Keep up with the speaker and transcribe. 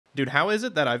Dude, how is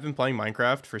it that I've been playing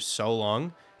Minecraft for so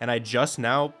long, and I just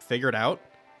now figured out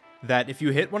that if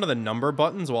you hit one of the number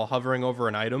buttons while hovering over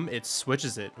an item, it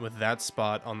switches it with that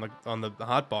spot on the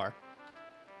hotbar?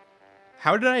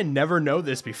 How did I never know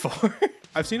this before?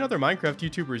 I've seen other Minecraft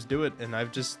YouTubers do it, and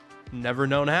I've just never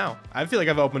known how. I feel like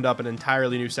I've opened up an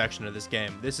entirely new section of this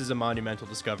game. This is a monumental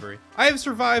discovery. I have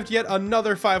survived yet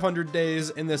another 500 days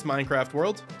in this Minecraft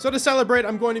world. So to celebrate,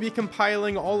 I'm going to be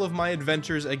compiling all of my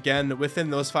adventures again within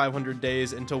those 500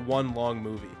 days into one long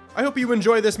movie. I hope you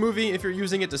enjoy this movie if you're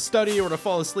using it to study or to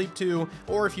fall asleep to,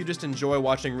 or if you just enjoy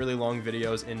watching really long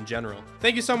videos in general.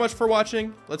 Thank you so much for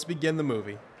watching. Let's begin the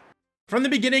movie. From the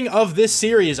beginning of this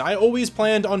series, I always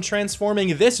planned on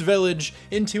transforming this village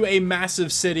into a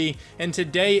massive city, and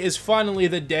today is finally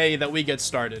the day that we get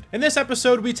started. In this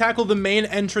episode, we tackle the main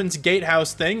entrance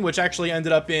gatehouse thing, which actually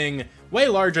ended up being way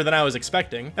larger than I was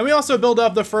expecting. And we also build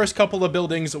up the first couple of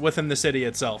buildings within the city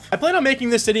itself. I plan on making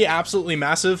this city absolutely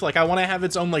massive. Like, I want to have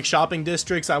its own like shopping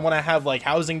districts. I want to have like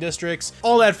housing districts,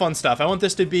 all that fun stuff. I want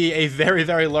this to be a very,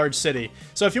 very large city.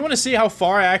 So if you want to see how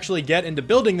far I actually get into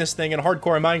building this thing in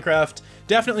hardcore Minecraft,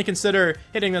 definitely consider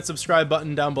hitting that subscribe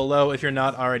button down below if you're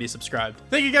not already subscribed.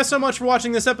 Thank you guys so much for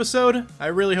watching this episode. I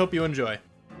really hope you enjoy.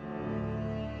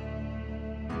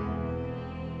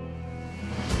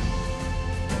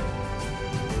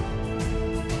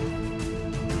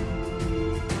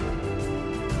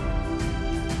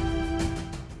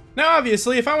 Now,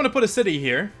 obviously, if I want to put a city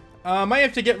here, I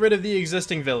have to get rid of the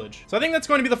existing village. So I think that's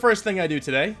going to be the first thing I do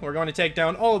today. We're going to take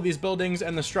down all of these buildings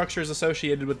and the structures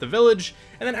associated with the village.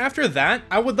 And then after that,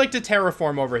 I would like to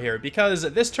terraform over here because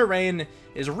this terrain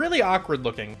is really awkward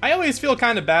looking. I always feel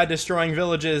kind of bad destroying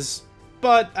villages,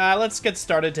 but let's get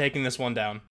started taking this one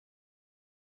down.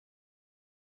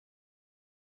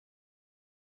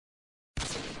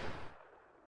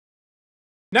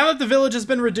 Now that the village has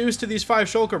been reduced to these 5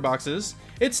 shulker boxes,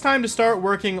 it's time to start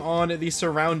working on the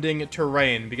surrounding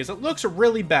terrain because it looks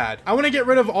really bad. I want to get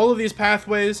rid of all of these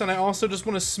pathways, and I also just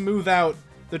want to smooth out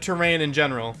the terrain in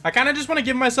general. I kind of just want to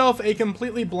give myself a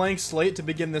completely blank slate to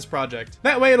begin this project.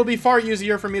 That way it'll be far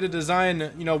easier for me to design,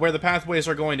 you know, where the pathways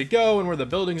are going to go and where the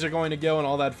buildings are going to go and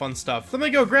all that fun stuff. Let me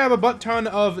go grab a butt ton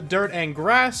of dirt and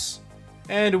grass,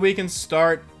 and we can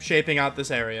start shaping out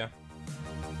this area.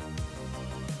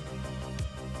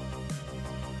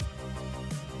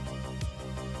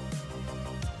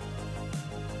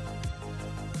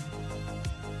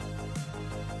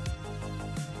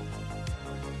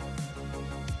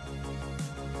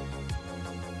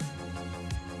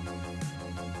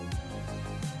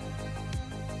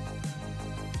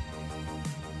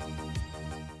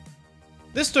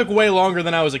 This took way longer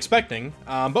than I was expecting,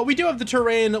 but we do have the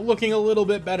terrain looking a little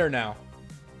bit better now.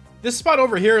 This spot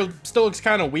over here still looks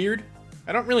kind of weird.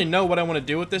 I don't really know what I want to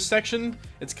do with this section.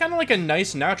 It's kind of like a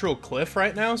nice natural cliff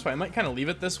right now, so I might kind of leave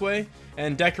it this way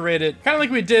and decorate it kind of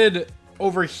like we did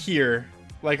over here,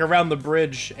 like around the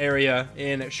bridge area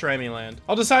in Shramyland.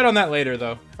 I'll decide on that later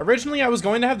though. Originally I was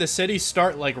going to have the city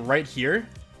start like right here,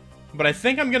 but I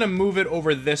think I'm gonna move it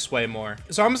over this way more.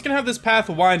 So I'm just gonna have this path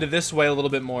wind this way a little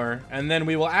bit more, and then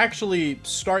we will actually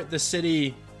start the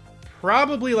city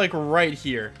probably like right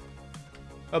here,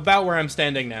 about where I'm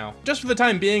standing now. Just for the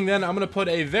time being then, I'm gonna put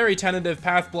a very tentative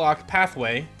path block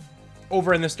pathway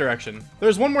over in this direction.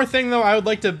 There's one more thing though I would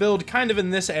like to build kind of in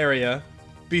this area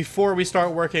before we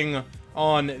start working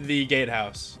on the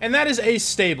gatehouse, and that is a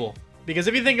stable. Because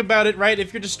if you think about it, right,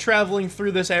 if you're just traveling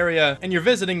through this area and you're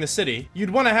visiting the city,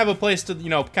 you'd want to have a place to, you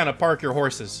know, kind of park your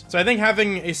horses. So I think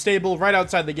having a stable right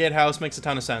outside the gatehouse makes a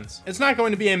ton of sense. It's not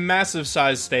going to be a massive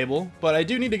size stable, but I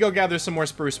do need to go gather some more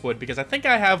spruce wood because I think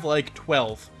I have like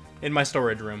 12 in my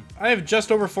storage room. I have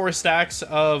just over 4 stacks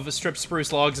of stripped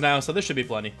spruce logs now, so this should be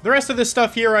plenty. The rest of this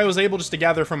stuff here I was able just to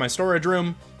gather from my storage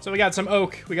room. So we got some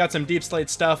oak, we got some deep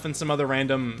slate stuff, and some other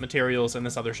random materials in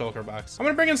this other shulker box. I'm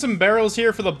gonna bring in some barrels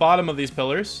here for the bottom of these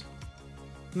pillars.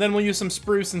 And then we'll use some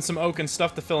spruce and some oak and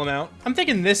stuff to fill them out. I'm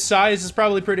thinking this size is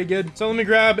probably pretty good. So let me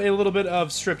grab a little bit of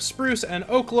stripped spruce and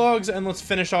oak logs, and let's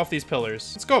finish off these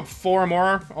pillars. Let's go up 4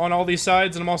 more on all these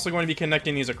sides, and I'm also going to be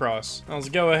connecting these across. Now let's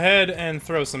go ahead and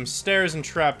throw some stairs and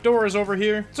trap doors over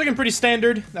here. It's looking pretty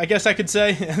standard, I guess I could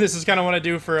say. This is kind of what I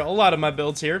do for a lot of my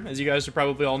builds here, as you guys should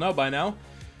probably all know by now.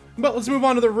 But let's move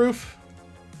on to the roof.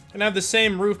 And have the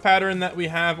same roof pattern that we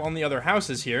have on the other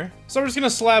houses here. So we're just gonna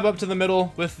slab up to the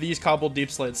middle with these cobbled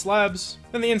deep slate slabs.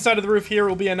 Then the inside of the roof here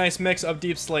will be a nice mix of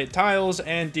deep slate tiles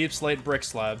and deep slate brick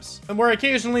slabs. And where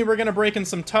occasionally we're gonna break in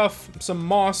some tuff, some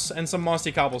moss, and some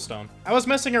mossy cobblestone. I was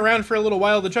messing around for a little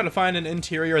while to try to find an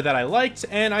interior that I liked,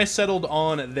 and I settled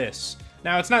on this.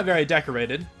 Now it's not very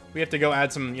decorated, we have to go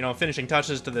add some, you know, finishing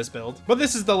touches to this build. But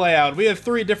this is the layout. We have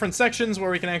 3 different sections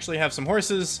where we can actually have some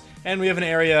horses, and we have an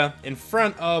area in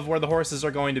front of where the horses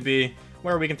are going to be,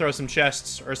 where we can throw some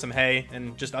chests or some hay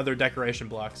and just other decoration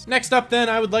blocks. Next up then,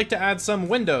 I would like to add some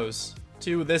windows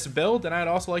to this build, and I'd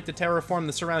also like to terraform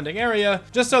the surrounding area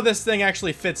just so this thing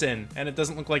actually fits in and it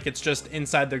doesn't look like it's just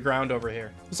inside the ground over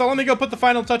here. So let me go put the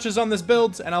final touches on this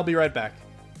build and I'll be right back.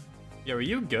 Yo, are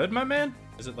you good, my man?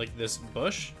 Is it like this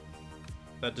bush?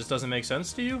 That just doesn't make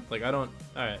sense to you? Like, I don't...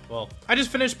 Alright, well. I just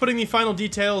finished putting the final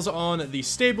details on the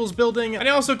stables building, and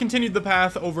I also continued the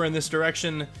path over in this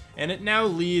direction, and it now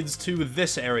leads to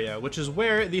this area, which is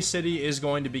where the city is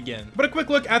going to begin. But a quick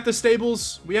look at the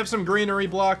stables. We have some greenery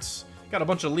blocks, got a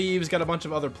bunch of leaves, got a bunch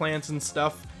of other plants and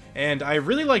stuff, and I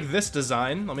really like this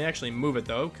design. Let me actually move it,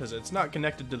 though, because it's not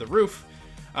connected to the roof.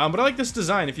 But I like this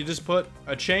design. If you just put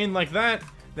a chain like that,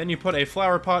 then you put a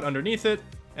flower pot underneath it,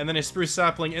 and then a spruce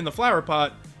sapling in the flower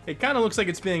pot, it kind of looks like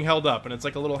it's being held up, and it's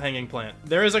like a little hanging plant.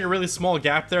 There is like a really small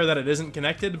gap there that it isn't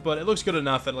connected, but it looks good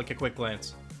enough at like a quick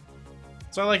glance.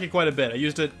 So I like it quite a bit. I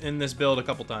used it in this build a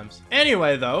couple times.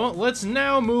 Anyway, though, let's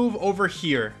now move over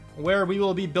here, where we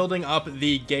will be building up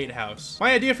the gatehouse.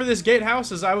 My idea for this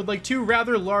gatehouse is I would like 2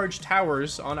 rather large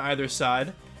towers on either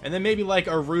side, and then maybe like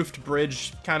a roofed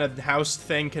bridge kind of house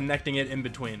thing connecting it in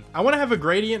between. I want to have a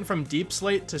gradient from deep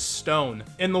slate to stone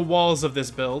in the walls of this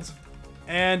build.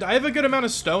 And I have a good amount of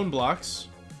stone blocks,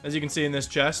 as you can see in this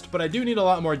chest, but I do need a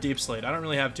lot more deep slate. I don't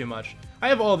really have too much. I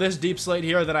have all this deep slate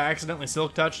here that I accidentally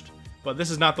silk touched, but this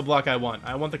is not the block I want.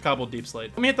 I want the cobbled deep slate.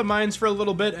 Let me hit the mines for a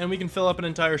little bit and we can fill up an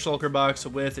entire shulker box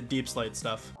with deep slate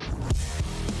stuff.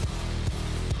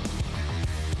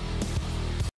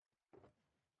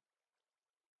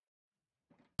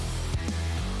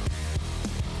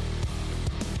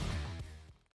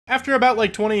 After about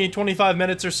like 20-25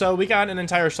 minutes or so, we got an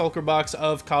entire shulker box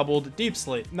of cobbled deep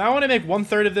slate. Now I want to make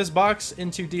 1/3 of this box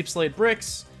into deep slate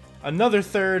bricks, another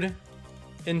third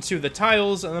into the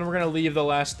tiles, and then we're going to leave the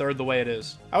last third the way it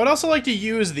is. I would also like to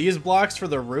use these blocks for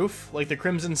the roof, like the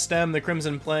crimson stem, the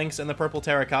crimson planks, and the purple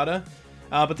terracotta.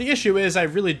 But the issue is I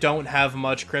really don't have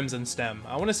much crimson stem.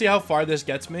 I want to see how far this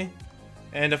gets me,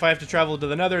 and if I have to travel to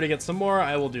the nether to get some more,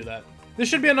 I will do that. This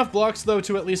should be enough blocks, though,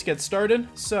 to at least get started.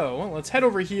 So, let's head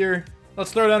over here.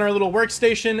 Let's throw down our little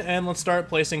workstation, and let's start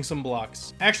placing some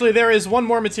blocks. Actually, there is one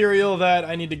more material that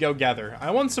I need to go gather. I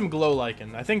want some glow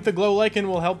lichen. I think the glow lichen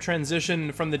will help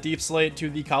transition from the deep slate to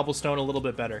the cobblestone a little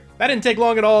bit better. That didn't take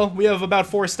long at all. We have about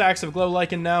 4 stacks of glow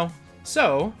lichen now.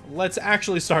 So, let's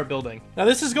actually start building. Now,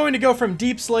 this is going to go from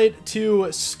deep slate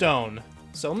to stone.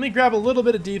 So, let me grab a little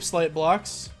bit of deep slate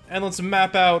blocks, and let's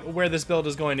map out where this build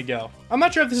is going to go. I'm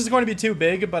not sure if this is going to be too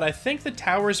big, but I think the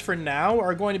towers for now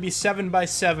are going to be 7 by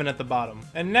 7 at the bottom.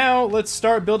 And now let's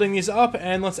start building these up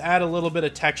and let's add a little bit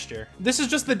of texture. This is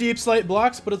just the deep slate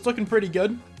blocks, but it's looking pretty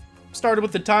good. Started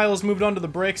with the tiles, moved on to the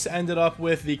bricks, ended up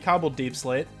with the cobbled deep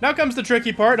slate. Now comes the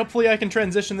tricky part. Hopefully I can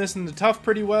transition this into tuff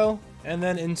pretty well, and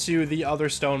then into the other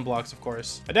stone blocks, of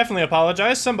course. I definitely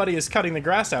apologize. Somebody is cutting the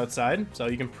grass outside, so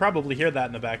you can probably hear that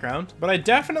in the background. But I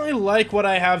definitely like what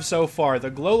I have so far. The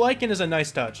glow lichen is a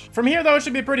nice touch. From here, though, it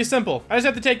should be pretty simple. I just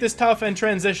have to take this tuff and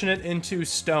transition it into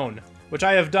stone, which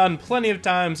I have done plenty of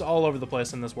times all over the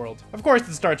place in this world. Of course,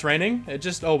 it starts raining. It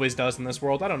just always does in this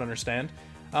world. I don't understand.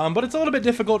 But it's a little bit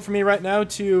difficult for me right now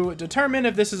to determine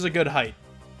if this is a good height.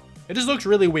 It just looks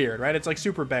really weird, right? It's like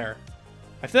super bare.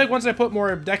 I feel like once I put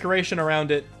more decoration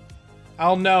around it,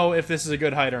 I'll know if this is a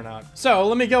good height or not. So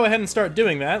let me go ahead and start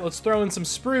doing that. Let's throw in some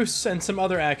spruce and some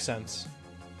other accents.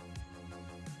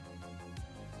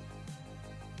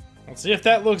 Let's see if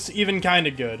that looks even kind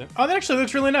of good. Oh, that actually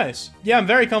looks really nice. Yeah, I'm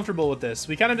very comfortable with this.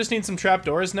 We kind of just need some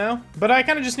trapdoors now, but I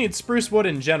kind of just need spruce wood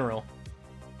in general.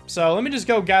 So let me just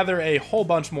go gather a whole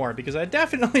bunch more, because I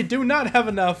definitely do not have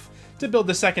enough to build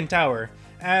the second tower,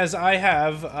 as I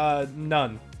have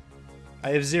none.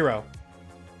 I have 0.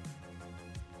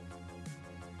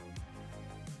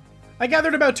 I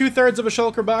gathered about 2/3 of a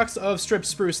shulker box of stripped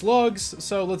spruce logs,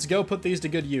 so let's go put these to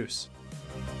good use.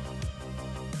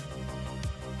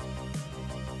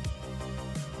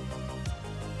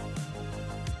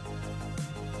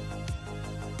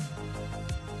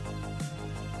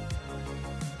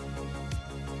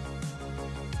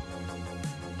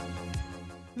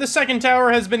 The second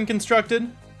tower has been constructed.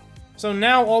 So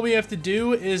now all we have to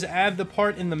do is add the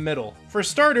part in the middle. For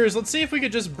starters, let's see if we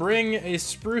could just bring a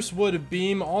spruce wood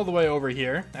beam all the way over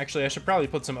here. Actually, I should probably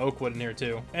put some oak wood in here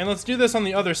too. And let's do this on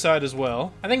the other side as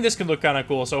well. I think this could look kind of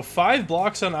cool. So 5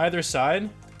 blocks on either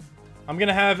side. I'm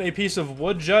gonna have a piece of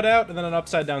wood jut out and then an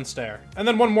upside down stair. And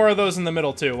then one more of those in the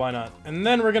middle too, why not? And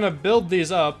then we're gonna build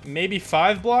these up, maybe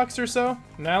 5 blocks or so.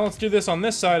 Now let's do this on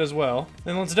this side as well.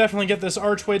 Then let's definitely get this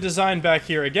archway design back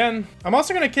here again. I'm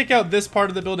also gonna kick out this part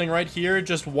of the building right here,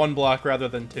 just 1 block rather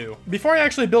than 2. Before I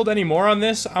actually build any more on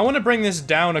this, I wanna bring this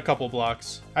down a couple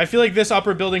blocks. I feel like this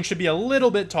upper building should be a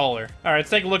little bit taller. All right, let's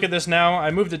take a look at this now.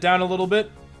 I moved it down a little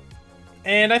bit,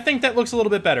 and I think that looks a little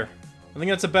bit better. I think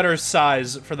that's a better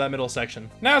size for that middle section.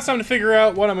 Now it's time to figure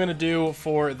out what I'm gonna do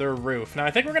for the roof. Now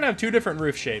I think we're gonna have 2 different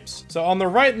roof shapes. So on the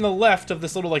right and the left of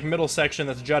this little like middle section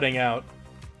that's jutting out,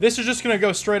 this is just gonna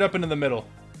go straight up into the middle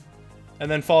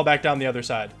and then fall back down the other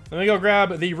side. Let me go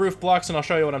grab the roof blocks and I'll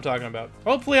show you what I'm talking about.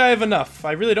 Hopefully I have enough.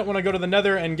 I really don't want to go to the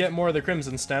nether and get more of the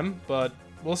crimson stem, but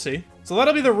we'll see. So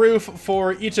that'll be the roof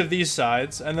for each of these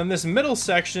sides, and then this middle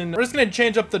section, we're just gonna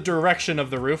change up the direction of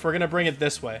the roof. We're gonna bring it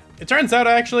this way. It turns out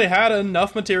I actually had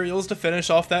enough materials to finish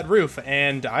off that roof,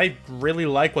 and I really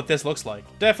like what this looks like.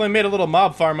 Definitely made a little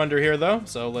mob farm under here though,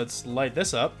 so let's light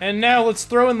this up. And now let's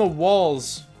throw in the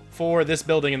walls for this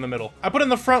building in the middle. I put in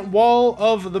the front wall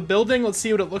of the building. Let's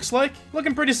see what it looks like.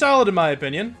 Looking pretty solid in my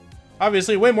opinion.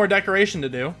 Obviously, way more decoration to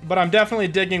do, but I'm definitely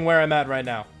digging where I'm at right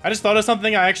now. I just thought of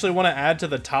something I actually want to add to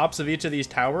the tops of each of these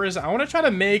towers. I want to try to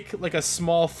make like a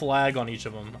small flag on each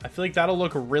of them. I feel like that'll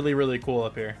look really, really cool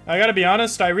up here. I gotta be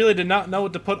honest, I really did not know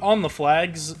what to put on the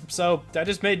flags, so I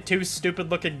just made 2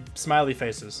 stupid looking smiley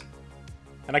faces.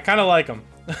 And I kind of like them.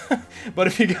 But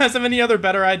if you guys have any other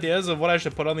better ideas of what I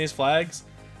should put on these flags,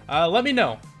 let me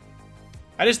know.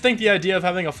 I just think the idea of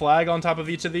having a flag on top of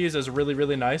each of these is really,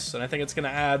 really nice, and I think it's gonna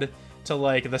add to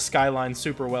like the skyline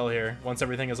super well here once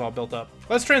everything is all built up.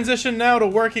 Let's transition now to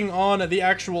working on the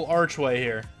actual archway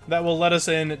here that will let us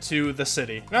into the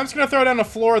city. Now I'm just gonna throw down a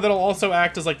floor that'll also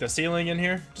act as like the ceiling in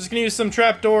here. Just gonna use some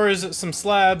trapdoors, some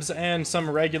slabs, and some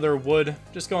regular wood,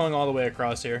 just going all the way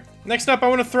across here. Next up, I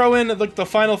want to throw in like the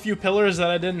final few pillars that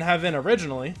I didn't have in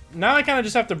originally. Now I kind of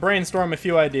just have to brainstorm a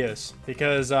few ideas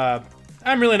because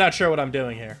I'm really not sure what I'm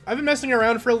doing here. I've been messing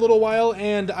around for a little while,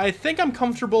 and I think I'm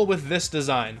comfortable with this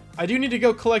design. I do need to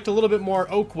go collect a little bit more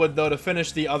oak wood, though, to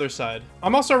finish the other side.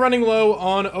 I'm also running low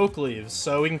on oak leaves,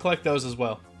 so we can collect those as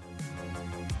well.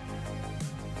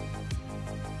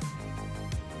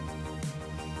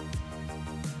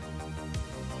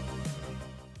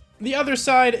 The other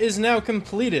side is now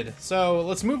completed, so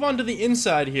let's move on to the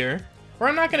inside here. Where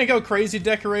I'm not going to go crazy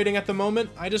decorating at the moment.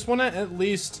 I just want to at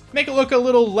least make it look a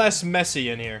little less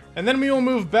messy in here. And then we will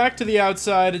move back to the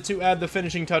outside to add the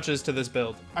finishing touches to this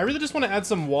build. I really just want to add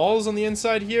some walls on the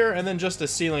inside here and then just a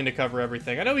ceiling to cover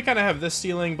everything. I know we kind of have this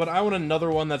ceiling, but I want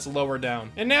another one that's lower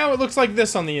down. And now it looks like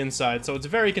this on the inside, so it's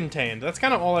very contained. That's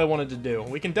kind of all I wanted to do.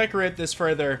 We can decorate this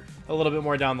further a little bit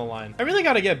more down the line. I really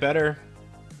got to get better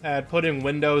at putting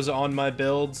windows on my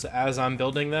builds as I'm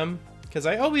building them, because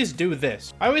I always do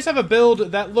this. I always have a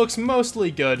build that looks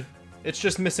mostly good, it's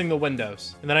just missing the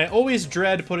windows. And then I always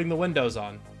dread putting the windows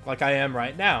on, like I am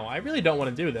right now. I really don't want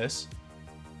to do this.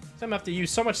 So I'm gonna have to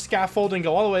use so much scaffolding,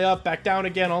 go all the way up, back down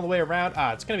again, all the way around.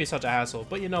 It's gonna be such a hassle,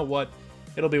 but you know what?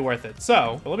 It'll be worth it.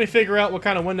 So, let me figure out what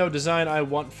kind of window design I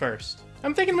want first.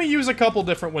 I'm thinking we use a couple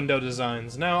different window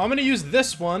designs. Now, I'm gonna use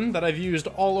this one that I've used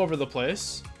all over the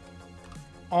place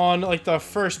on like the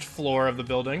first floor of the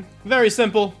building. Very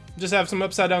simple. Just have some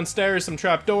upside down stairs, some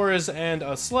trapdoors, and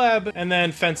a slab, and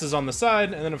then fences on the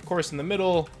side, and then of course in the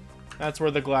middle, that's where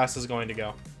the glass is going to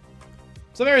go.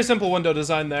 So very simple window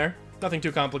design there. Nothing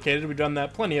too complicated, we've done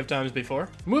that plenty of times before.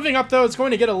 Moving up though, it's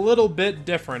going to get a little bit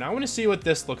different. I want to see what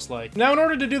this looks like. Now in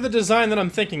order to do the design that I'm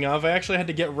thinking of, I actually had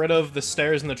to get rid of the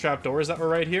stairs and the trapdoors that were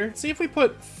right here. Let's see if we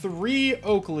put 3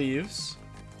 oak leaves,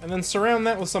 and then surround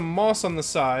that with some moss on the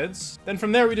sides. Then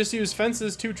from there we just use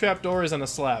fences, 2 trapdoors, and a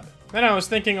slab. Then I was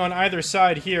thinking on either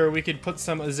side here we could put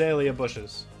some azalea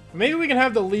bushes. Maybe we can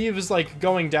have the leaves like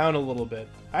going down a little bit.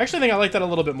 I actually think I like that a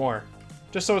little bit more,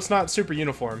 just so it's not super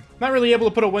uniform. Not really able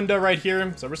to put a window right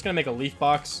here, so we're just gonna make a leaf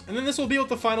box. And then this will be what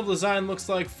the final design looks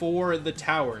like for the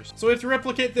towers. So we have to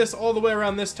replicate this all the way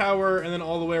around this tower, and then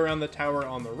all the way around the tower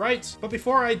on the right. But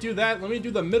before I do that, let me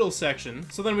do the middle section,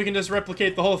 so then we can just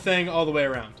replicate the whole thing all the way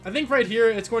around. I think right here,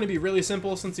 it's going to be really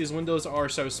simple since these windows are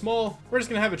so small. We're just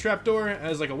gonna have a trapdoor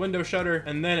as like a window shutter,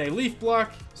 and then a leaf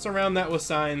block, surround that with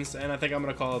signs, and I think I'm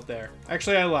gonna call it there.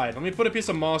 Actually, I lied. Let me put a piece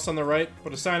of moss on the right,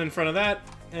 put a sign in front of that,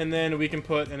 and then we can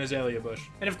put an azalea bush.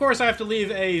 And of course I have to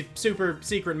leave a super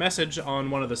secret message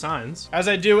on one of the signs, as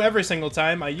I do every single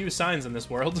time I use signs in this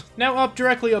world. Now up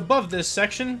directly above this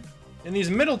section, in these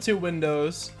middle 2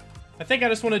 windows, I think I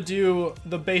just want to do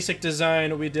the basic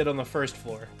design we did on the first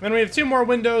floor. Then we have 2 more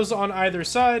windows on either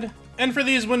side. And for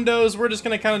these windows, we're just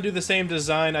going to kind of do the same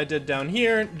design I did down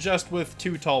here, just with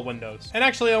 2 tall windows. And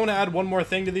actually, I want to add one more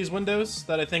thing to these windows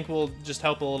that I think will just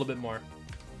help a little bit more.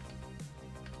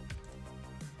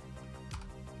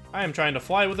 I am trying to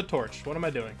fly with a torch. What am I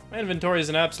doing? My inventory is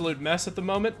an absolute mess at the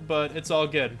moment, but it's all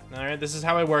good. Alright, this is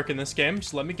how I work in this game.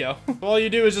 Just let me go. All you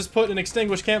do is just put an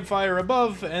extinguished campfire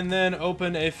above, and then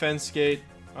open a fence gate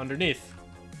underneath.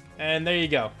 And there you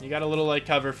go. You got a little light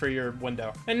cover for your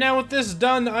window. And now with this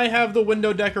done, I have the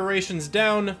window decorations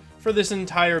down for this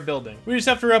entire building. We just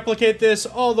have to replicate this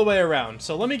all the way around.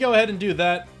 So let me go ahead and do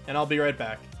that, and I'll be right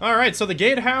back. Alright, so the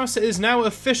gatehouse is now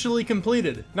officially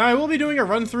completed. Now I will be doing a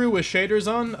run through with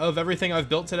shaders on of everything I've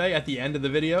built today at the end of the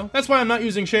video. That's why I'm not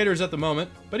using shaders at the moment,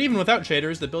 but even without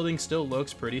shaders, the building still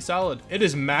looks pretty solid. It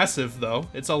is massive though.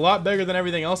 It's a lot bigger than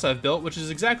everything else I've built, which is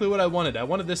exactly what I wanted. I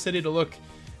wanted this city to look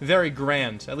very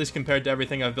grand, at least compared to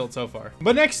everything I've built so far.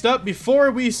 But next up, before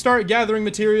we start gathering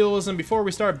materials and before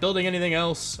we start building anything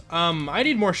else, I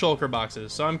need more shulker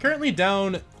boxes. So I'm currently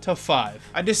down to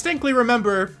 5. I distinctly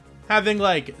remember having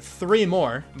like 3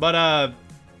 more, but I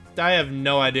have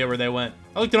no idea where they went.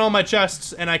 I looked at all my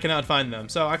chests and I cannot find them.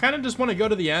 So I kind of just want to go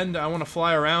to the end. I want to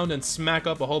fly around and smack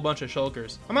up a whole bunch of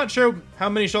shulkers. I'm not sure how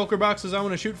many shulker boxes I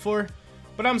want to shoot for,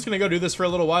 but I'm just going to go do this for a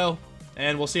little while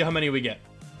and we'll see how many we get.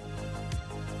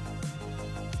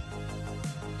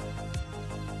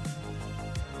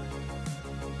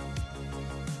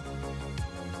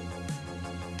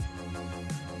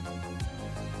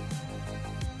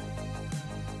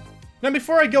 Now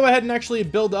before I go ahead and actually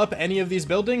build up any of these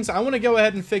buildings, I want to go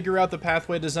ahead and figure out the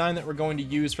pathway design that we're going to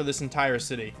use for this entire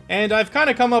city. And I've kind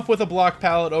of come up with a block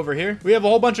palette over here. We have a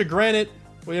whole bunch of granite,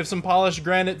 we have some polished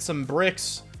granite, some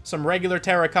bricks, some regular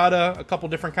terracotta, a couple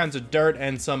different kinds of dirt,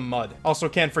 and some mud. Also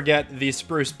can't forget the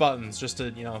spruce buttons, just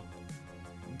to, you know,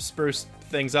 spruce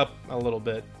things up a little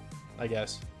bit, I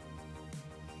guess.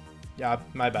 Yeah,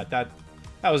 my bad.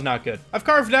 That was not good. I've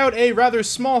carved out a rather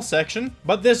small section,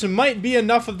 but this might be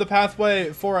enough of the pathway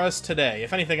for us today.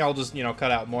 If anything, I'll just, you know, cut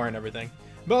out more and everything.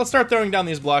 But let's start throwing down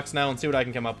these blocks now and see what I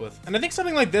can come up with. And I think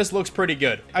something like this looks pretty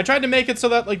good. I tried to make it so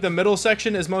that, like, the middle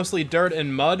section is mostly dirt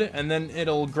and mud, and then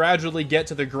it'll gradually get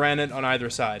to the granite on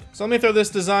either side. So let me throw this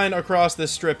design across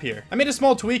this strip here. I made a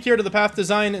small tweak here to the path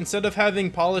design. Instead of having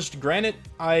polished granite,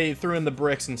 I threw in the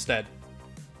bricks instead.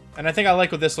 And I think I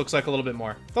like what this looks like a little bit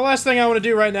more. The last thing I want to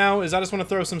do right now is I just want to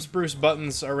throw some spruce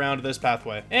buttons around this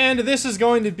pathway. And this is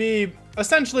going to be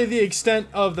essentially the extent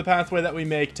of the pathway that we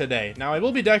make today. Now, I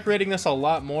will be decorating this a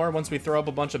lot more once we throw up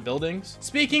a bunch of buildings.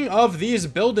 Speaking of these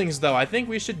buildings, though, I think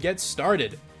we should get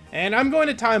started. And I'm going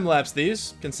to time-lapse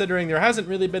these, considering there hasn't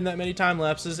really been that many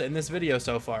time-lapses in this video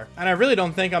so far. And I really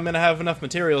don't think I'm going to have enough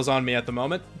materials on me at the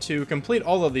moment to complete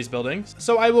all of these buildings.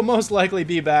 So I will most likely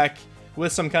be back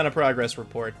with some kind of progress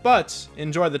report, but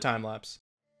enjoy the time lapse.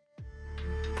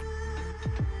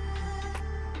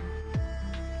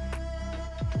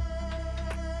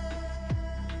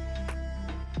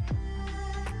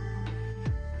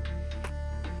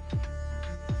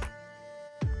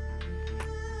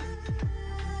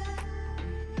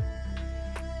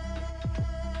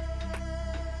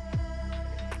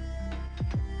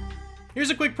 Here's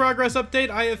a quick progress update.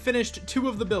 I have finished 2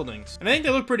 of the buildings, and I think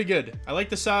they look pretty good. I like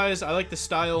the size, I like the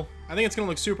style. I think it's gonna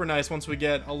look super nice once we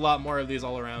get a lot more of these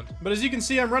all around. But as you can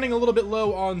see, I'm running a little bit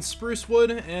low on spruce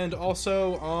wood and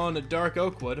also on dark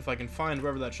oak wood, if I can find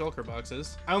wherever that shulker box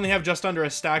is. I only have just under a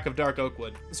stack of dark oak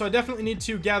wood. So I definitely need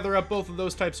to gather up both of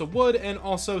those types of wood and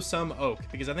also some oak,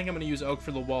 because I think I'm gonna use oak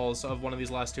for the walls of one of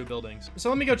these last 2 buildings. So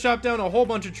let me go chop down a whole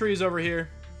bunch of trees over here,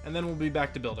 and then we'll be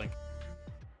back to building.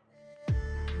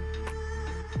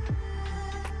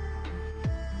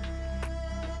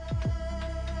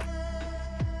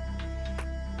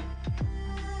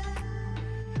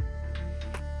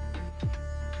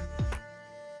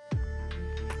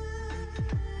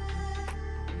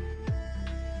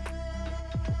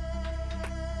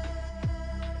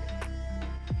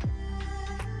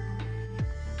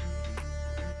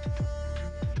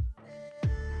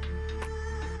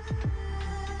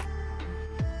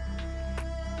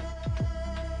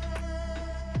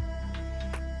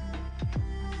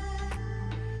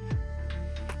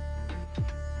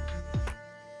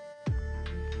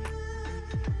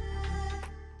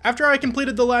 After I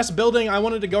completed the last building, I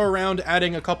wanted to go around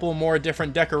adding a couple more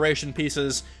different decoration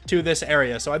pieces to this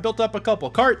area. So I built up a couple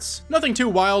carts, nothing too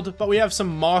wild, but we have some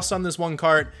moss on this one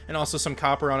cart and also some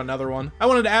copper on another one. I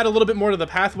wanted to add a little bit more to the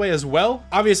pathway as well.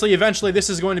 Obviously, eventually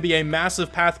this is going to be a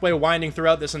massive pathway winding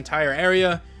throughout this entire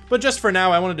area, but just for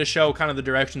now, I wanted to show kind of the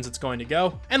directions it's going to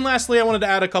go. And lastly, I wanted to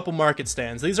add a couple market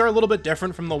stands. These are a little bit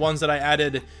different from the ones that I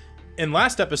added in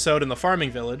last episode in the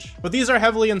farming village, but these are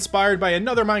heavily inspired by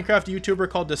another Minecraft YouTuber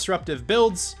called Disruptive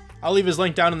Builds. I'll leave his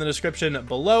link down in the description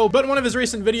below, but in one of his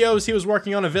recent videos, he was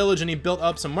working on a village and he built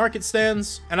up some market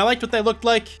stands, and I liked what they looked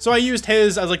like, so I used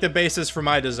his as like the basis for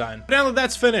my design. But now that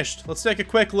that's finished, let's take a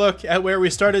quick look at where we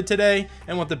started today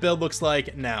and what the build looks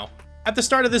like now. At the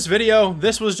start of this video,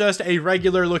 this was just a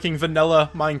regular looking vanilla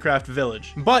Minecraft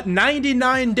village, but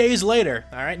 99 days later,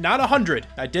 all right, not 100,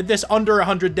 I did this under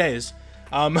 100 days.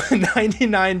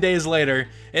 99 days later,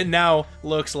 it now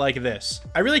looks like this.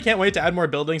 I really can't wait to add more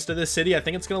buildings to this city. I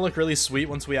think it's gonna look really sweet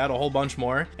once we add a whole bunch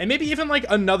more. And maybe even like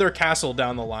another castle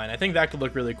down the line. I think that could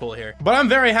look really cool here. But I'm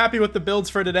very happy with the builds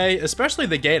for today, especially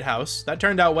the gatehouse. That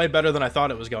turned out way better than I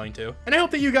thought it was going to. And I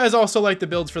hope that you guys also like the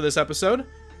builds for this episode.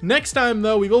 Next time,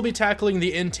 though, we will be tackling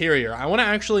the interior. I want to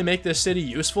actually make this city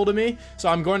useful to me, so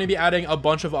I'm going to be adding a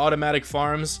bunch of automatic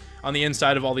farms on the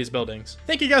inside of all these buildings.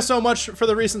 Thank you guys so much for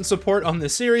the recent support on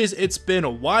this series. It's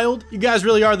been wild. You guys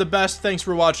really are the best. Thanks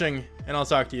for watching, and I'll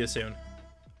talk to you soon.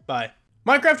 Bye.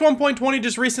 Minecraft 1.20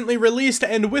 just recently released,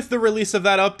 and with the release of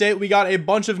that update, we got a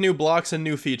bunch of new blocks and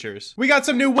new features. We got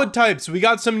some new wood types, we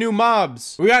got some new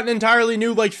mobs, we got an entirely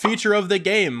new, like, feature of the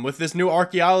game with this new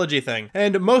archaeology thing.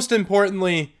 And most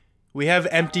importantly, we have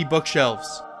empty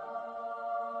bookshelves.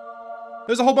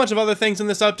 There's a whole bunch of other things in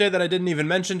this update that I didn't even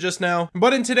mention just now,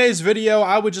 but in today's video,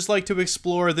 I would just like to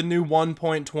explore the new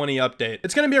 1.20 update.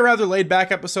 It's gonna be a rather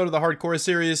laid-back episode of the Hardcore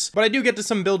series, but I do get to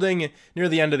some building near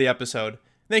the end of the episode.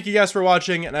 Thank you guys for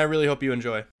watching, and I really hope you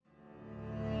enjoy.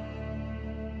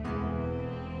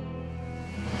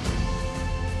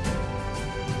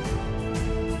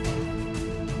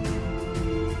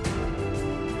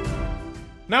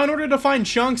 Now, in order to find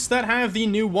chunks that have the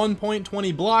new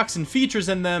 1.20 blocks and features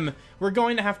in them, we're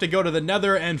going to have to go to the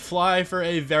Nether and fly for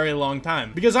a very long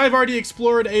time, because I've already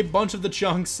explored a bunch of the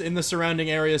chunks in the surrounding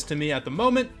areas to me at the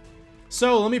moment.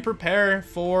 So let me prepare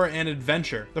for an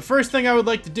adventure. The first thing I would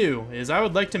like to do is I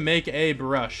would like to make a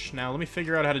brush. Now let me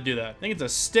figure out how to do that. I think it's a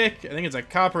stick, I think it's a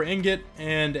copper ingot,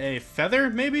 and a feather,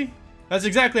 maybe? That's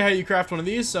exactly how you craft one of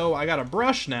these, so I got a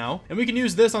brush now, and we can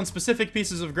use this on specific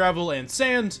pieces of gravel and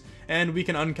sand, and we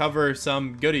can uncover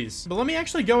some goodies. But let me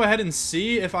actually go ahead and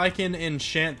see if I can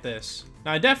enchant this.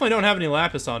 Now I definitely don't have any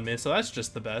lapis on me, so that's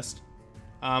just the best.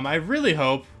 I really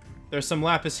hope there's some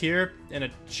lapis here in a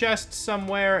chest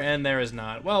somewhere, and there is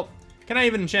not. Well, can I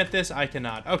even enchant this? I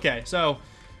cannot. Okay, so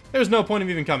there's no point of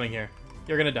even coming here.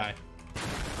 You're gonna die.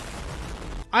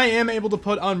 I am able to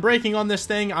put unbreaking on this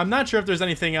thing. I'm not sure if there's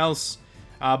anything else,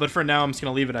 but for now I'm just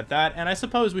gonna leave it at that, and I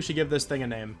suppose we should give this thing a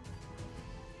name.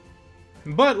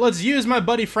 But let's use my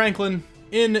buddy Franklin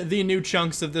in the new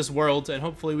chunks of this world, and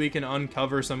hopefully we can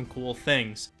uncover some cool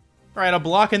things. Alright, a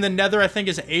block in the Nether I think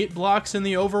is 8 blocks in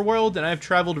the overworld, and I've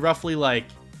traveled roughly like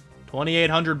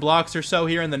 2,800 blocks or so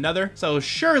here in the Nether. So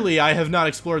surely I have not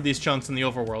explored these chunks in the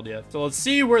overworld yet. So let's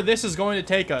see where this is going to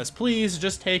take us. Please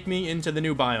just take me into the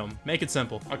new biome. Make it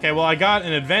simple. Okay, well I got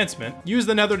an advancement. Use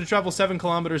the Nether to travel 7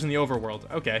 kilometers in the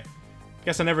overworld. Okay.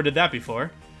 Guess I never did that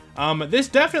before. This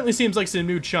definitely seems like some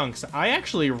new chunks. I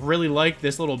actually really like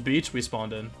this little beach we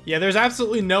spawned in. Yeah, there's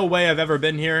absolutely no way I've ever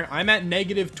been here. I'm at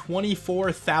negative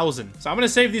 24,000. So I'm gonna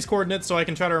save these coordinates so I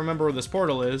can try to remember where this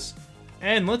portal is.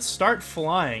 And let's start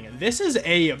flying. This is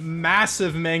a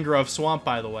massive mangrove swamp,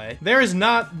 by the way. There is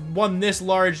not one this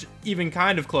large even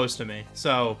kind of close to me.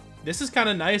 So this is kind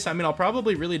of nice. I mean, I'll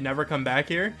probably really never come back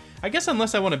here. I guess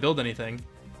unless I want to build anything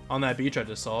on that beach I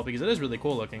just saw, because it is really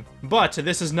cool looking. But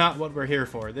this is not what we're here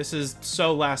for. This is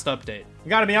so last update. I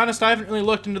gotta be honest, I haven't really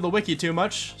looked into the wiki too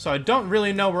much, so I don't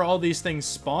really know where all these things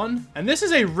spawn. And this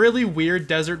is a really weird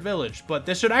desert village, but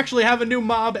this should actually have a new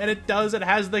mob, and it does. It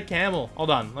has the camel. Hold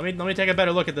on, let me take a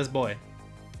better look at this boy.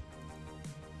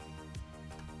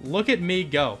 Look at me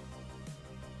go.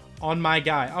 On my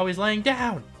guy. Oh, he's laying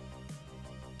down.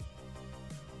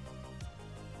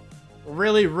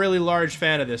 Really, really large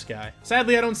fan of this guy.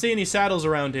 Sadly, I don't see any saddles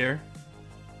around here,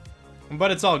 but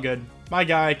it's all good. My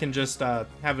guy can just have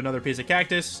another piece of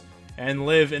cactus and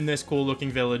live in this cool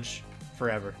looking village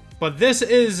forever. But this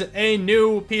is a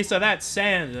new piece of that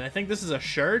sand, and I think this is a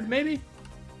sherd, maybe?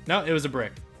 No, it was a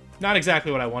brick. Not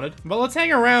exactly what I wanted. But let's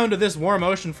hang around this warm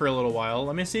ocean for a little while.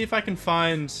 Let me see if I can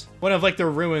find one of like the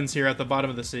ruins here at the bottom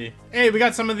of the sea. Hey, we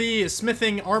got some of the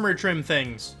smithing armor trim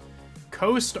things.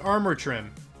 Coast armor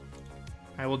trim.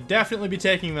 I will definitely be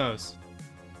taking those.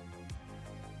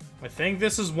 I think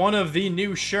this is one of the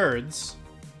new sherds.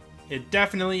 It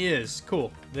definitely is.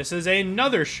 Cool. This is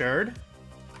another sherd.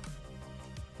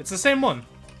 It's the same one.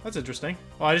 That's interesting.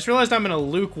 Oh, I just realized I'm in a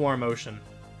lukewarm ocean.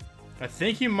 I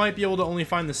think you might be able to only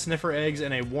find the sniffer eggs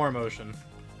in a warm ocean.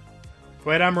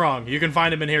 Wait, I'm wrong. You can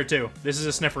find them in here too. This is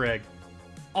a sniffer egg.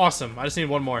 Awesome. I just need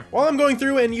one more. While I'm going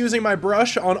through and using my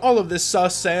brush on all of this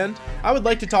sus sand, I would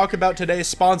like to talk about today's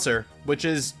sponsor, which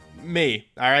is me.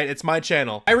 Alright, it's my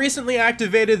channel. I recently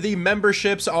activated the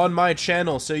memberships on my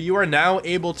channel, so you are now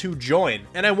able to join.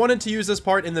 And I wanted to use this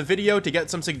part in the video to get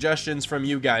some suggestions from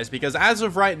you guys, because as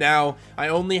of right now, I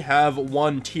only have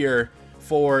one tier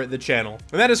for the channel,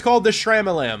 and that is called the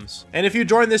Shramalams. And if you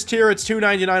join this tier, it's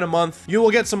 $2.99 a month. You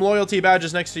will get some loyalty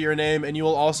badges next to your name, and you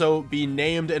will also be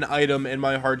named an item in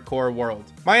my hardcore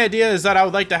world. My idea is that I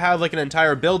would like to have like an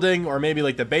entire building, or maybe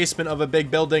like the basement of a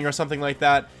big building or something like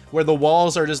that, where the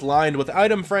walls are just lined with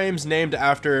item frames named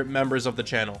after members of the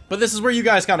channel. But this is where you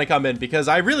guys kind of come in, because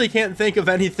I really can't think of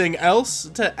anything else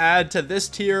to add to this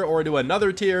tier or to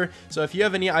another tier. So if you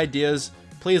have any ideas,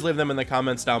 please leave them in the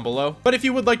comments down below. But if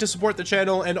you would like to support the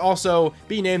channel and also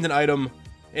be named an item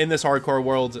in this hardcore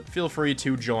world, feel free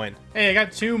to join. Hey, I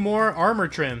got 2 more armor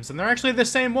trims, and they're actually the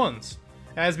same ones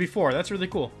as before. That's really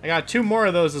cool. I got 2 more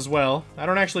of those as well. I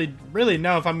don't actually really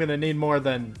know if I'm gonna need more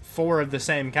than 4 of the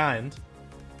same kind,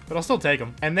 but I'll still take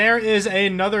them. And there is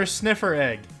another sniffer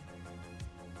egg.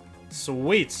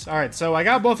 Sweet. Alright, so I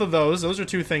got both of those. Those are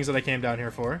 2 things that I came down here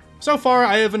for. So far,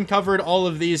 I have uncovered all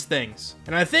of these things.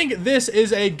 And I think this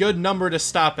is a good number to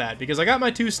stop at, because I got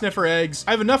my 2 sniffer eggs.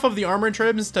 I have enough of the armor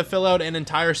trims to fill out an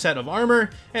entire set of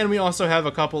armor, and we also have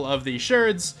a couple of the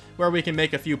sherds where we can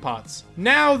make a few pots.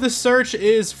 Now the search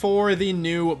is for the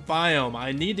new biome.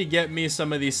 I need to get me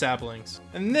some of these saplings.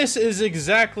 And this is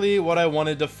exactly what I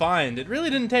wanted to find. It really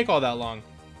didn't take all that long.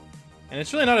 And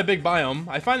it's really not a big biome.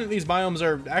 I find that these biomes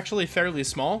are actually fairly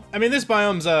small. I mean, this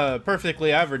biome's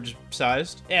perfectly average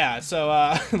sized. Yeah, so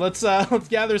let's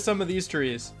gather some of these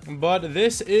trees. But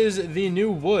this is the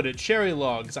new wood, cherry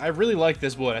logs. I really like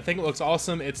this wood. I think it looks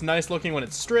awesome. It's nice looking when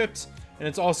it's stripped, and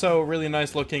it's also really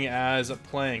nice looking as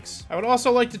planks. I would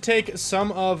also like to take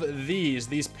some of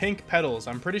these pink petals.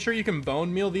 I'm pretty sure you can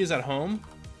bone meal these at home,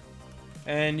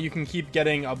 and you can keep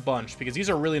getting a bunch, because these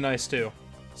are really nice too.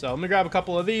 So let me grab a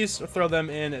couple of these, throw them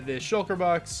in this shulker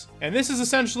box. And this is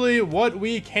essentially what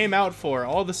we came out for,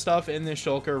 all the stuff in this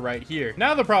shulker right here.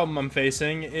 Now the problem I'm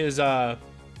facing is, I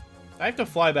have to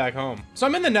fly back home. So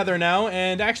I'm in the nether now,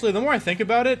 and actually the more I think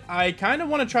about it, I kind of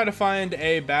want to try to find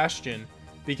a bastion.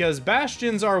 Because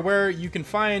bastions are where you can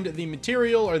find the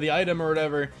material or the item or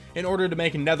whatever in order to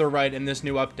make netherite in this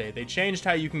new update. They changed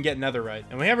how you can get netherite.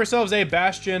 And we have ourselves a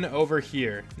bastion over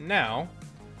here. Now,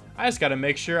 I just gotta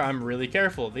make sure I'm really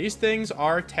careful. These things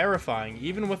are terrifying,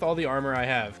 even with all the armor I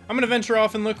have. I'm gonna venture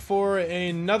off and look for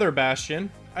another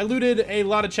bastion. I looted a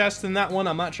lot of chests in that one.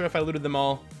 I'm not sure if I looted them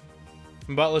all.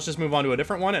 But let's just move on to a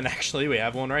different one, and actually we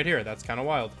have one right here. That's kind of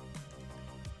wild.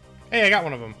 Hey, I got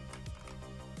one of them.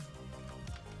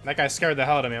 That guy scared the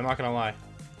hell out of me, I'm not gonna lie.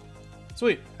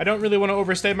 Sweet. I don't really want to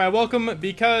overstay my welcome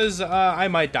because I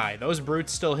might die. Those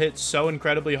brutes still hit so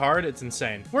incredibly hard, it's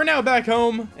insane. We're now back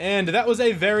home, and that was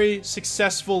a very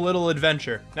successful little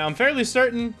adventure. Now, I'm fairly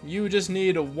certain you just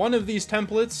need one of these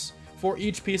templates for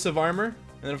each piece of armor. And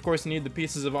then, of course, you need the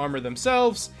pieces of armor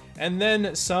themselves, and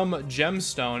then some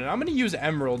gemstone. And I'm going to use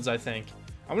emeralds, I think.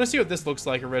 I'm going to see what this looks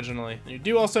like originally. And you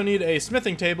do also need a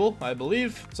smithing table, I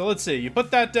believe. So let's see. You put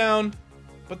that down,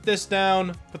 put this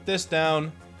down, put this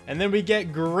down. And then we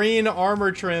get green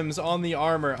armor trims on the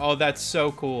armor. Oh, that's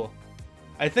so cool.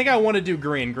 I think I want to do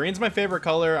green. Green's my favorite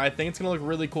color. I think it's going to look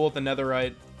really cool with the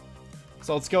netherite.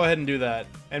 So let's go ahead and do that.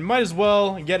 And might as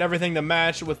well get everything to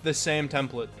match with the same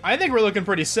template. I think we're looking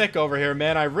pretty sick over here,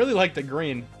 man. I really like the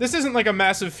green. This isn't like a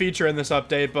massive feature in this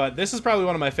update, but this is probably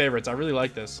one of my favorites. I really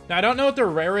like this. Now, I don't know what the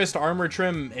rarest armor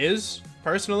trim is.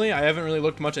 Personally, I haven't really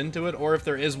looked much into it, or if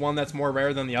there is one that's more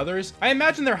rare than the others. I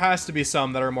imagine there has to be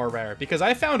some that are more rare, because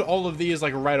I found all of these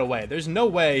like right away. There's no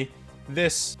way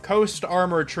this coast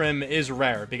armor trim is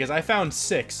rare, because I found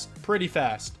 6 pretty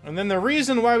fast. And then the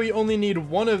reason why we only need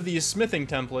one of these smithing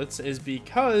templates is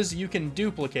because you can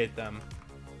duplicate them.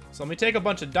 So let me take a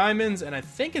bunch of diamonds, and I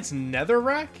think it's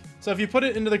netherrack. So if you put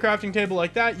it into the crafting table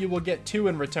like that, you will get 2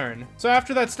 in return. So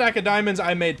after that stack of diamonds,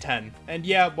 I made 10. And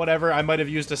yeah, whatever, I might have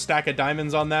used a stack of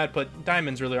diamonds on that, but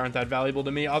diamonds really aren't that valuable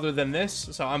to me other than this,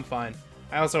 so I'm fine.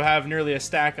 I also have nearly a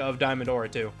stack of diamond ore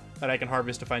too. that I can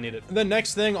harvest if I need it. The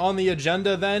next thing on the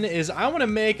agenda then is I want to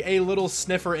make a little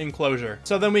sniffer enclosure.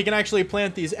 So then we can actually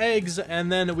plant these eggs, and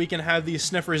then we can have these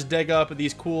sniffers dig up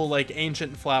these cool, like,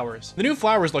 ancient flowers. The new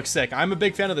flowers look sick. I'm a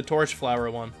big fan of the torch flower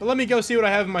one. But let me go see what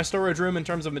I have in my storage room in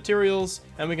terms of materials,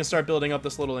 and we can start building up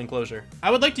this little enclosure.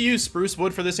 I would like to use spruce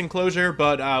wood for this enclosure,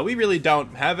 but we really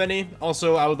don't have any.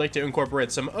 Also, I would like to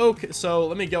incorporate some oak, so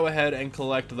let me go ahead and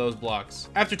collect those blocks.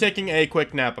 After taking a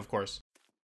quick nap, of course.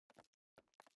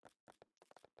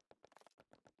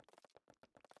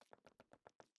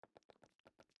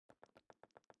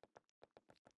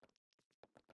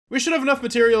 We should have enough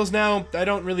materials now. I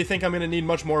don't really think I'm going to need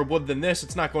much more wood than this.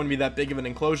 It's not going to be that big of an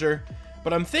enclosure.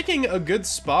 But I'm thinking a good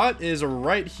spot is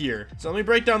right here. So let me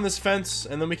break down this fence,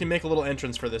 and then we can make a little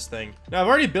entrance for this thing. Now, I've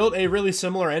already built a really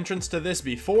similar entrance to this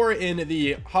before in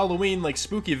the Halloween, like,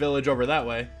 spooky village over that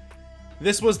way.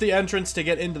 This was the entrance to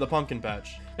get into the pumpkin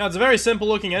patch. Now, it's a very simple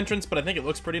looking entrance, but I think it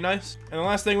looks pretty nice. And the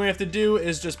last thing we have to do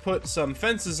is just put some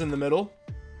fences in the middle.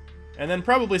 And then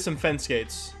probably some fence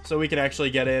gates, so we can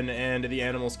actually get in and the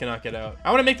animals cannot get out.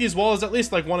 I want to make these walls at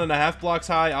least like 1.5 blocks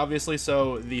high, obviously,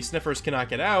 so the sniffers cannot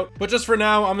get out. But just for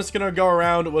now, I'm just going to go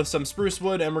around with some spruce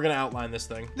wood and we're going to outline this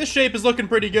thing. This shape is looking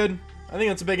pretty good. I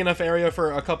think it's a big enough area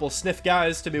for a couple sniff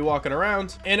guys to be walking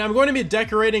around. And I'm going to be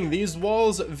decorating these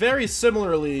walls very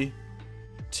similarly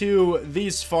to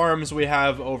these farms we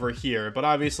have over here. But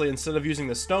obviously, instead of using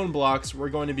the stone blocks, we're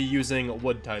going to be using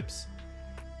wood types.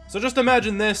 So just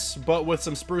imagine this, but with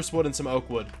some spruce wood and some oak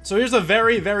wood. So here's a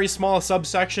very, very small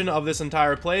subsection of this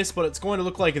entire place, but it's going to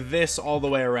look like this all the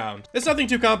way around. It's nothing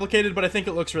too complicated, but I think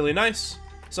it looks really nice.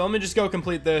 So let me just go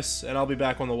complete this, and I'll be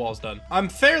back when the wall's done. I'm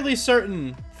fairly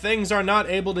certain things are not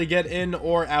able to get in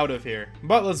or out of here.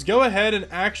 But let's go ahead and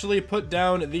actually put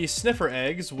down the sniffer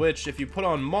eggs, which if you put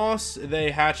on moss, they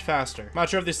hatch faster. I'm not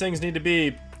sure if these things need to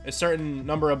be a certain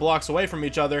number of blocks away from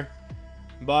each other.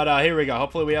 But here we go.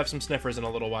 Hopefully we have some sniffers in a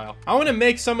little while. I want to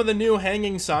make some of the new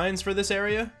hanging signs for this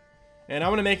area. And I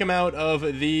want to make them out of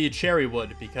the cherry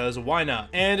wood, because why not?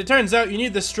 And it turns out you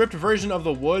need the stripped version of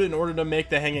the wood in order to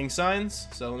make the hanging signs.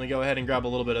 So let me go ahead and grab a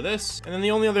little bit of this. And then the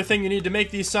only other thing you need to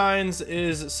make these signs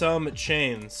is some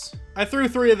chains. I threw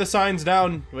 3 of the signs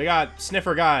down. We got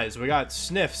sniffer guys. We got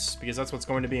sniffs, because that's what's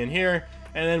going to be in here.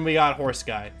 And then we got horse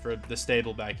guy for the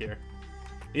stable back here.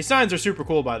 These signs are super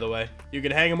cool, by the way. You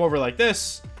can hang them over like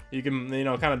this. You can, you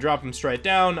know, kind of drop them straight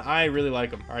down. I really like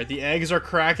them. All right, the eggs are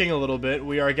cracking a little bit.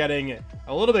 We are getting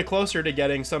a little bit closer to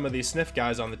getting some of these sniff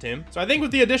guys on the team. So I think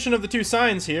with the addition of the 2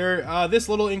 signs here, this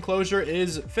little enclosure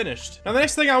is finished. Now, the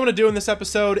next thing I want to do in this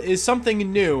episode is something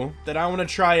new that I want to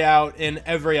try out in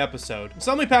every episode.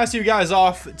 So let me pass you guys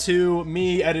off to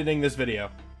me editing this video.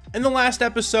 In the last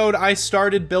episode, I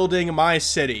started building my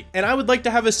city, and I would like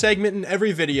to have a segment in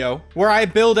every video where I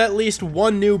build at least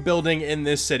one new building in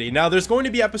this city. Now, there's going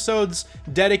to be episodes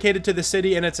dedicated to the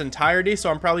city in its entirety,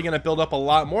 so I'm probably going to build up a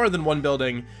lot more than one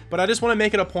building, but I just want to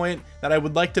make it a point that I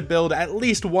would like to build at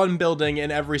least one building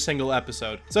in every single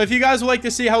episode. So if you guys would like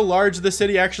to see how large the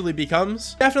city actually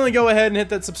becomes, definitely go ahead and hit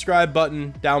that subscribe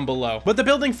button down below. But the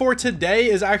building for today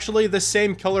is actually the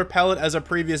same color palette as a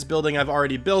previous building I've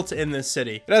already built in this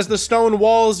city. It has the stone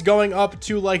walls going up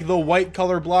to like the white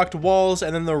color blocked walls,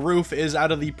 and then the roof is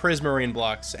out of the prismarine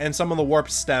blocks and some of the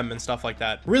warped stem and stuff like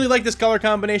that. Really like this color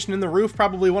combination in the roof,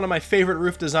 probably one of my favorite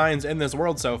roof designs in this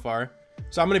world so far.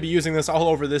 So I'm going to be using this all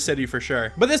over this city for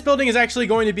sure. But this building is actually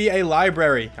going to be a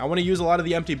library. I want to use a lot of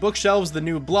the empty bookshelves, the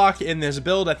new block in this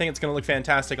build. I think it's going to look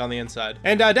fantastic on the inside.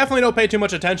 And definitely don't pay too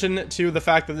much attention to the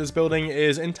fact that this building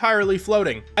is entirely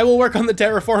floating. I will work on the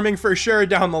terraforming for sure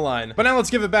down the line. But now let's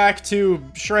give it back to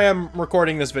Shram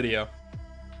recording this video.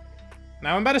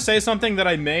 Now I'm about to say something that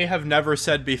I may have never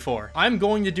said before. I'm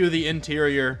going to do the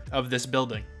interior of this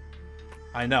building.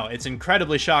 I know, it's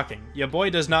incredibly shocking. Your boy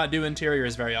does not do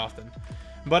interiors very often.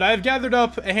 But I've gathered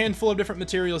up a handful of different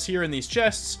materials here in these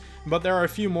chests, but there are a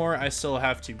few more I still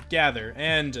have to gather.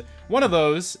 And one of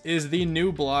those is the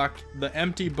new block, the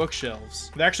empty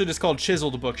bookshelves. They're actually just called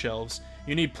chiseled bookshelves.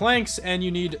 You need planks and you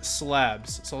need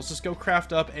slabs. So let's just go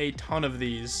craft up a ton of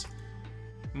these.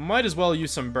 Might as well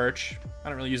use some birch. I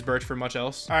don't really use birch for much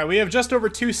else. All right, we have just over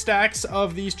 2 stacks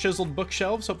of these chiseled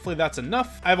bookshelves. Hopefully that's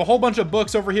enough. I have a whole bunch of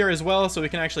books over here as well, so we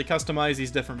can actually customize these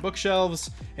different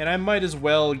bookshelves. And I might as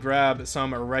well grab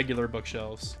some regular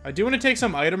bookshelves. I do want to take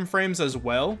some item frames as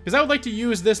well, because I would like to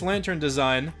use this lantern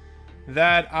design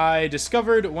that I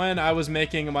discovered when I was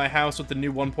making my house with the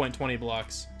new 1.20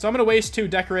 blocks. So I'm going to waste 2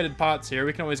 decorated pots here.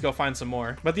 We can always go find some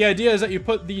more. But the idea is that you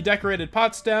put the decorated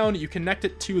pots down, you connect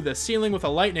it to the ceiling with a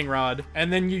lightning rod,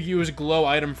 and then you use glow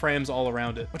item frames all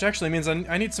around it. Which actually means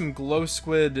I need some glow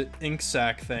squid ink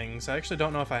sac things. I actually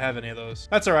don't know if I have any of those.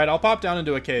 That's alright, I'll pop down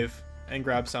into a cave and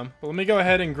grab some. But let me go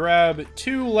ahead and grab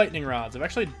 2 lightning rods. I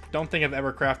actually don't think I've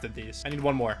ever crafted these. I need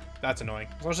 1 more. That's annoying.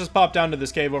 So let's just pop down to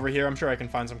this cave over here. I'm sure I can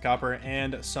find some copper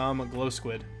and some glow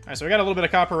squid. All right, so we got a little bit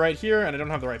of copper right here, and I don't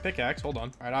have the right pickaxe. Hold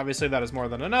on. All right, obviously that is more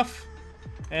than enough.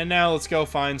 And now let's go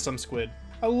find some squid.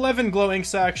 11 glow ink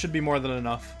sacks should be more than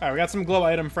enough. All right, we got some glow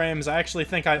item frames. I actually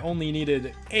think I only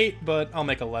needed 8, but I'll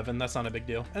make 11. That's not a big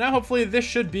deal. And now hopefully this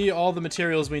should be all the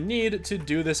materials we need to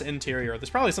do this interior. There's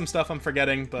probably some stuff I'm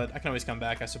forgetting, but I can always come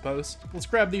back, I suppose. Let's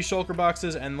grab these shulker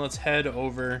boxes and let's head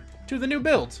over to the new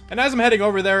build. And as I'm heading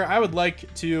over there, I would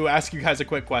like to ask you guys a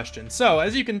quick question. So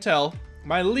as you can tell,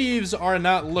 my leaves are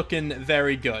not looking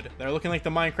very good. They're looking like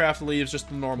the Minecraft leaves, just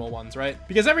the normal ones, right?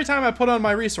 Because every time I put on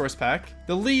my resource pack,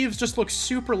 the leaves just look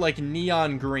super like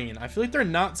neon green. I feel like they're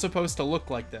not supposed to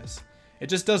look like this. It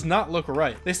just does not look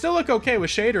right. They still look okay with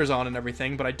shaders on and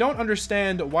everything, but I don't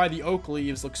understand why the oak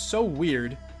leaves look so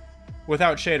weird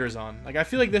without shaders on. Like, I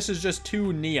feel like this is just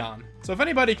too neon. So if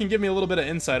anybody can give me a little bit of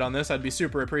insight on this, I'd be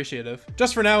super appreciative.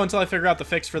 Just for now, until I figure out the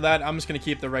fix for that, I'm just gonna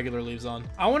keep the regular leaves on.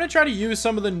 I wanna try to use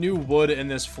some of the new wood in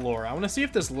this floor. I wanna see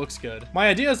if this looks good. My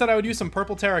idea is that I would use some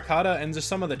purple terracotta and just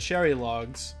some of the cherry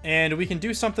logs, and we can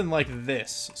do something like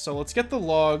this. So let's get the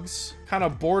logs kind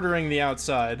of bordering the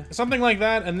outside. Something like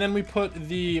that, and then we put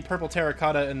the purple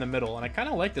terracotta in the middle, and I kind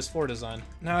of like this floor design.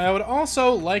 Now, I would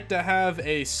also like to have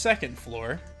a second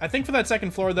floor. I think for that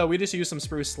second floor, though, we just use some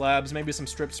spruce slabs, maybe some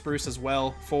stripped spruce as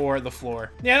well for the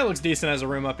floor. Yeah, it looks decent as a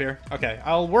room up here. Okay,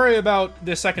 I'll worry about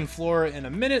this second floor in a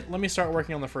minute. Let me start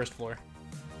working on the first floor.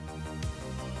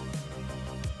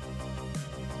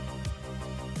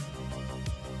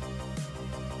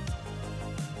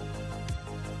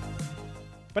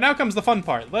 But now comes the fun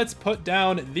part. Let's put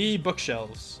down the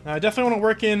bookshelves. Now, I definitely want to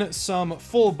work in some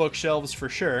full bookshelves for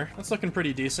sure. That's looking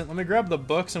pretty decent. Let me grab the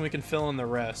books and we can fill in the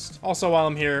rest. Also, while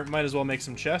I'm here, might as well make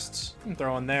some chests. And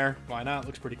throw in there. Why not?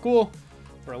 Looks pretty cool.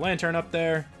 Throw a lantern up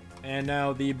there. And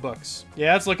now the books.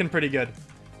 Yeah, that's looking pretty good.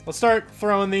 Let's start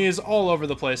throwing these all over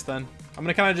the place then. I'm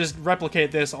gonna kind of just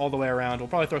replicate this all the way around. We'll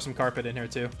probably throw some carpet in here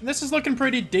too. And this is looking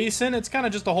pretty decent. It's kind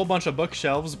of just a whole bunch of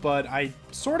bookshelves, but I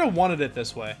sort of wanted it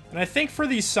this way. And I think for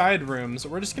these side rooms,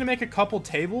 we're just gonna make a couple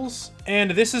tables, and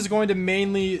this is going to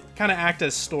mainly kind of act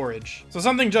as storage. So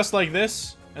something just like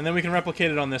this, and then we can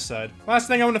replicate it on this side. Last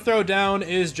thing I'm gonna throw down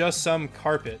is just some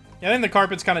carpet. Yeah, I think the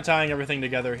carpet's kind of tying everything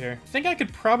together here. I think I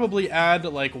could probably add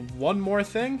like one more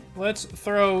thing. Let's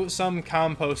throw some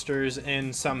composters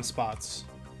in some spots.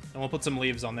 And we'll put some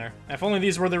leaves on there. If only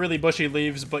these were the really bushy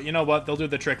leaves, but you know what? They'll do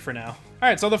the trick for now. All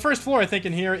right, so the first floor, I think,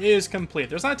 in here is complete.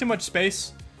 There's not too much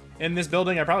space in this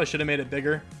building. I probably should have made it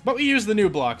bigger, but we used the new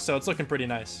blocks, so it's looking pretty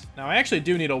nice. Now, I actually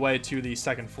do need a way to the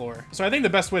second floor. So I think the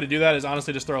best way to do that is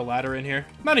honestly just throw a ladder in here.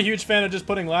 I'm not a huge fan of just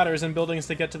putting ladders in buildings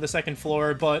to get to the second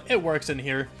floor, but it works in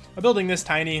here. A building this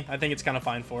tiny, I think it's kind of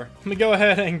fine for. Let me go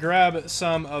ahead and grab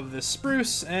some of the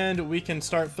spruce, and we can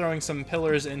start throwing some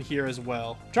pillars in here as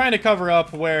well. Trying to cover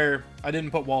up where I didn't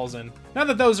put walls in. Now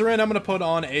that those are in, I'm going to put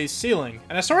on a ceiling.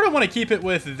 And I sort of want to keep it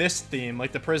with this theme,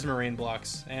 like the prismarine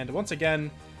blocks. And once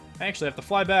again, I actually have to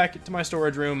fly back to my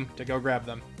storage room to go grab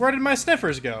them. Where did my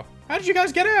sniffers go? How did you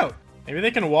guys get out? Maybe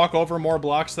they can walk over more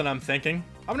blocks than I'm thinking.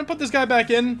 I'm gonna put this guy back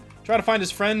in, try to find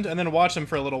his friend, and then watch him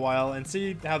for a little while and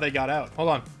see how they got out. Hold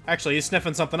on. Actually, he's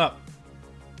sniffing something up.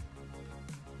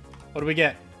 What do we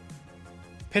get?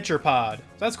 Pitcher pod.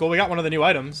 That's cool. We got one of the new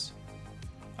items.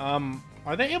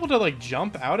 Are they able to, like,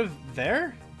 jump out of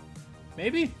there?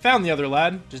 Maybe? Found the other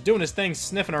lad. Just doing his thing,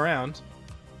 sniffing around.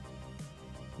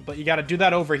 But you gotta do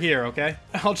that over here, okay?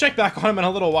 I'll check back on them in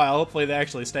a little while. Hopefully they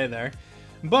actually stay there.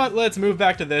 But let's move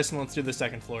back to this and let's do the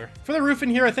second floor. For the roof in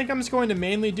here, I think I'm just going to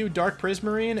mainly do dark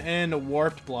prismarine and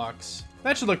warped blocks.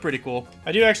 That should look pretty cool.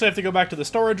 I do actually have to go back to the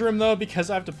storage room though,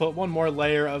 because I have to put one more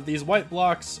layer of these white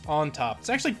blocks on top. It's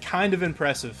actually kind of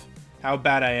impressive how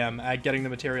bad I am at getting the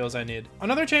materials I need.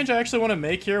 Another change I actually want to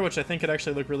make here, which I think could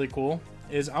actually look really cool,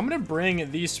 is I'm going to bring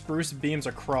these spruce beams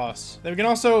across. Then we can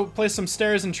also place some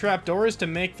stairs and trapdoors to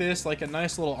make this like a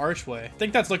nice little archway. I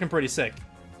think that's looking pretty sick.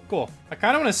 Cool. I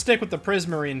kind of want to stick with the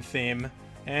prismarine theme,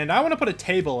 and I want to put a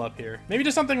table up here. Maybe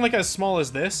just something like as small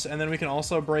as this, and then we can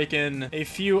also break in a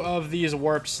few of these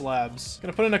warped slabs.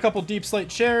 Gonna put in a couple deep slate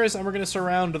chairs, and we're gonna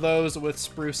surround those with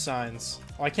spruce signs.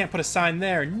 Oh, I can't put a sign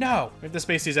there. No! We have to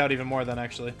space these out even more then,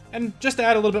 actually. And just to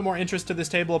add a little bit more interest to this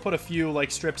table, I'll put a few,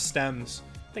 like, stripped stems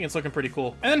I think it's looking pretty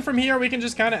cool. And then from here, we can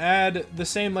just kind of add the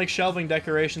same like shelving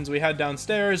decorations we had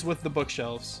downstairs with the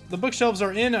bookshelves. The bookshelves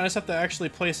are in, I just have to actually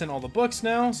place in all the books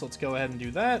now, so let's go ahead and do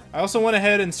that. I also went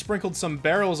ahead and sprinkled some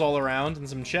barrels all around and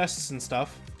some chests and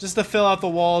stuff, just to fill out the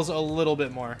walls a little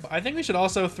bit more. I think we should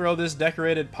also throw this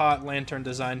decorated pot lantern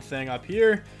design thing up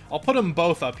here. I'll put them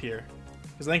both up here,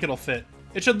 because I think it'll fit.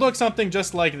 It should look something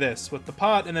just like this, with the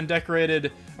pot and then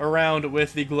decorated around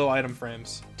with the glow item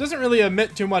frames. Doesn't really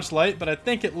emit too much light, but I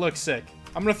think it looks sick.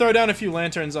 I'm gonna throw down a few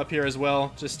lanterns up here as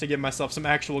well, just to give myself some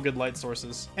actual good light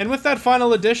sources. And with that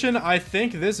final addition, I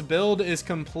think this build is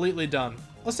completely done.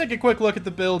 Let's take a quick look at the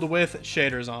build with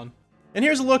shaders on. And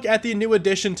here's a look at the new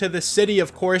addition to the city.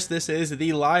 Of course, this is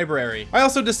the library. I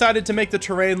also decided to make the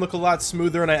terrain look a lot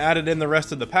smoother and I added in the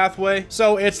rest of the pathway,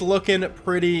 so it's looking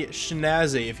pretty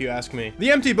snazzy if you ask me.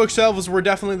 The empty bookshelves were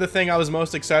definitely the thing I was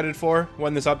most excited for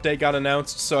when this update got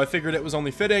announced, so I figured it was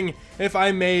only fitting if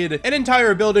I made an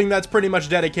entire building that's pretty much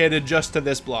dedicated just to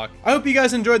this block. I hope you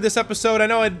guys enjoyed this episode. I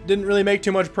know I didn't really make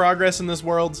too much progress in this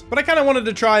world, but I kind of wanted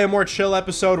to try a more chill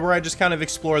episode where I just kind of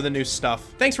explore the new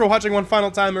stuff. Thanks for watching one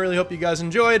final time. I really hope you guys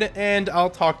enjoyed, and I'll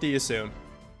talk to you soon.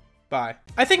 Bye.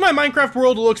 I think my Minecraft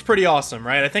world looks pretty awesome,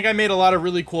 right? I think I made a lot of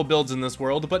really cool builds in this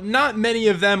world, but not many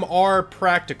of them are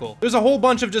practical. There's a whole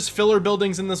bunch of just filler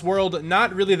buildings in this world,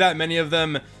 not really that many of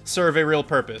them serve a real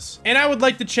purpose. And I would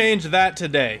like to change that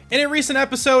today. In a recent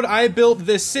episode, I built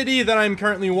this city that I'm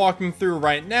currently walking through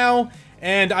right now,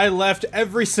 and I left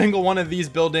every single one of these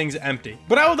buildings empty.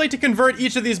 But I would like to convert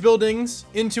each of these buildings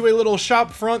into a little shop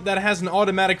front that has an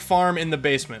automatic farm in the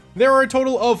basement. There are a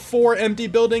total of 4 empty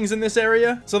buildings in this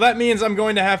area, so that means I'm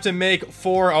going to have to make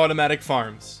 4 automatic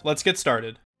farms. Let's get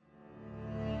started.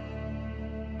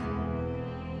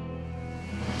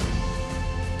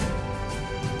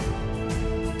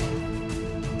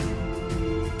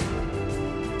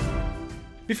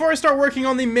 Before I start working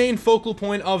on the main focal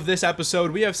point of this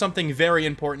episode, we have something very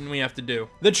important we have to do.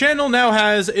 The channel now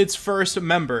has its first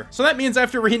member, so that means I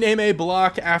have to rename a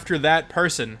block after that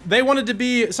person. They wanted to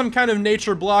be some kind of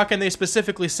nature block, and they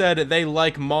specifically said they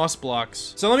like moss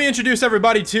blocks. So let me introduce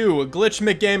everybody to Glitch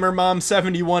McGamer Mom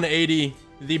 7180.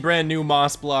 The brand new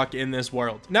moss block in this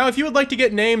world. Now, if you would like to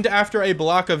get named after a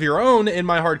block of your own in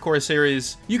my hardcore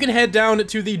series, you can head down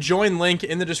to the join link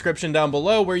in the description down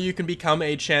below where you can become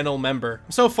a channel member.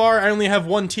 So far, I only have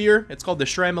one tier. It's called the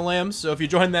Shramalams, so if you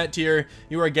join that tier,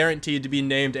 you are guaranteed to be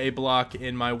named a block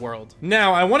in my world.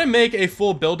 Now, I want to make a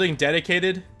full building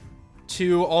dedicated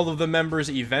to all of the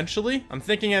members eventually. I'm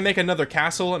thinking I make another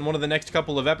castle in one of the next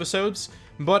couple of episodes,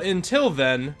 but until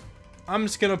then, I'm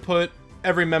just gonna put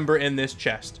every member in this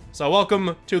chest. So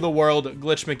welcome to the world,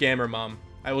 Glitch McGamer Mom.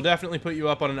 I will definitely put you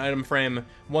up on an item frame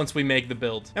once we make the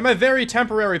build. And my very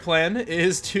temporary plan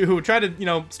is to try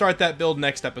to, start that build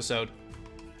next episode.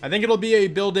 I think it'll be a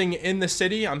building in the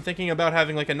city. I'm thinking about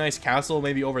having like a nice castle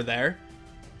maybe over there.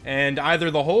 And either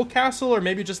the whole castle or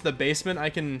maybe just the basement I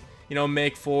can,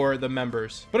 make for the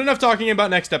members. But enough talking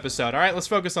about next episode. All right, let's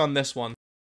focus on this one.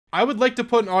 I would like to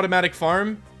put an automatic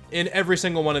farm in every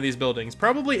single one of these buildings,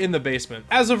 probably in the basement.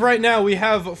 As of right now, we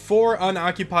have 4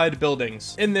 unoccupied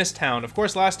buildings in this town. Of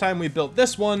course, last time we built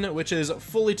this one, which is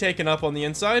fully taken up on the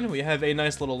inside. We have a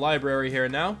nice little library here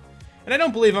now. And I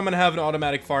don't believe I'm going to have an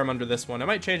automatic farm under this one. I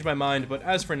might change my mind, but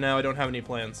as for now, I don't have any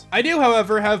plans. I do,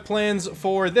 however, have plans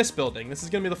for this building. This is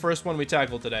going to be the first one we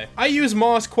tackle today. I use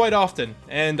moss quite often,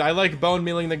 and I like bone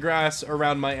mealing the grass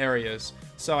around my areas.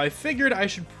 So I figured I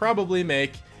should probably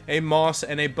make a moss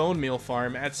and a bone meal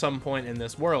farm at some point in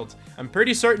this world. I'm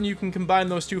pretty certain you can combine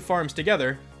those 2 farms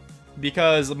together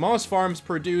because moss farms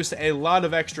produce a lot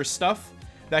of extra stuff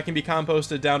that can be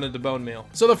composted down into bone meal.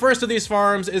 So the first of these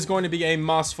farms is going to be a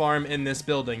moss farm in this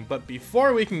building, but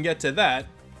before we can get to that,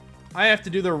 I have to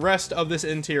do the rest of this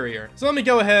interior. So let me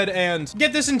go ahead and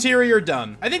get this interior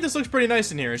done. I think this looks pretty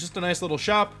nice in here. It's just a nice little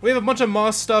shop. We have a bunch of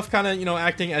moss stuff kind of,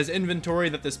 acting as inventory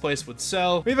that this place would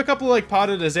sell. We have a couple like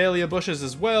potted azalea bushes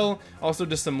as well. Also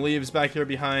just some leaves back here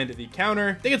behind the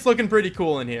counter. I think it's looking pretty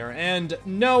cool in here. And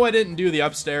no, I didn't do the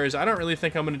upstairs. I don't really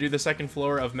think I'm going to do the second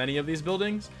floor of many of these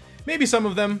buildings. Maybe some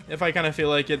of them if I kind of feel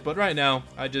like it, but right now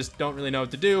I just don't really know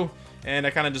what to do. And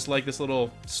I kind of just like this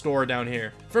little store down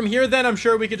here. From here, then, I'm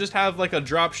sure we could just have like a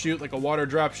drop chute, like a water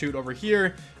drop chute over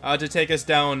here to take us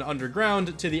down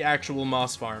underground to the actual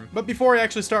moss farm. But before I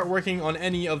actually start working on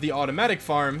any of the automatic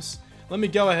farms, let me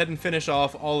go ahead and finish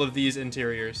off all of these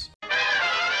interiors.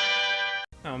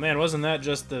 Oh man, wasn't that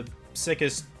just the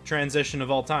sickest transition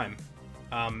of all time?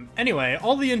 Anyway,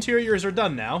 all the interiors are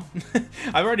done now.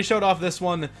 I've already showed off this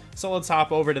one, so let's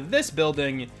hop over to this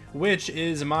building, which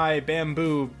is my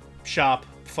bamboo shop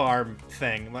farm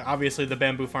thing. Obviously the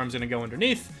bamboo farm's gonna go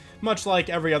underneath, much like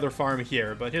every other farm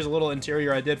here. But here's a little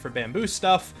interior I did for bamboo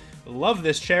stuff. Love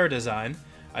this chair design.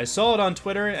 I saw it on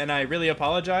Twitter, and I really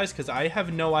apologize, because I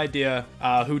have no idea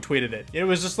who tweeted it. It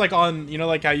was just like on, you know,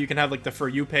 like how you can have like the For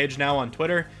You page now on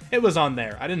Twitter? It was on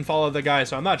there. I didn't follow the guy,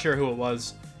 so I'm not sure who it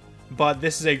was. But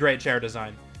this is a great chair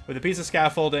design, with a piece of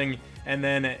scaffolding, and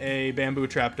then a bamboo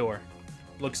trapdoor.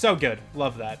 Looks so good.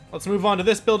 Love that. Let's move on to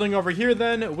this building over here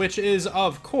then, which is,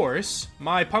 of course,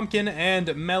 my pumpkin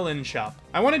and melon shop.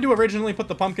 I wanted to originally put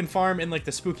the pumpkin farm in like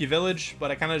the spooky village,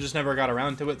 but I kind of just never got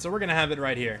around to it, so we're gonna have it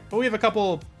right here. But we have a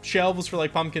couple shelves for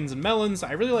like pumpkins and melons.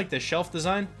 I really like this shelf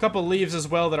design. A couple leaves as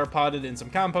well that are potted in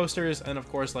some composters, and of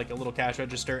course like a little cash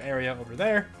register area over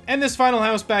there. And this final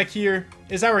house back here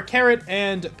is our carrot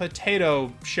and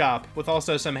potato shop, with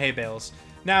also some hay bales.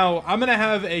 Now, I'm going to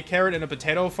have a carrot and a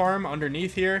potato farm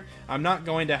underneath here. I'm not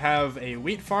going to have a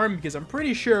wheat farm because I'm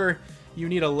pretty sure you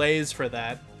need a lathe for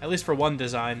that, at least for one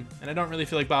design, and I don't really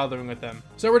feel like bothering with them.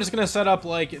 So we're just going to set up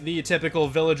like the typical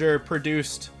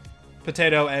villager-produced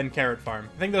potato and carrot farm.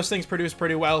 I think those things produce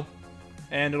pretty well,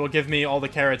 and it'll give me all the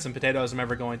carrots and potatoes I'm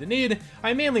ever going to need.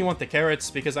 I mainly want the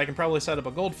carrots because I can probably set up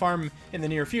a gold farm in the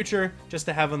near future just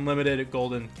to have unlimited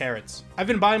golden carrots. I've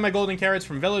been buying my golden carrots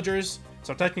from villagers,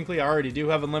 so technically I already do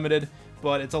have unlimited,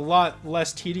 but it's a lot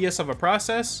less tedious of a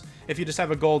process if you just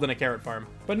have a gold and a carrot farm.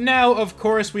 But now, of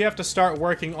course, we have to start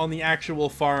working on the actual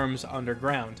farms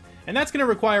underground. And that's going to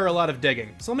require a lot of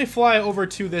digging. So let me fly over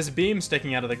to this beam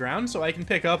sticking out of the ground so I can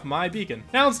pick up my beacon.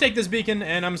 Now let's take this beacon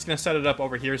and I'm just going to set it up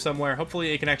over here somewhere.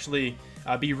 Hopefully it can actually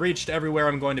be reached everywhere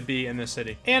I'm going to be in this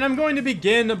city. And I'm going to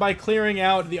begin by clearing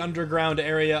out the underground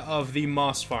area of the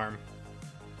moss farm.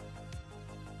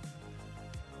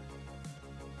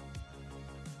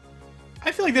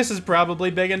 I feel like this is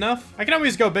probably big enough. I can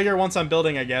always go bigger once I'm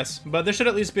building, I guess, but this should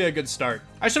at least be a good start.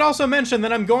 I should also mention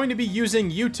that I'm going to be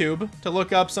using YouTube to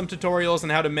look up some tutorials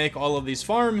on how to make all of these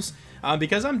farms,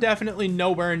 because I'm definitely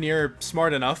nowhere near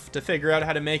smart enough to figure out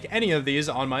how to make any of these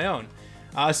on my own.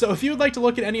 So if you would like to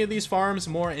look at any of these farms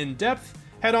more in depth,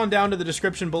 head on down to the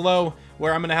description below,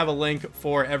 where I'm going to have a link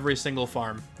for every single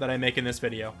farm that I make in this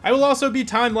video. I will also be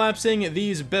time-lapsing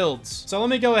these builds, so let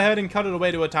me go ahead and cut it away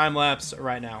to a time-lapse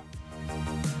right now.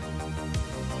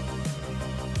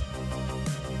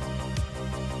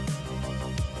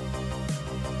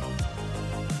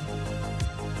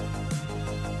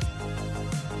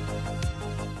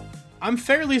 I'm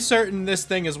fairly certain this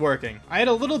thing is working. I had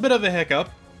a little bit of a hiccup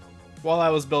while I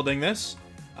was building this.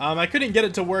 I couldn't get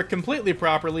it to work completely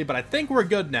properly, but I think we're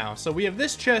good now. So we have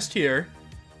this chest here,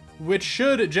 which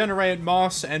should generate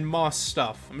moss and moss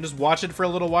stuff. I'm gonna just watch it for a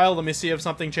little while. Let me see if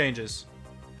something changes.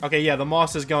 Okay, yeah, the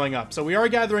moss is going up. So we are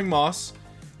gathering moss.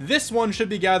 This one should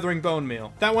be gathering bone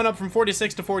meal. That went up from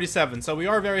 46 to 47, so we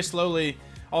are very slowly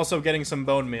also getting some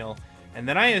bone meal. And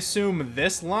then I assume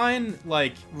this line,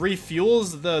 like,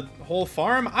 refuels the whole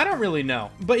farm? I don't really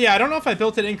know. But yeah, I don't know if I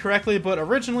built it incorrectly, but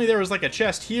originally there was like a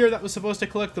chest here that was supposed to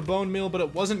collect the bone meal, but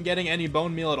it wasn't getting any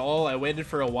bone meal at all. I waited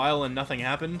for a while and nothing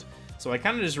happened. So I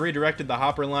kind of just redirected the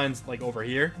hopper lines, like, over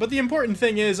here. But the important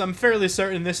thing is, I'm fairly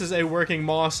certain this is a working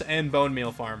moss and bone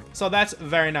meal farm. So that's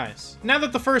very nice. Now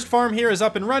that the first farm here is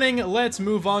up and running, let's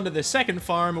move on to the second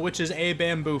farm, which is a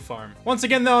bamboo farm. Once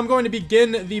again, though, I'm going to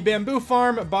begin the bamboo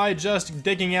farm by just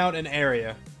digging out an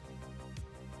area.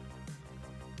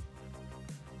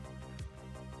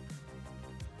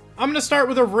 I'm going to start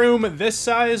with a room this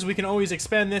size. We can always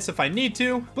expand this if I need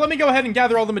to. But let me go ahead and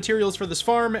gather all the materials for this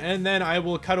farm, and then I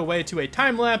will cut away to a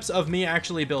time lapse of me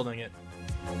actually building it.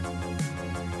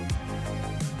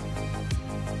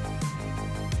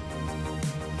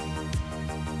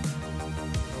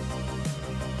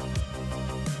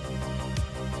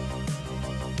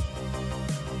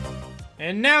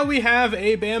 And now we have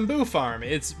a bamboo farm.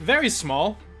 It's very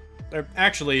small. Or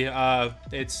actually,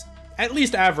 it's at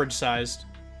least average sized,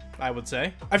 I would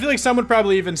say. I feel like some would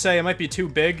probably even say it might be too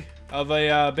big of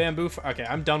a bamboo farm. Okay,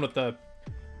 I'm done with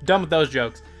those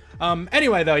jokes.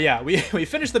 Anyway, though, yeah, we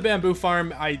finished the bamboo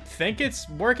farm. I think it's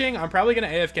working. I'm probably gonna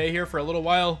AFK here for a little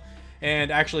while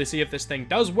and actually see if this thing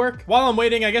does work. While I'm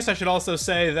waiting, I guess I should also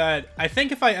say that I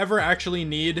think if I ever actually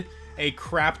need a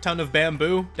crap ton of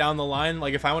bamboo down the line,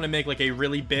 like if I want to make like a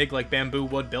really big like bamboo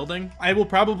wood building, I will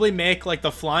probably make like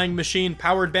the flying machine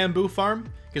powered bamboo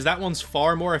farm, because that one's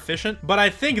far more efficient. But I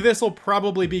think this will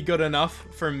probably be good enough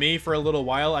for me for a little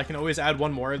while. I can always add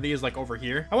one more of these like over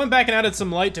here. I went back and added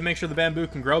some light to make sure the bamboo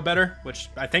can grow better, which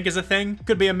I think is a thing.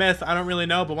 Could be a myth, I don't really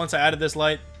know, but once I added this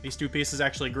light, these two pieces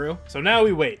actually grew. So now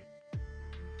we wait.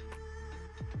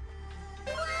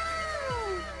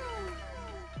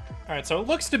 Alright, so it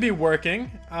looks to be working.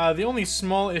 The only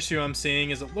small issue I'm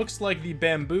seeing is it looks like the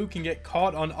bamboo can get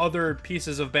caught on other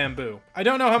pieces of bamboo. I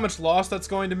don't know how much loss that's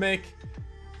going to make,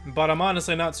 but I'm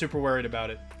honestly not super worried about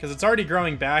it, because it's already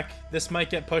growing back. This might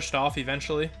get pushed off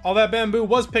eventually. All that bamboo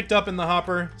was picked up in the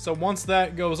hopper, so once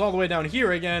that goes all the way down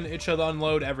here again, it should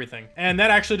unload everything. And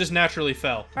that actually just naturally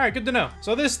fell. Alright, good to know.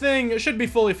 So this thing should be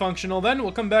fully functional then.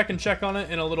 We'll come back and check on it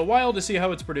in a little while to see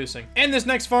how it's producing. And this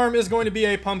next farm is going to be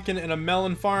a pumpkin and a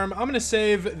melon farm. I'm going to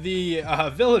save the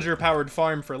villager-powered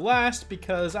farm for last,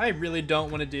 because I really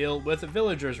don't want to deal with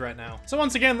villagers right now. So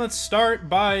once again, let's start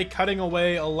by cutting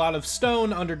away a lot of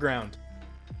stone underground.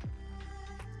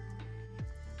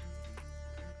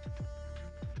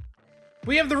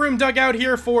 We have the room dug out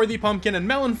here for the pumpkin and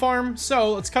melon farm,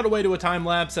 so let's cut away to a time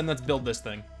lapse and let's build this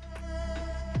thing.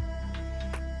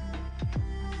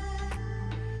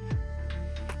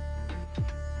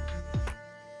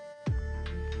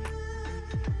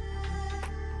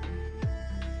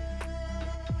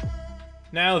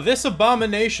 Now, this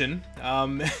abomination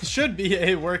should be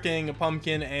a working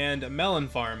pumpkin and melon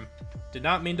farm. Did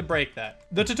not mean to break that.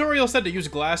 The tutorial said to use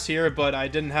glass here, but I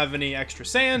didn't have any extra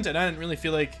sand, and I didn't really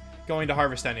feel like going to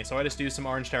harvest any, so I just used some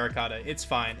orange terracotta. It's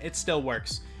fine. It still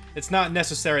works. It's not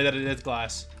necessary that it is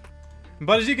glass.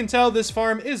 But as you can tell, this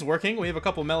farm is working. We have a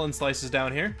couple melon slices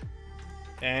down here,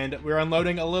 and we're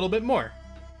unloading a little bit more.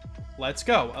 Let's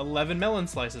go. 11 melon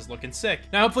slices, looking sick.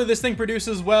 Now, hopefully this thing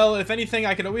produces well. If anything,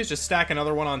 I could always just stack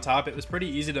another one on top. It was pretty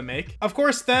easy to make. Of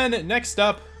course, then, next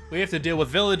up, we have to deal with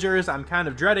villagers. I'm kind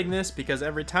of dreading this because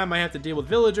every time I have to deal with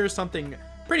villagers, something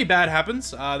pretty bad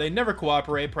happens. They never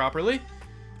cooperate properly.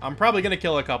 I'm probably going to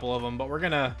kill a couple of them, but we're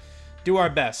going to do our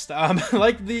best.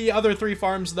 Like the other 3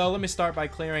 farms, though, let me start by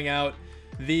clearing out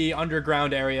the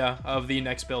underground area of the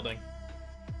next building.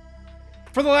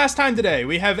 For the last time today,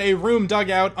 we have a room dug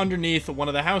out underneath one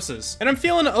of the houses. And I'm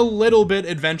feeling a little bit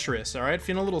adventurous, alright?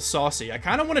 Feeling a little saucy. I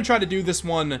kind of want to try to do this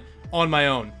one on my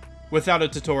own, without a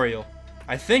tutorial.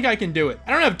 I think I can do it.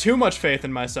 I don't have too much faith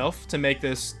in myself to make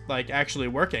this, like, actually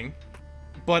working.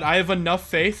 But I have enough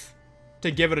faith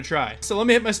to give it a try. So let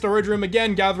me hit my storage room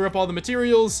again, gather up all the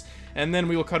materials, and then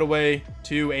we will cut away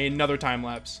to another time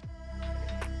lapse.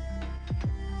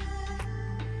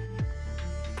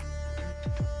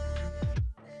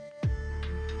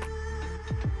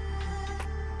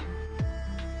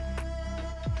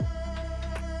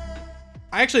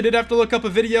 I actually did have to look up a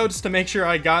video just to make sure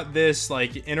I got this,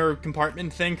 like, inner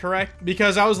compartment thing correct,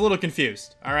 because I was a little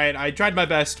confused. Alright, I tried my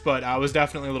best, but I was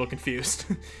definitely a little confused.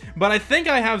 But I think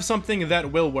I have something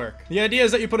that will work. The idea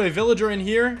is that you put a villager in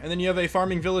here, and then you have a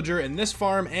farming villager in this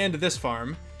farm and this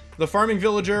farm. The farming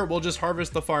villager will just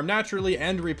harvest the farm naturally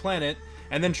and replant it,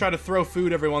 and then try to throw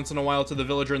food every once in a while to the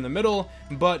villager in the middle,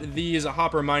 but these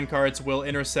hopper minecarts will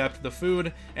intercept the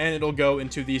food, and it'll go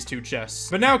into these 2 chests.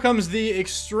 But now comes the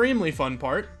extremely fun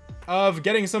part of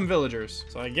getting some villagers.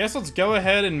 So I guess let's go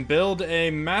ahead and build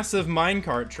a massive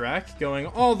minecart track going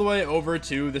all the way over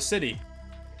to the city.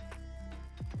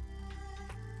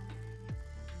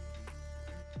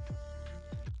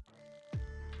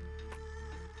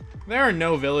 There are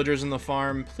no villagers in the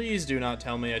farm. Please do not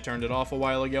tell me I turned it off a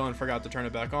while ago and forgot to turn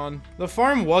it back on. The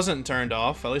farm wasn't turned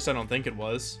off, at least I don't think it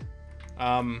was.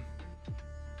 But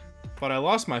I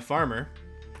lost my farmer.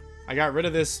 I got rid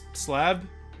of this slab,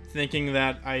 thinking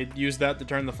that I'd use that to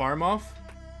turn the farm off.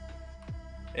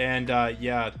 And,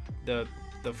 yeah, the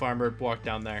farmer walked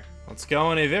down there. Let's go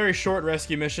on a very short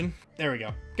rescue mission. There we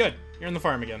go. Good. You're in the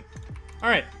farm again.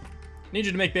 Alright. Need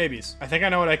you to make babies. I think I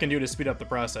know what I can do to speed up the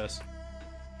process.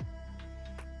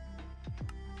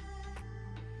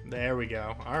 There we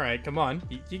go. Alright, come on.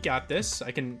 You got this.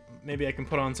 Maybe I can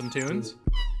put on some tunes.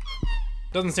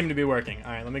 Doesn't seem to be working.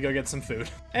 Alright, let me go get some food.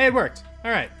 Hey, it worked.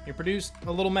 Alright, you produced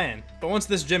a little man. But once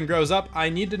this gym grows up, I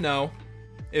need to know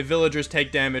if villagers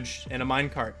take damage in a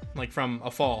minecart, like from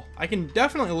a fall. I can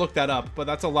definitely look that up, but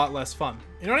that's a lot less fun.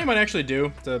 You know what I might actually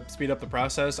do to speed up the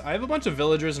process? I have a bunch of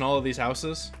villagers in all of these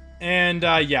houses. And,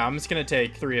 yeah, I'm just gonna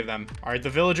take 3 of them. Alright, the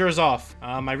villager is off.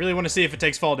 I really want to see if it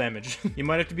takes fall damage. You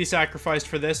might have to be sacrificed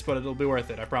for this, but it'll be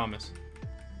worth it, I promise.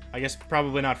 I guess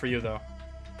probably not for you, though.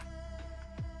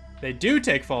 They do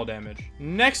take fall damage.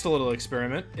 Next little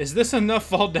experiment. Is this enough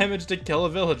fall damage to kill a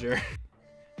villager?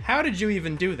 How did you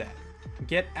even do that?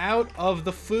 Get out of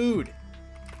the food.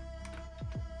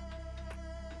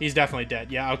 He's definitely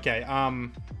dead. Yeah, okay.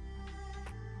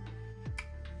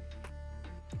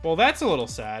 Well, that's a little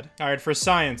sad. All right, for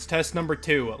science, test number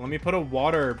 2. Let me put a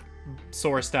water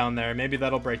source down there. Maybe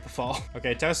that'll break the fall.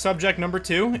 Okay, test subject number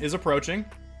 2 is approaching.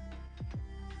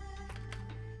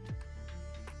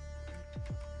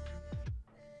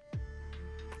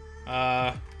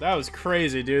 That was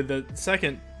crazy, dude. The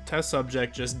second test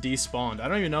subject just despawned. I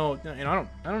don't even know, you know,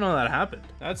 I don't know that happened.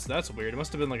 That's weird. It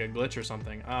must have been like a glitch or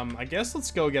something. I guess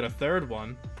let's go get a third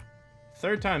one.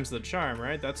 Third time's the charm,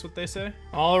 right? That's what they say.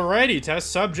 Alrighty,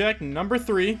 test subject number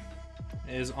 3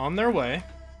 is on their way.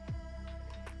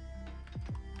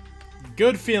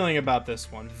 Good feeling about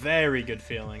this one. Very good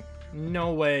feeling.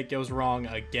 No way it goes wrong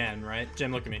again, right?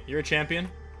 Jim, look at me. You're a champion.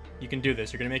 You can do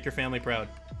this. You're gonna make your family proud.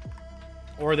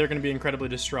 Or they're gonna be incredibly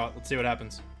distraught. Let's see what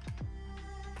happens.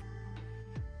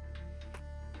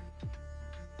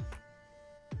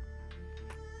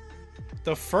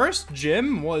 The first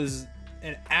gym was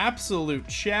an absolute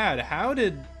chad. How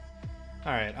did...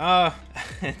 Alright,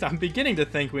 I'm beginning to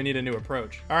think we need a new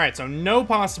approach. Alright, so no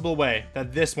possible way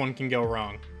that this one can go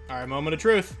wrong. Alright, moment of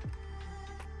truth.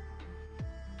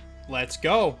 Let's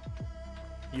go.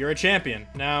 You're a champion.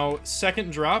 Now,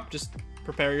 second drop, just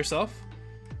prepare yourself.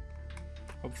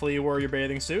 Hopefully you wore your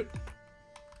bathing suit.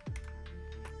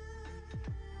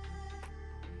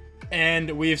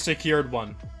 And we've secured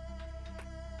one.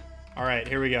 Alright,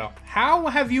 here we go. How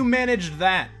have you managed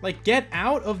that? Like, get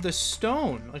out of the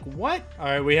stone. Like, what?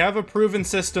 Alright, we have a proven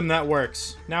system that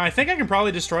works. Now, I think I can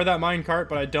probably destroy that minecart,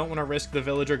 but I don't want to risk the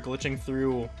villager glitching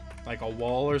through, like, a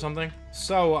wall or something.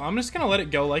 So, I'm just gonna let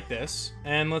it go like this,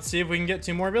 and let's see if we can get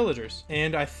 2 more villagers.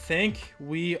 And I think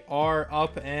we are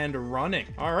up and running.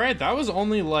 Alright, that was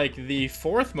only, like, the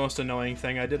 4th most annoying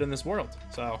thing I did in this world.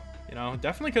 So... you know,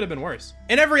 definitely could have been worse.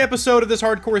 In every episode of this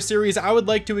hardcore series, I would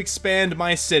like to expand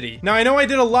my city. Now, I know I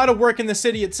did a lot of work in the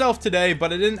city itself today,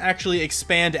 but I didn't actually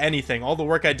expand anything. All the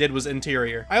work I did was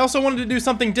interior. I also wanted to do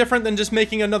something different than just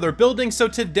making another building, so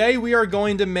today we are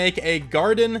going to make a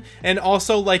garden and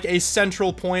also like a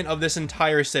central point of this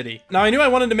entire city. Now, I knew I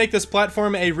wanted to make this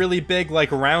platform a really big,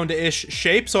 like round-ish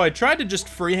shape, so I tried to just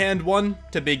freehand one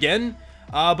to begin.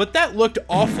 But that looked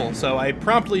awful, so I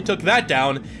promptly took that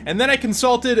down, and then I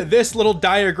consulted this little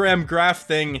diagram graph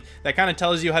thing that kind of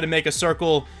tells you how to make a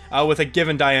circle with a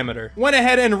given diameter. Went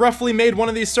ahead and roughly made one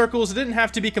of these circles. It didn't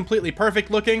have to be completely perfect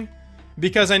looking,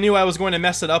 because I knew I was going to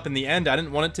mess it up in the end. I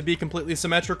didn't want it to be completely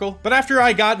symmetrical. But after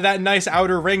I got that nice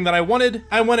outer ring that I wanted,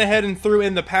 I went ahead and threw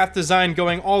in the path design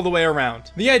going all the way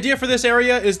around. The idea for this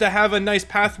area is to have a nice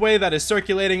pathway that is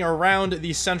circulating around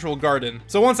the central garden.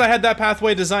 So once I had that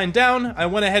pathway designed down, I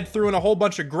went ahead, threw in a whole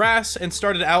bunch of grass, and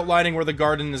started outlining where the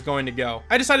garden is going to go.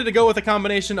 I decided to go with a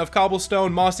combination of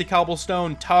cobblestone, mossy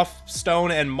cobblestone, tough stone,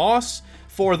 and moss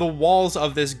for the walls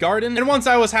of this garden. And once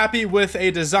I was happy with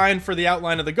a design for the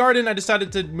outline of the garden, I decided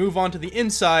to move on to the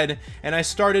inside, and I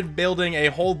started building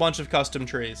a whole bunch of custom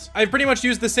trees. I've pretty much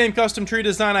used the same custom tree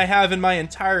design I have in my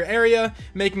entire area,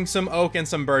 making some oak and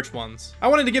some birch ones. I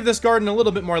wanted to give this garden a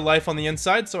little bit more life on the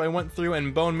inside, so I went through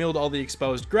and bone mealed all the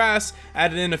exposed grass,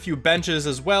 added in a few benches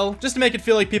as well, just to make it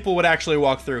feel like people would actually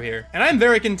walk through here. And I'm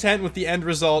very content with the end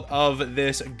result of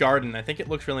this garden. I think it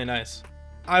looks really nice.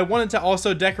 I wanted to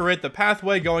also decorate the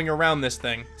pathway going around this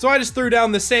thing. So I just threw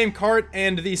down the same cart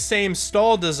and the same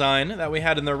stall design that we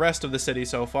had in the rest of the city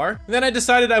so far. And then I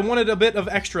decided I wanted a bit of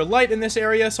extra light in this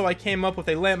area, so I came up with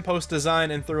a lamppost design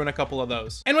and threw in a couple of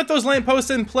those. And with those lampposts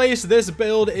in place, this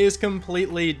build is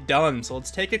completely done. So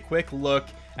let's take a quick look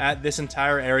at this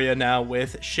entire area now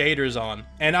with shaders on.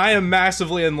 And I am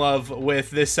massively in love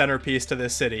with this centerpiece to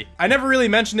this city. I never really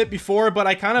mentioned it before, but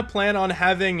I kind of plan on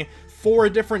having 4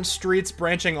 different streets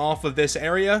branching off of this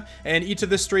area, and each of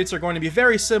the streets are going to be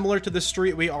very similar to the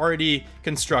street we already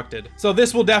constructed. So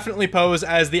this will definitely pose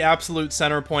as the absolute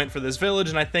center point for this village,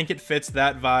 and I think it fits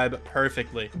that vibe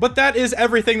perfectly. But that is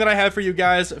everything that I have for you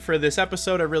guys for this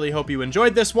episode. I really hope you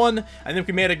enjoyed this one. I think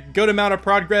we made a good amount of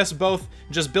progress, both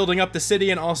just building up the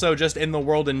city and also just in the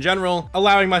world in general,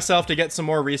 allowing myself to get some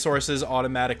more resources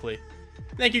automatically.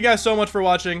 Thank you guys so much for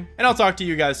watching, and I'll talk to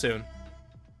you guys soon.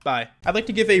 Bye. I'd like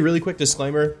to give a really quick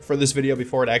disclaimer for this video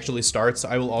before it actually starts.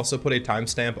 I will also put a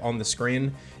timestamp on the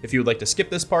screen. If you would like to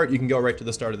skip this part, you can go right to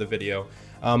the start of the video.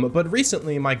 But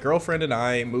recently, my girlfriend and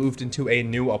I moved into a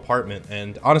new apartment,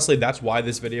 and honestly, that's why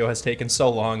this video has taken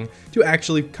so long to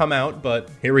actually come out,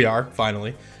 but here we are,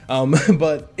 finally.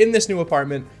 But in this new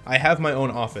apartment, I have my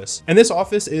own office, and this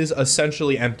office is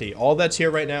essentially empty. All that's here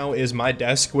right now is my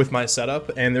desk with my setup,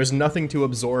 and there's nothing to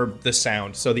absorb the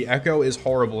sound, so the echo is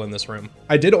horrible in this room.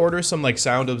 I did order some like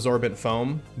sound absorbent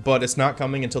foam, but it's not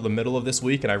coming until the middle of this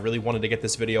week, and I really wanted to get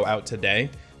this video out today.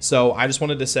 So I just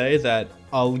wanted to say that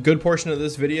a good portion of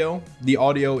this video, the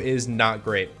audio is not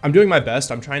great. I'm doing my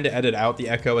best. I'm trying to edit out the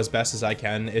echo as best as I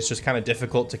can. It's just kind of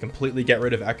difficult to completely get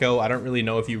rid of echo. I don't really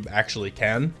know if you actually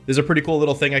can. There's a pretty cool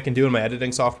little thing I can do in my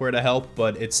editing software to help,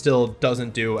 but it still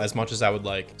doesn't do as much as I would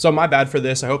like. So my bad for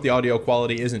this. I hope the audio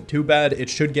quality isn't too bad. It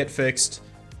should get fixed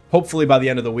hopefully by the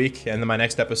end of the week, and then my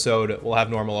next episode will have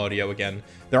normal audio again.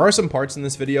 There are some parts in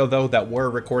this video, though, that were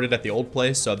recorded at the old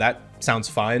place, so that sounds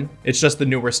fine. It's just the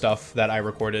newer stuff that I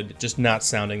recorded just not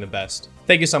sounding the best.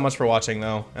 Thank you so much for watching,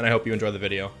 though, and I hope you enjoy the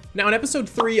video. Now, in episode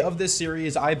 3 of this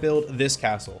series, I built this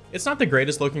castle. It's not the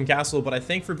greatest looking castle, but I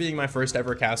think for being my first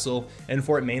ever castle, and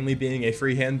for it mainly being a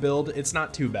freehand build, it's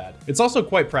not too bad. It's also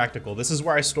quite practical. This is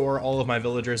where I store all of my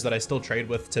villagers that I still trade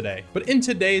with today. But in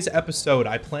today's episode,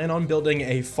 I plan on building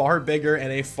a far bigger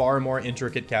and a far more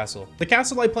intricate castle. The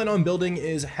castle I plan on building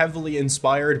is heavily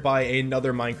inspired by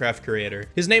another Minecraft creator.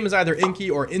 His name is either Inky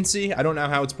or Incy, I don't know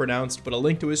how it's pronounced, but a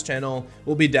link to his channel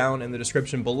will be down in the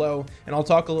description below, and I'll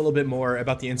talk a little bit more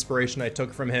about the inspiration I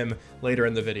took from him later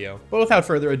in the video. But without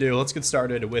further ado, let's get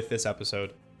started with this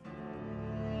episode.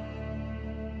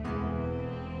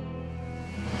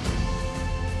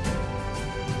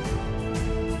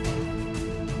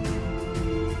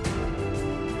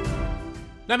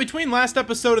 Now, between last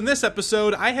episode and this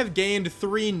episode, I have gained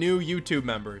 3 new YouTube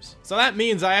members. So that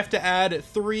means I have to add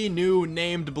 3 new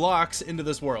named blocks into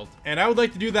this world. And I would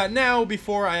like to do that now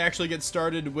before I actually get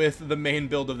started with the main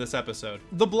build of this episode.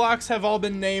 The blocks have all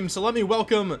been named, so let me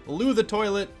welcome Lou the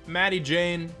Toilet, Maddie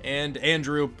Jane, and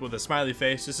Andrew with a smiley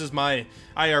face. This is my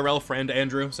IRL friend,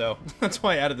 Andrew, so that's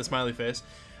why I added the smiley face.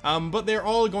 But they're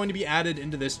all going to be added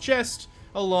into this chest,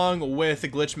 along with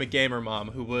Glitch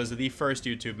McGamerMom, who was the first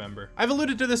YouTube member. I've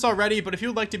alluded to this already, but if you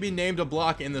would like to be named a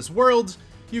block in this world,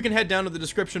 you can head down to the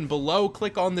description below,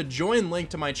 click on the join link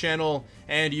to my channel,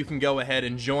 and you can go ahead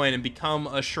and join and become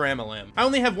a Shramalam. I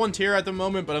only have 1 tier at the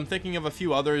moment, but I'm thinking of a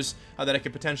few others that I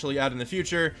could potentially add in the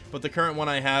future, but the current one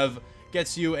I have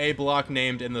gets you a block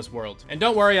named in this world. And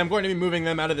don't worry, I'm going to be moving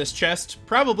them out of this chest,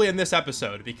 probably in this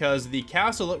episode, because the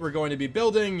castle that we're going to be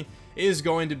building is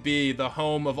going to be the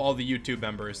home of all the YouTube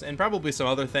members, and probably some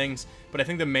other things, but I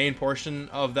think the main portion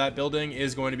of that building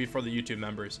is going to be for the YouTube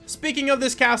members. Speaking of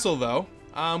this castle, though,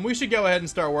 we should go ahead and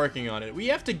start working on it. We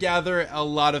have to gather a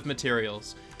lot of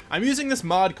materials. I'm using this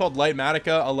mod called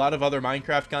Lightmatica. A lot of other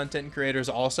Minecraft content creators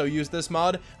also use this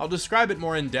mod. I'll describe it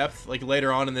more in depth like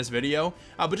later on in this video.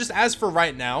 But just as for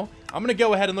right now, I'm going to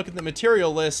go ahead and look at the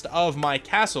material list of my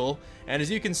castle. And as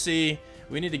you can see,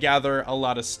 we need to gather a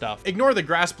lot of stuff. Ignore the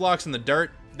grass blocks and the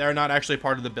dirt. They're not actually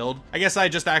part of the build. I guess I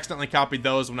just accidentally copied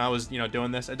those when I was,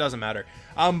 doing this. It doesn't matter.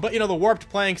 But, the warped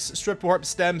planks, stripped warped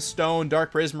stems, stone,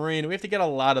 dark prismarine, we have to get a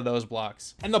lot of those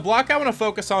blocks. And the block I want to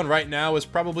focus on right now is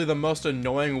probably the most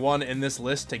annoying one in this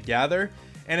list to gather,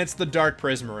 and it's the dark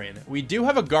prismarine. We do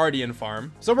have a guardian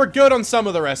farm, so we're good on some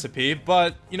of the recipe,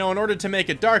 but, in order to make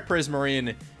a dark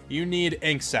prismarine, you need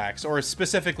ink sacs, or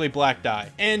specifically black dye.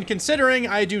 And considering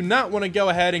I do not want to go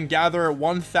ahead and gather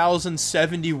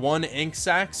 1,071 ink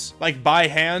sacs, like by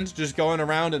hand, just going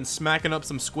around and smacking up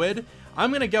some squid, I'm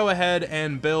going to go ahead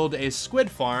and build a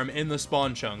squid farm in the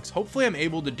spawn chunks. Hopefully I'm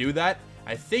able to do that.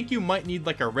 I think you might need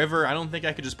like a river. I don't think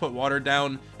I could just put water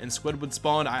down and squid would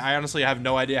spawn. I honestly have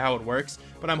no idea how it works,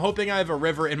 but I'm hoping I have a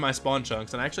river in my spawn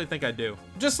chunks, and I actually think I do.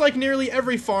 Just like nearly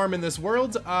every farm in this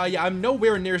world, yeah, I'm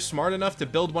nowhere near smart enough to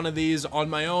build one of these on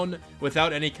my own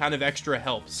without any kind of extra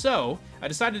help. So I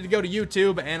decided to go to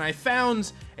YouTube, and I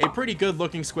found a pretty good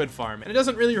looking squid farm. And it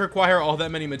doesn't really require all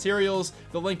that many materials.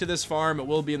 The link to this farm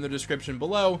will be in the description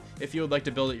below if you would like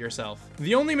to build it yourself.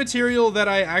 The only material that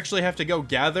I actually have to go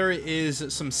gather is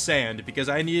some sand, because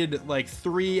I need like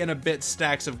 3 and a bit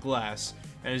stacks of glass.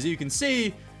 And as you can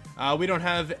see, we don't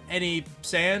have any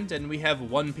sand, and we have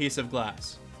 1 piece of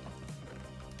glass.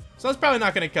 So that's probably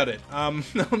not going to cut it.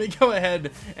 Let me go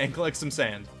ahead and collect some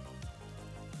sand.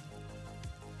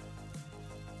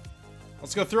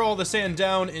 Let's go throw all the sand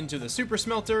down into the super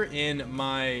smelter in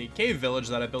my cave village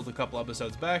that I built a couple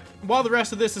episodes back. While the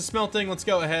rest of this is smelting, let's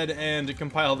go ahead and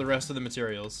compile the rest of the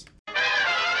materials.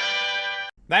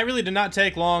 That really did not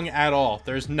take long at all.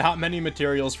 There's not many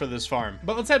materials for this farm.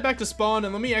 But let's head back to spawn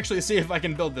and let me actually see if I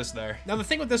can build this there. Now the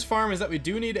thing with this farm is that we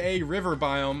do need a river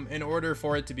biome in order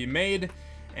for it to be made.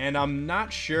 And I'm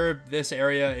not sure this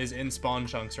area is in spawn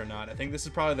chunks or not. I think this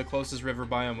is probably the closest river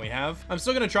biome we have. I'm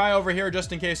still gonna try over here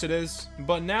just in case it is.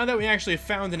 But now that we actually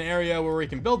found an area where we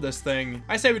can build this thing,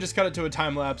 I say we just cut it to a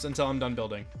time lapse until I'm done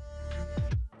building.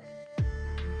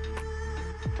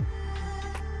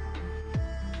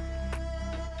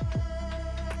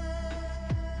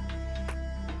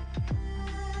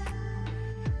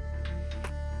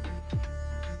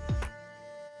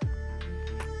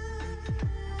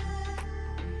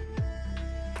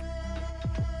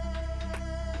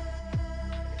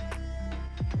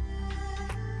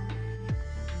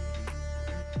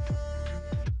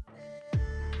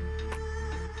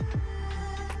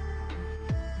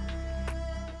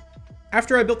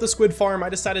 After I built the squid farm, I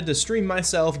decided to stream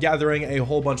myself gathering a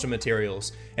whole bunch of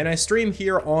materials. And I stream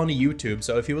here on YouTube,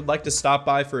 so if you would like to stop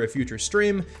by for a future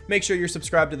stream, make sure you're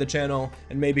subscribed to the channel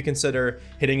and maybe consider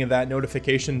hitting that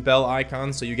notification bell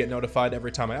icon so you get notified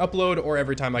every time I upload or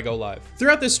every time I go live.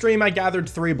 Throughout this stream, I gathered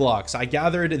 3 blocks. I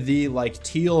gathered the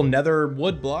teal nether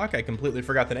wood block. I completely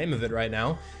forgot the name of it right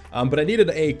now. But I needed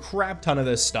a crap ton of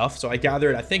this stuff, so I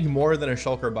gathered, I think, more than a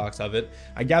shulker box of it.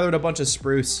 I gathered a bunch of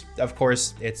spruce. Of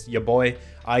course, it's ya boy.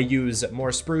 I use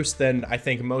more spruce than I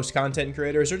think most content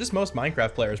creators, or just most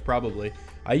Minecraft players, probably.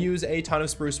 I use a ton of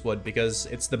spruce wood because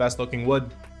it's the best looking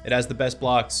wood. It has the best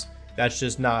blocks. That's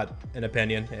just not an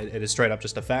opinion. It is straight up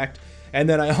just a fact. And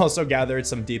then I also gathered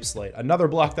some deep slate, another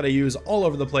block that I use all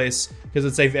over the place because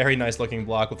it's a very nice looking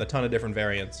block with a ton of different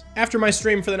variants. After my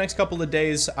stream for the next couple of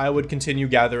days, I would continue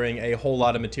gathering a whole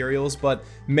lot of materials, but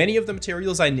many of the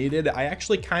materials I needed, I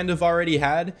actually kind of already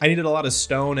had. I needed a lot of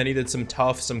stone, I needed some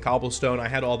tuff, some cobblestone, I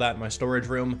had all that in my storage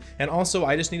room, and also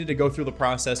I just needed to go through the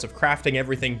process of crafting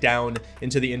everything down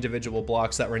into the individual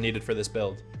blocks that were needed for this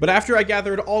build. But after I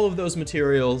gathered all of those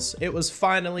materials, it was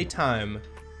finally time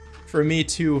for me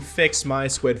to fix my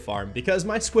squid farm, because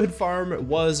my squid farm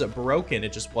was broken.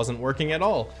 It just wasn't working at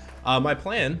all. My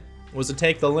plan was to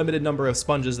take the limited number of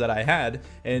sponges that I had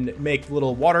and make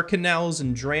little water canals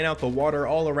and drain out the water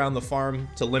all around the farm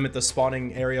to limit the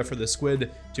spawning area for the squid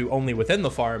to only within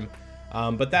the farm.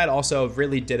 But that also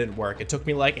really didn't work. It took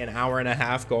me like an hour and a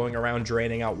half going around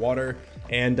draining out water,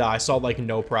 and I saw like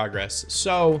no progress.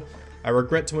 So I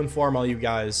regret to inform all you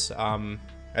guys, I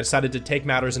decided to take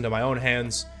matters into my own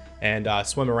hands and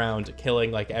swim around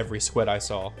killing like every squid I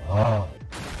saw. Oh.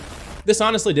 This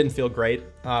honestly didn't feel great.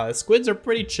 Squids are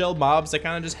pretty chill mobs. They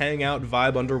kind of just hang out,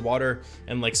 vibe underwater,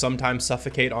 and like sometimes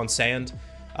suffocate on sand.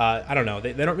 I don't know,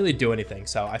 they don't really do anything,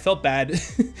 so I felt bad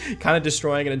kind of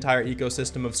destroying an entire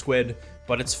ecosystem of squid,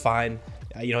 but it's fine.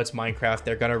 You know, it's Minecraft,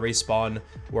 they're gonna respawn,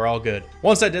 we're all good.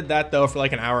 Once I did that though, for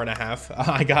like an hour and a half,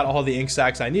 I got all the ink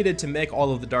sacks I needed to make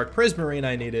all of the dark prismarine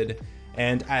I needed.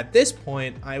 And at this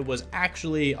point, I was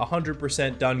actually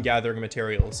 100% done gathering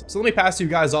materials. So let me pass you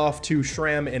guys off to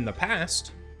Shram in the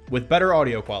past with better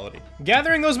audio quality.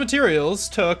 Gathering those materials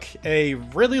took a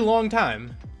really long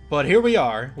time, but here we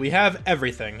are. We have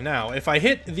everything. Now, if I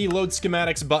hit the load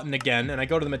schematics button again and I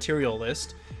go to the material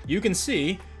list, you can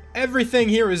see everything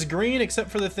here is green except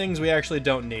for the things we actually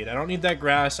don't need. I don't need that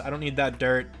grass, I don't need that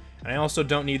dirt. And I also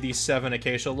don't need these 7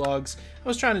 acacia logs. I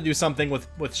was trying to do something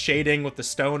with shading with the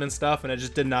stone and stuff, and I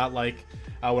just did not like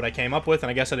what I came up with,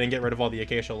 and I guess I didn't get rid of all the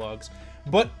acacia logs.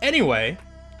 But anyway,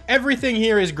 everything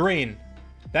here is green.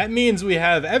 That means we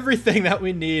have everything that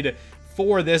we need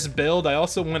for this build. I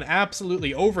also went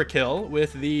absolutely overkill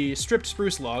with the stripped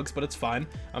spruce logs, but it's fine.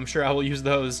 I'm sure I will use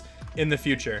those in the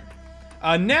future.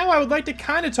 Now I would like to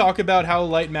kind of talk about how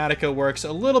Litematica works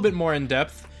a little bit more in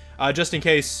depth, just in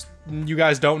case you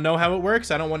guys don't know how it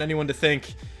works. I don't want anyone to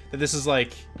think that this is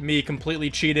like me completely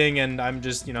cheating and I'm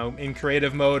just, you know, in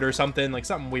creative mode or something, like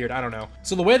something weird, I don't know.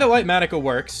 So the way that Litematica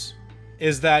works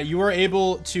is that you are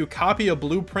able to copy a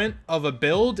blueprint of a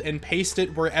build and paste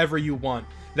it wherever you want.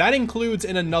 That includes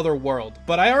in another world,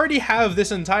 but I already have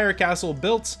this entire castle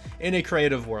built in a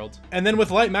creative world. And then with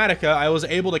Litematica, I was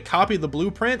able to copy the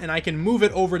blueprint and I can move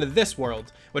it over to this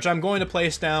world, which I'm going to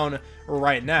place down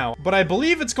right now. But I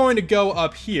believe it's going to go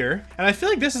up here, and I feel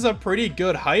like this is a pretty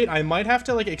good height. I might have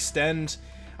to like extend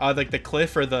like the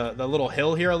cliff or the little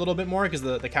hill here a little bit more because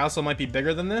the castle might be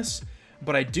bigger than this,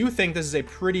 but I do think this is a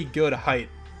pretty good height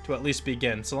to at least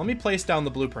begin. So let me place down the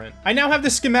blueprint. I now have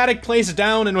the schematic placed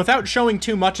down, and without showing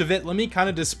too much of it, let me kind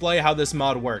of display how this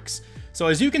mod works. So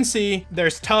as you can see,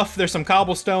 there's tuff, there's some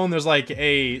cobblestone, there's like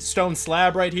a stone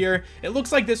slab right here. It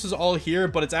looks like this is all here,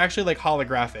 but it's actually like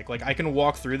holographic. Like I can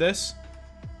walk through this.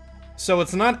 So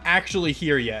it's not actually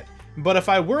here yet. But if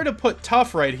I were to put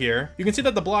tuff right here, you can see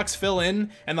that the blocks fill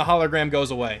in and the hologram goes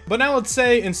away. But now let's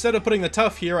say instead of putting the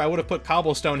tuff here, I would have put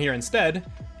cobblestone here instead.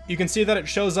 You can see that it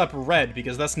shows up red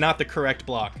because that's not the correct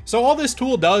block. So all this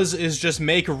tool does is just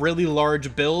make really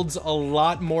large builds a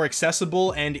lot more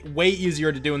accessible and way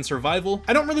easier to do in survival.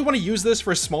 I don't really want to use this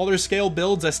for smaller scale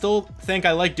builds. I still think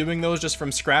I like doing those just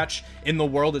from scratch in the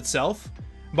world itself.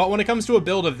 But when it comes to a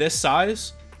build of this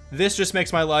size, this just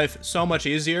makes my life so much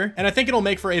easier, and I think it'll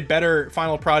make for a better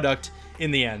final product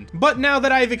in the end. But now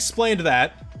that I've explained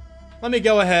that, let me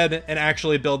go ahead and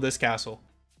actually build this castle.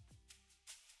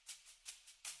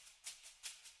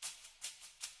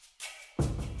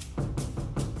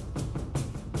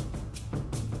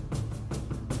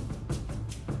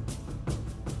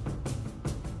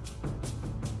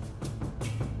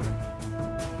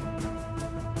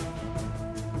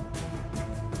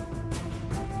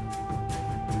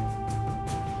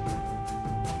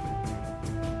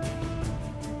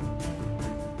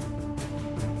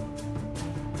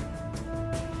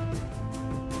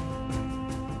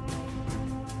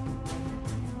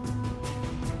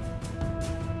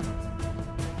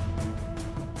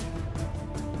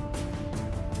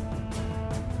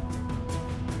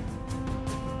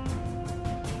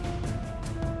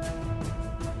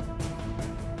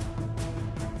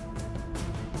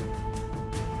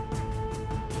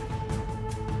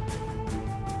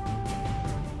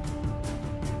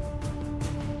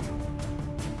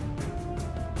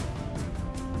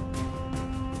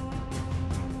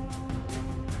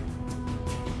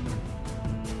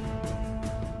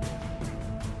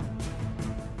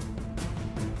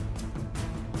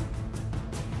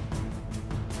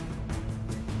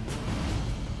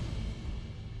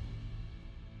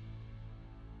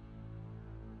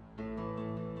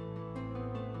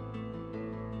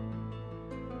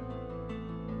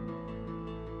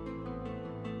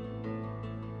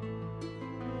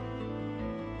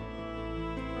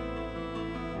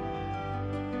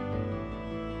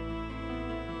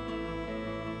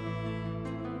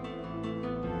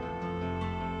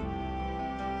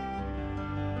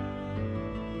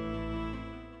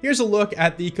 Here's a look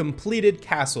at the completed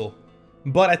castle,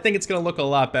 but I think it's going to look a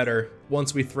lot better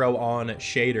once we throw on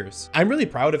shaders. I'm really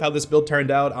proud of how this build turned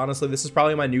out. Honestly, this is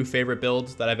probably my new favorite build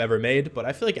that I've ever made, but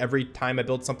I feel like every time I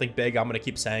build something big, I'm going to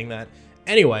keep saying that.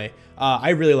 Anyway,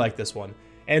 I really like this one.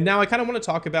 And now I kind of want to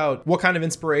talk about what kind of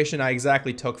inspiration I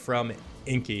exactly took from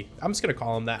Inky. I'm just going to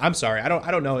call him that. I'm sorry. I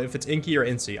don't know if it's Inky or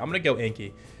Incy. I'm going to go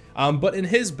Inky. But in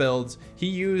his builds, he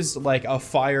used like a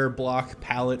fire block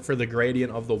palette for the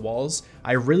gradient of the walls.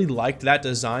 I really liked that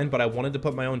design, but I wanted to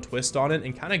put my own twist on it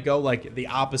and kind of go like the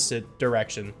opposite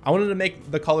direction. I wanted to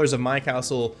make the colors of my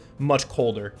castle much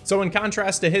colder. So in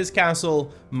contrast to his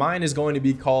castle, mine is going to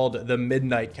be called the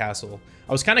Midnight Castle.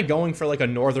 I was kind of going for like a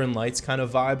Northern Lights kind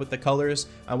of vibe with the colors.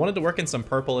 I wanted to work in some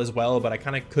purple as well, but I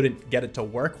kind of couldn't get it to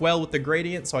work well with the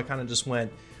gradient, so I kind of just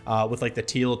went with like the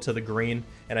teal to the green,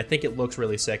 and I think it looks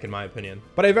really sick in my opinion.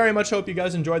 But I very much hope you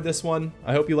guys enjoyed this one.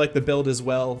 I hope you liked the build as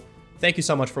well. Thank you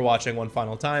so much for watching one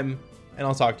final time, and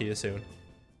I'll talk to you soon.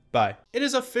 Bye. It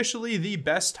is officially the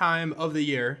best time of the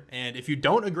year, and if you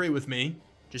don't agree with me,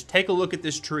 just take a look at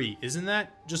this tree. Isn't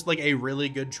that just like a really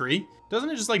good tree? Doesn't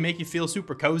it just like make you feel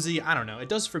super cozy? I don't know. It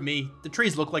does for me. The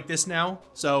trees look like this now,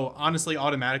 so honestly,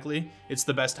 automatically, it's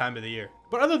the best time of the year.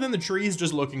 But other than the trees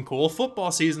just looking cool,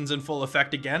 football season's in full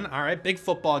effect again. All right, big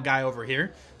football guy over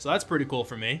here, so that's pretty cool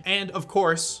for me. And of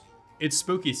course, it's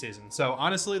spooky season, so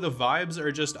honestly, the vibes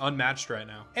are just unmatched right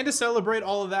now. And to celebrate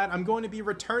all of that, I'm going to be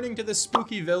returning to the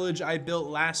spooky village I built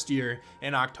last year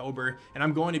in October, and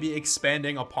I'm going to be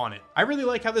expanding upon it. I really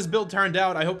like how this build turned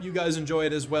out. I hope you guys enjoy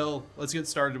it as well. Let's get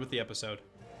started with the episode.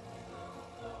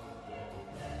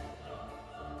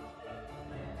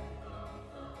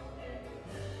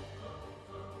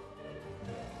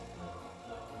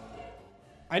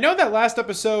 I know that last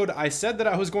episode I said that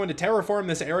I was going to terraform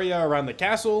this area around the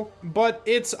castle, but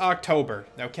it's October,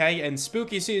 okay? And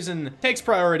spooky season takes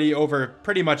priority over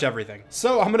pretty much everything.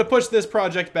 So I'm gonna push this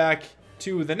project back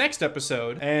to the next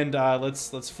episode, and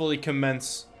let's fully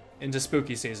commence into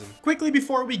spooky season. Quickly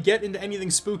before we get into anything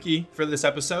spooky for this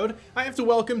episode, I have to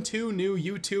welcome 2 new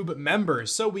YouTube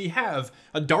members. So we have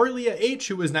a Darlia H,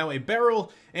 who is now a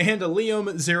barrel, and a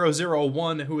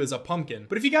Liam001, who is a pumpkin.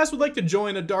 But if you guys would like to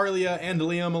join a Darlia and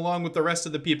Liam along with the rest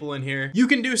of the people in here, you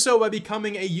can do so by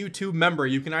becoming a YouTube member.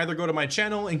 You can either go to my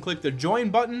channel and click the join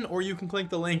button, or you can click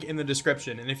the link in the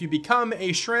description. And if you become a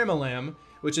Shramalam,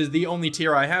 which is the only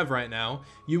tier I have right now,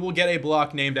 you will get a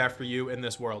block named after you in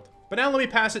this world. But now let me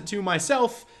pass it to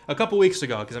myself a couple weeks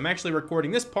ago, because I'm actually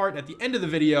recording this part at the end of the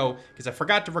video, because I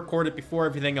forgot to record it before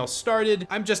everything else started.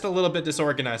 I'm just a little bit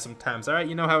disorganized sometimes, all right?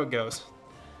 You know how it goes.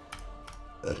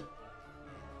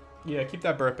 Yeah, keep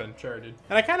that burping. Sure, dude.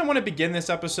 And I kind of want to begin this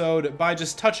episode by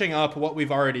just touching up what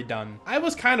we've already done. I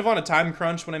was kind of on a time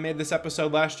crunch when I made this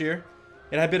episode last year.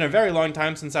 It had been a very long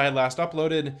time since I had last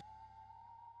uploaded,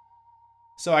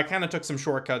 so I kind of took some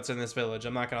shortcuts in this village,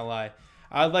 I'm not gonna lie.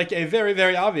 Like a very,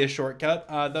 very obvious shortcut,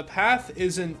 the path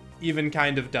isn't even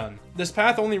kind of done. This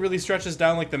path only really stretches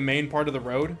down like the main part of the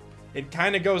road. It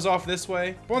kind of goes off this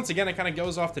way. But once again, it kind of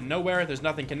goes off to nowhere. There's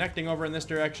nothing connecting over in this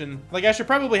direction. Like, I should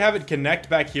probably have it connect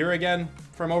back here again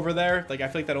from over there. Like, I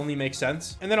feel like that only makes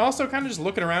sense. And then also kind of just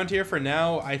looking around here for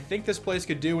now, I think this place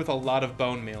could do with a lot of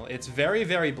bone meal. It's very,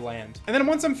 very bland. And then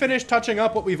once I'm finished touching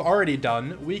up what we've already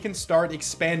done, we can start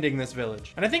expanding this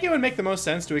village. And I think it would make the most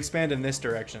sense to expand in this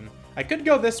direction. I could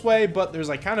go this way, but there's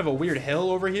like kind of a weird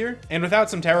hill over here. And without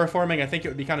some terraforming, I think it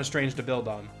would be kind of strange to build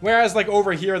on. Whereas like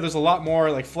over here, there's a lot more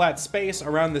like flat space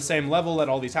around the same level that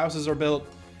all these houses are built.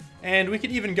 And we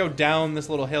could even go down this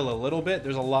little hill a little bit.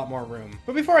 There's a lot more room.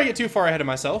 But before I get too far ahead of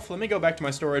myself, let me go back to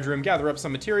my storage room, gather up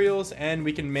some materials, and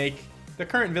we can make the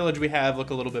current village we have look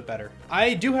a little bit better.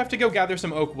 I do have to go gather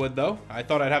some oak wood though. I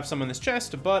thought I'd have some in this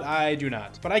chest, but I do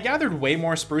not. But I gathered way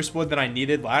more spruce wood than I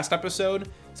needed last episode,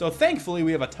 so thankfully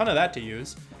we have a ton of that to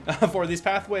use for these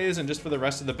pathways and just for the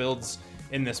rest of the builds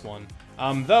in this one.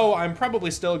 Though I'm probably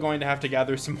still going to have to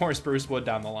gather some more spruce wood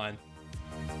down the line.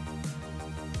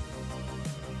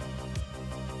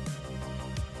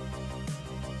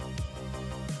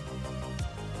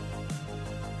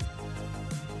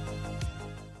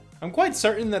 I'm quite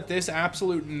certain that this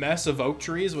absolute mess of oak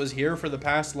trees was here for the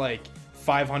past, like,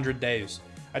 500 days.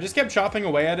 I just kept chopping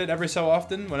away at it every so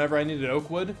often whenever I needed oak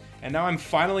wood, and now I'm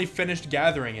finally finished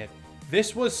gathering it.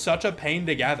 This was such a pain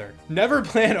to gather. Never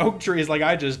plant oak trees like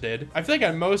I just did. I feel like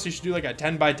at most you should do like a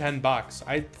 10 by 10 box.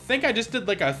 I think I just did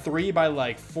like a 3 by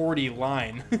like 40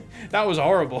 line. That was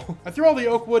horrible. I threw all the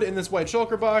oak wood in this white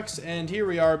shulker box, and here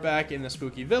we are back in the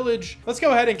spooky village. Let's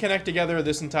go ahead and connect together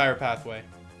this entire pathway.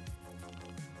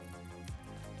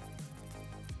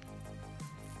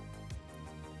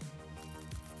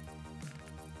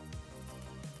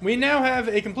 We now have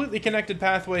a completely connected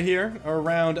pathway here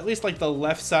around at least like the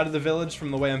left side of the village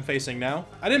from the way I'm facing now.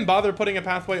 I didn't bother putting a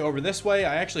pathway over this way.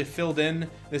 I actually filled in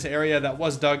this area that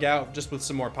was dug out just with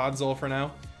some more podzol for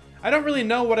now. I don't really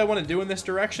know what I want to do in this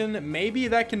direction. Maybe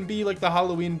that can be like the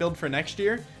Halloween build for next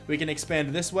year. We can expand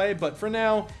this way, but for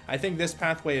now, I think this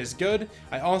pathway is good.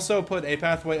 I also put a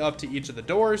pathway up to each of the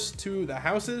doors to the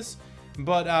houses.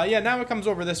 But yeah, now it comes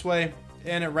over this way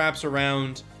and it wraps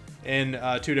around in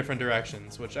 2 different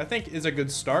directions, which I think is a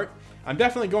good start. I'm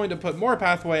definitely going to put more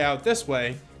pathway out this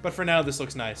way, but for now this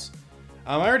looks nice.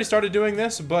 I already started doing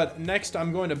this, but next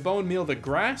I'm going to bone meal the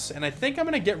grass, and I think I'm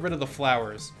going to get rid of the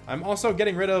flowers. I'm also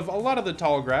getting rid of a lot of the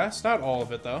tall grass, not all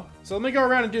of it though. So let me go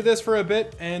around and do this for a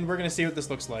bit, and we're going to see what this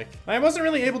looks like. I wasn't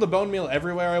really able to bone meal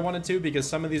everywhere I wanted to because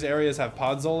some of these areas have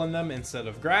podzol in them instead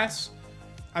of grass.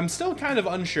 I'm still kind of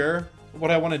unsure what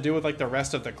I want to do with like the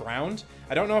rest of the ground.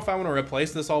 I don't know if I want to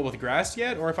replace this all with grass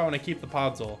yet or if I want to keep the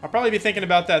podzol. I'll probably be thinking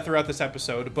about that throughout this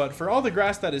episode, but for all the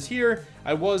grass that is here,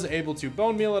 I was able to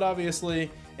bone meal it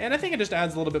obviously, and I think it just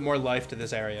adds a little bit more life to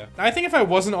this area. I think if I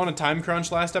wasn't on a time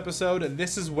crunch last episode,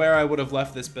 this is where I would have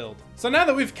left this build. So now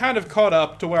that we've kind of caught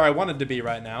up to where I wanted to be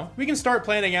right now, we can start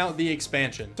planning out the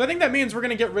expansion. So I think that means we're going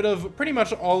to get rid of pretty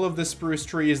much all of the spruce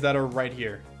trees that are right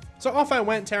here. So off I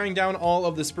went, tearing down all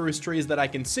of the spruce trees that I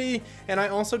can see, and I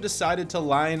also decided to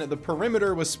line the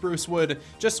perimeter with spruce wood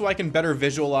just so I can better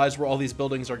visualize where all these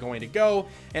buildings are going to go.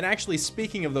 And actually,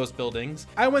 speaking of those buildings,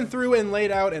 I went through and laid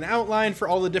out an outline for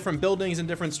all the different buildings and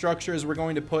different structures we're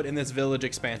going to put in this village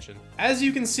expansion. As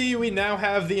you can see, we now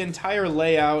have the entire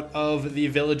layout of the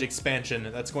village expansion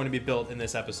that's going to be built in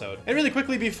this episode. And really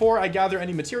quickly, before I gather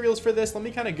any materials for this, let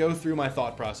me kind of go through my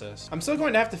thought process. I'm still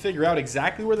going to have to figure out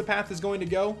exactly where the path is going to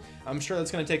go. I'm sure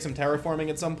that's going to take some terraforming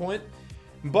at some point,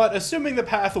 but assuming the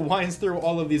path winds through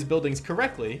all of these buildings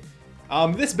correctly,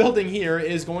 this building here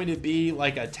is going to be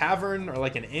like a tavern or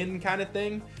like an inn kind of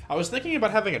thing. I was thinking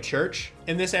about having a church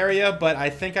in this area, but I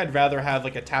think I'd rather have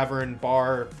like a tavern,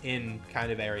 bar, inn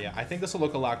kind of area. I think this will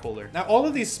look a lot cooler. Now, all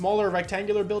of these smaller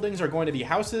rectangular buildings are going to be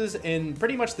houses in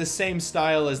pretty much the same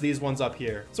style as these ones up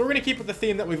here. So we're going to keep with the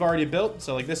theme that we've already built.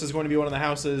 So like this is going to be one of the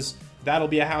houses. That'll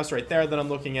be a house right there that I'm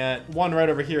looking at. One right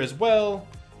over here as well.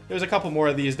 There's a couple more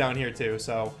of these down here too.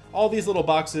 So all these little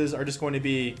boxes are just going to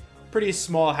be pretty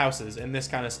small houses in this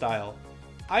kind of style.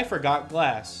 I forgot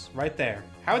glass right there.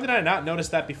 How did I not notice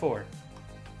that before?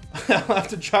 I'll have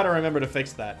to try to remember to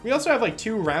fix that. We also have like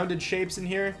 2 rounded shapes in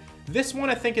here. This one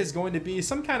I think is going to be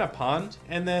some kind of pond.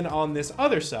 And then on this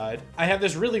other side, I have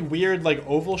this really weird like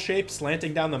oval shape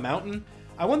slanting down the mountain.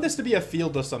 I want this to be a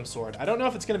field of some sort. I don't know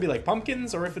if it's going to be like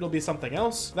pumpkins or if it'll be something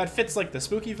else that fits like the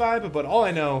spooky vibe, but all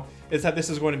I know is that this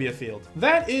is going to be a field.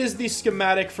 That is the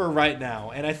schematic for right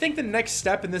now, and I think the next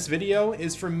step in this video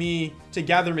is for me to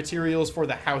gather materials for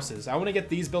the houses. I want to get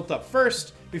these built up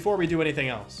first before we do anything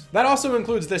else. That also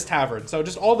includes this tavern, so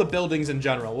just all the buildings in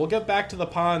general. We'll get back to the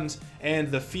ponds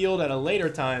and the field at a later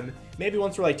time. Maybe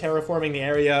once we're like terraforming the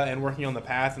area and working on the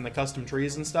path and the custom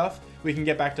trees and stuff, we can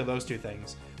get back to those 2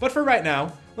 things. But for right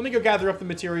now, let me go gather up the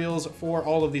materials for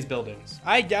all of these buildings.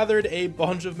 I gathered a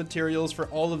bunch of materials for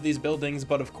all of these buildings,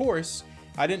 but of course,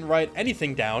 I didn't write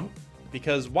anything down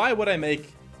because why would I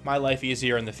make my life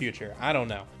easier in the future? I don't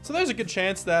know. So there's a good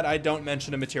chance that I don't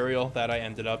mention a material that I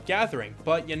ended up gathering.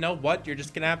 But you know what? You're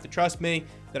just gonna have to trust me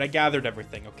that I gathered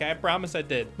everything, okay? I promise I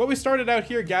did. But we started out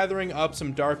here gathering up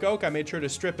some dark oak. I made sure to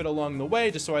strip it along the way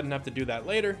just so I didn't have to do that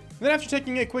later. And then after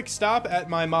taking a quick stop at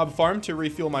my mob farm to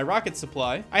refuel my rocket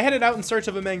supply, I headed out in search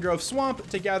of a mangrove swamp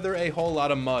to gather a whole lot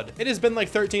of mud. It has been like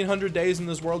 1,300 days in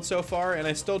this world so far, and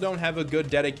I still don't have a good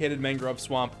dedicated mangrove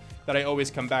swamp that I always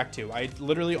come back to. I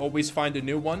literally always find a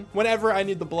new one whenever I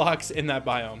need the blocks in that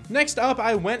biome. Next up,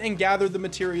 I went and gathered the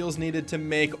materials needed to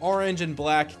make orange and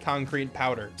black concrete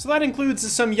powder. So that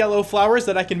includes some yellow flowers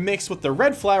that I can mix with the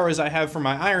red flowers I have from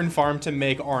my iron farm to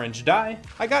make orange dye.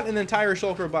 I got an entire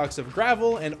shulker box of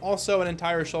gravel and also an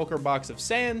entire shulker box of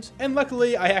sand. And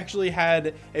luckily, I actually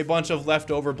had a bunch of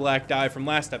leftover black dye from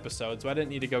last episode, so I didn't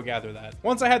need to go gather that.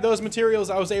 Once I had those materials,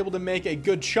 I was able to make a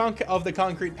good chunk of the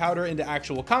concrete powder into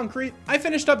actual concrete. I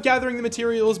finished up gathering the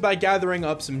materials by gathering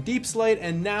up some deep slate,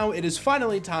 and now it is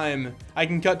finally time. I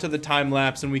can cut to the time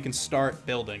lapse and we can start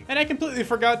building. And I completely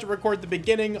forgot to record the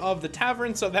beginning of the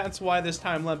tavern, so that's why this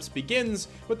time lapse begins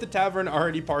with the tavern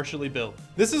already partially built.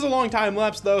 This is a long time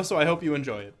lapse though, so I hope you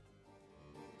enjoy it.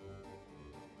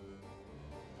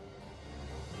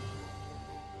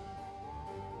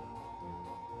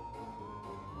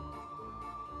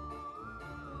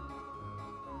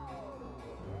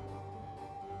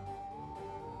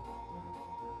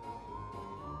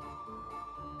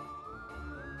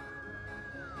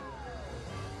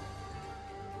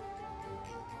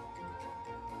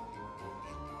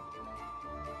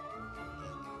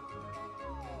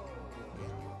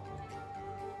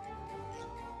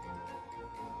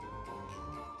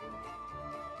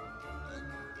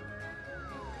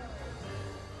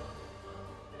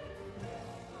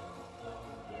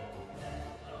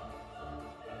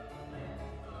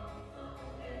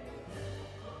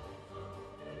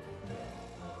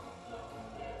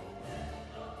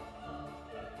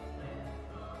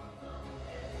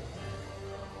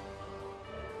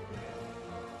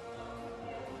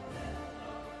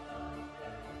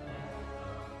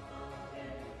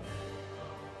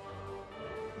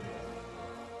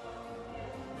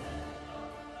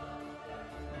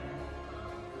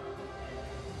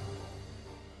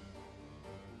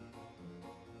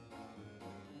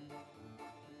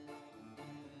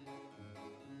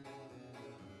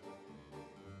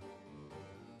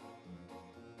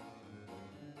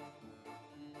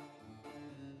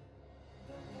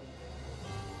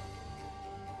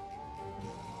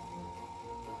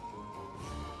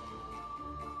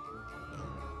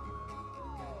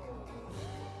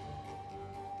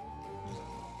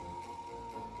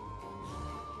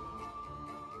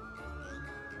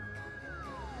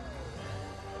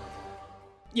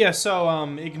 Yeah, so,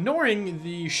 ignoring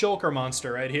the shulker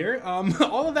monster right here,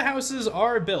 all of the houses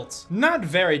are built. Not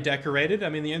very decorated. I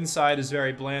mean, the inside is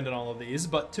very bland in all of these,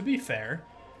 but to be fair,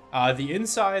 the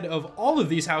inside of all of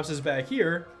these houses back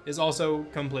here is also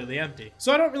completely empty.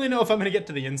 So I don't really know if I'm gonna get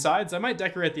to the insides. I might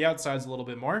decorate the outsides a little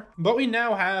bit more, but we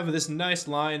now have this nice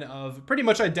line of pretty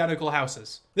much identical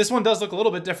houses. This one does look a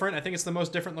little bit different. I think it's the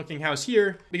most different looking house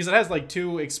here because it has like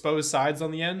 2 exposed sides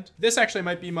on the end. This actually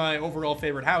might be my overall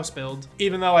favorite house build,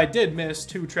 even though I did miss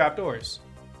 2 trapdoors.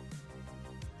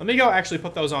 Let me go actually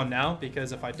put those on now,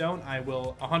 because if I don't, I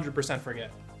will 100% forget.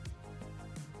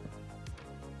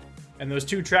 And those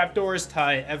 2 trapdoors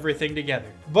tie everything together.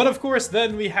 But of course,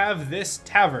 then we have this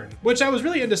tavern, which I was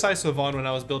really indecisive on when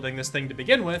I was building this thing to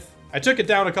begin with. I took it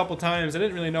down a couple times. I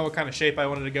didn't really know what kind of shape I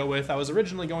wanted to go with. I was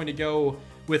originally going to go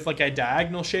with like a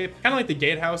diagonal shape, kind of like the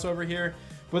gatehouse over here.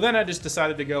 But then I just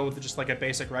decided to go with just like a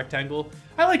basic rectangle.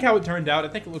 I like how it turned out. I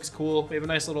think it looks cool. We have a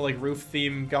nice little like roof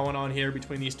theme going on here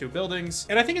between these 2 buildings.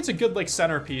 And I think it's a good like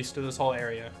centerpiece to this whole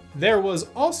area. There was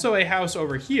also a house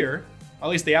over here, at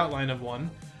least the outline of one.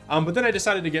 But then I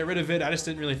decided to get rid of it. I just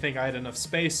didn't really think I had enough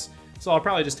space. So I'll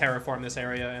probably just terraform this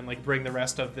area and like bring the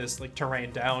rest of this like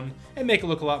terrain down and make it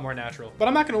look a lot more natural. But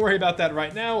I'm not gonna worry about that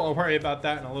right now. I'll worry about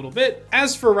that in a little bit.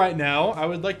 As for right now, I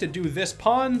would like to do this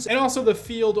pond and also the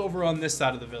field over on this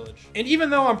side of the village. And even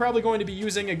though I'm probably going to be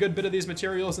using a good bit of these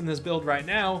materials in this build right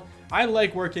now, I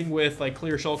like working with like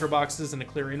clear shulker boxes and a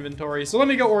clear inventory. So let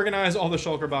me go organize all the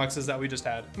shulker boxes that we just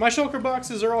had. My shulker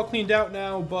boxes are all cleaned out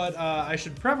now, but I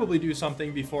should probably do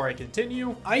something before I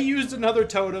continue. I used another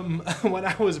totem when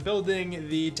I was building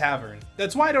the tavern.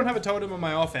 That's why I don't have a totem on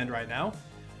my offhand right now.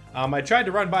 I tried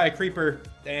to run by a creeper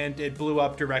and it blew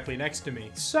up directly next to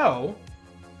me. So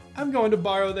I'm going to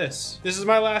borrow this. This is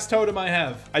my last totem I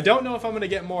have. I don't know if I'm gonna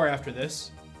get more after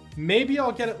this. Maybe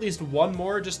I'll get at least 1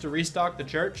 more just to restock the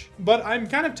church, but I'm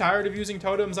kind of tired of using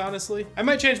totems, honestly. I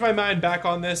might change my mind back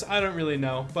on this, I don't really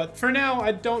know, but for now,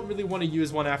 I don't really want to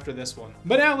use one after this one.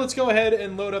 But now let's go ahead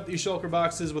and load up these shulker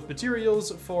boxes with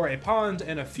materials for a pond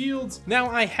and a field. Now,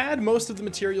 I had most of the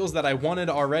materials that I wanted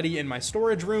already in my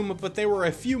storage room, but there were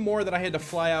a few more that I had to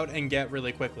fly out and get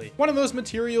really quickly. One of those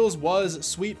materials was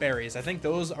sweet berries. I think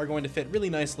those are going to fit really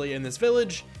nicely in this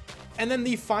village. And then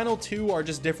the final 2 are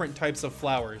just different types of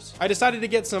flowers. I decided to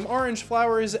get some orange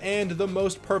flowers and the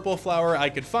most purple flower I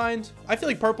could find. I feel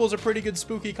like purple is a pretty good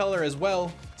spooky color as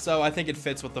well, so I think it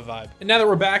fits with the vibe. And now that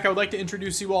we're back, I would like to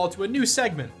introduce you all to a new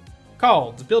segment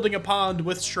called Building a Pond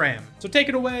with Shram. So take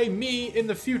it away, me in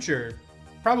the future.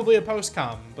 Probably a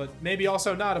post-com, but maybe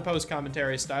also not a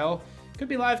post-commentary style. Could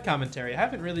be live commentary. I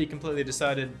haven't really completely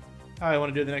decided how I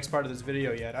want to do the next part of this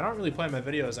video yet. I don't really plan my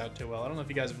videos out too well. I don't know if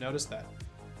you guys have noticed that.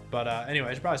 But anyway,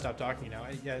 I should probably stop talking now.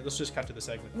 Yeah, let's just cut to the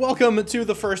segment. Welcome to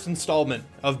the first installment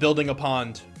of Building a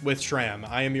Pond with Shram.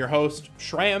 I am your host,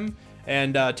 Shram,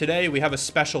 and today we have a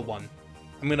special one.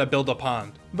 I'm gonna build a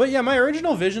pond. But yeah, my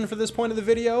original vision for this point of the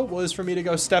video was for me to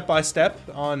go step by step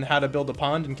on how to build a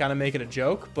pond and kind of make it a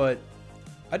joke, but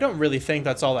I don't really think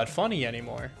that's all that funny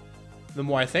anymore, the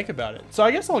more I think about it. So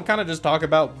I guess I'll kind of just talk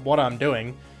about what I'm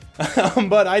doing.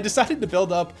 But I decided to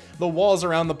build up the walls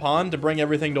around the pond to bring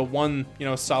everything to one,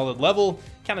 solid level.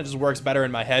 Kind of just works better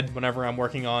in my head whenever I'm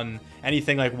working on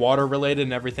anything like water related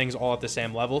and everything's all at the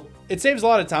same level. It saves a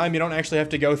lot of time. You don't actually have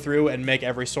to go through and make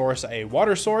every source a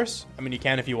water source. I mean, you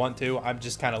can if you want to. I'm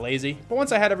just kind of lazy. But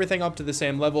once I had everything up to the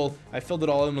same level, I filled it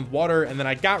all in with water and then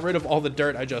I got rid of all the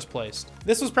dirt I just placed.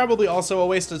 This was probably also a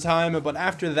waste of time, but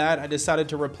after that, I decided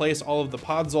to replace all of the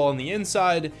podzol on the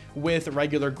inside with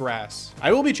regular grass.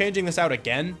 I will be changing this out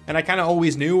again, and I kind of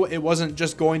always knew it wasn't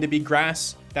just going to be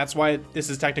grass. That's why this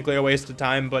is technically a waste of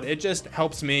time, but it just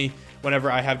helps me whenever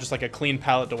I have just like a clean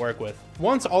palette to work with.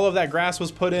 Once all of that grass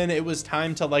was put in, it was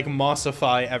time to like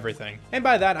mossify everything. And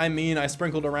by that, I mean I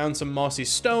sprinkled around some mossy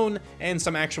stone and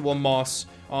some actual moss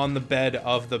on the bed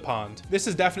of the pond. This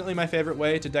is definitely my favorite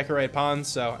way to decorate ponds,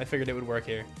 so I figured it would work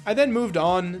here. I then moved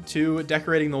on to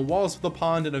decorating the walls of the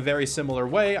pond in a very similar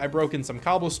way. I broke in some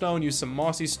cobblestone, used some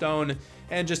mossy stone,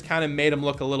 and just kind of made them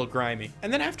look a little grimy.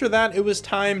 And then after that, it was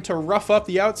time to rough up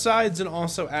the outsides and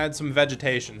also add some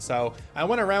vegetation. So I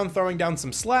went around throwing down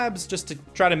some slabs just to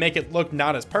try to make it look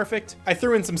not as perfect. I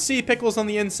threw in some sea pickles on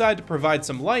the inside to provide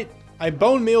some light. I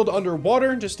bone mealed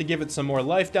underwater just to give it some more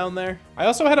life down there. I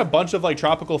also had a bunch of like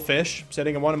tropical fish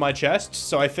sitting in one of my chests,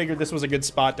 so I figured this was a good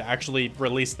spot to actually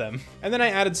release them. And then I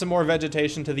added some more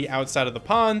vegetation to the outside of the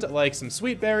pond, like some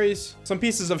sweet berries, some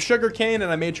pieces of sugar cane,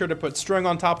 and I made sure to put string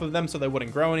on top of them so they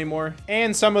wouldn't grow anymore,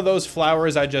 and some of those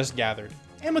flowers I just gathered.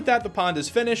 And with that, the pond is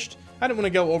finished. I didn't want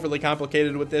to go overly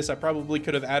complicated with this. I probably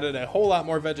could have added a whole lot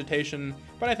more vegetation,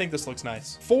 but I think this looks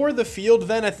nice. For the field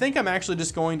then, I think I'm actually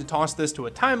just going to toss this to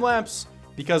a time lapse,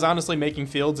 because honestly making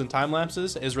fields and time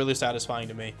lapses is really satisfying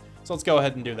to me. So let's go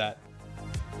ahead and do that.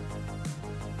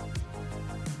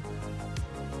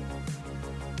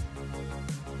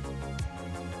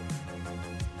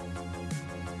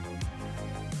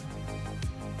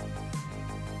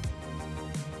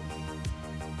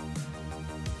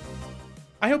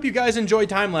 I hope you guys enjoy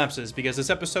time lapses because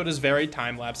this episode is very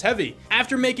time lapse heavy.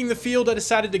 After making the field, I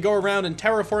decided to go around and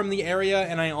terraform the area,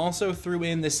 and I also threw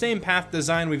in the same path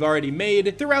design we've already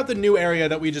made throughout the new area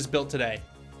that we just built today.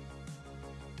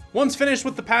 Once finished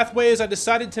with the pathways, I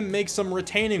decided to make some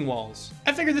retaining walls.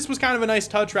 I figured this was kind of a nice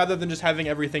touch rather than just having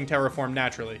everything terraformed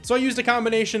naturally. So I used a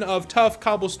combination of tough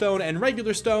cobblestone and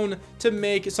regular stone to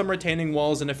make some retaining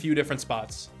walls in a few different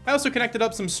spots. I also connected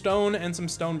up some stone and some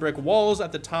stone brick walls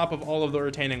at the top of all of the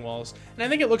retaining walls, and I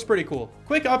think it looks pretty cool.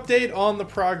 Quick update on the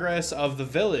progress of the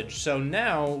village. So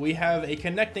now we have a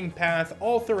connecting path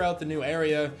all throughout the new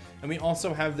area, and we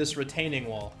also have this retaining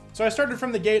wall. So I started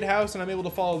from the gatehouse, and I'm able to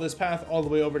follow this path all the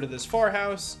way over to this far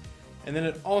house, and then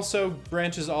it also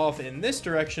branches off in this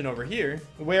direction over here,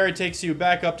 where it takes you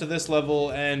back up to this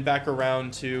level and back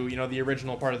around to, you know, the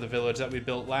original part of the village that we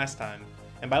built last time.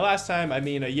 And by last time, I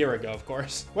mean a year ago, of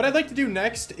course. What I'd like to do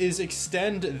next is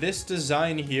extend this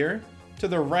design here to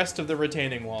the rest of the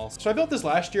retaining walls. So I built this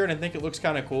last year and I think it looks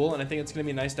kind of cool, and I think it's going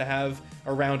to be nice to have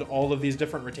around all of these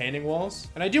different retaining walls.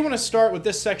 And I do want to start with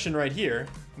this section right here,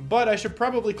 but I should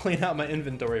probably clean out my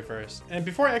inventory first. And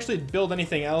before I actually build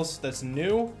anything else that's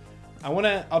new, I want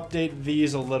to update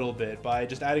these a little bit by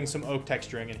just adding some oak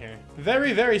texturing in here.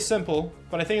 Very, very simple,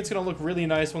 but I think it's going to look really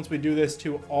nice once we do this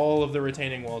to all of the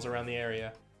retaining walls around the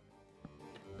area.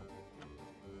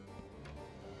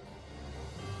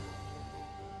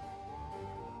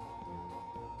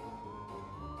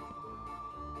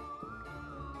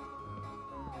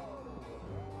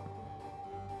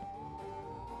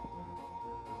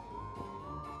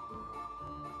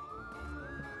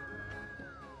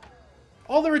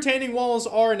 All the retaining walls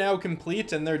are now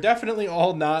complete, and they're definitely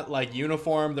all not like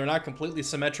uniform. They're not completely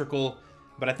symmetrical,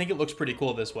 but I think it looks pretty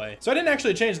cool this way. So I didn't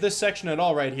actually change this section at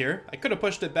all right here. I could have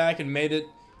pushed it back and made it,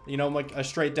 you know, like a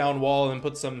straight down wall and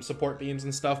put some support beams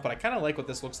and stuff, but I kind of like what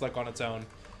this looks like on its own,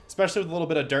 especially with a little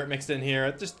bit of dirt mixed in here.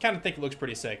 I just kind of think it looks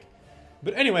pretty sick.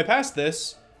 But anyway, past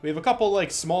this, we have a couple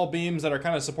like small beams that are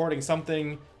kind of supporting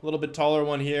something, a little bit taller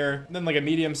one here, and then like a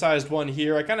medium-sized one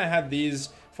here. I kind of had these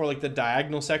for like the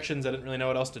diagonal sections. I didn't really know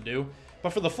what else to do.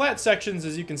 But for the flat sections,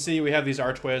 as you can see, we have these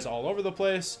archways all over the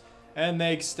place, and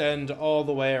they extend all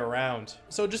the way around.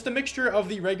 So just a mixture of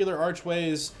the regular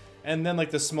archways and then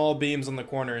like the small beams on the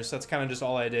corners. That's kind of just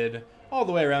all I did all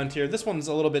the way around here. This one's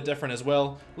a little bit different as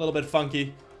well, a little bit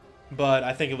funky, but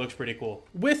I think it looks pretty cool.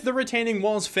 With the retaining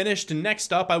walls finished,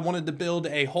 next up I wanted to build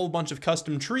a whole bunch of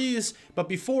custom trees, but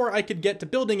before I could get to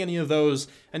building any of those,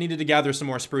 I needed to gather some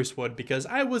more spruce wood because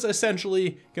I was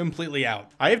essentially completely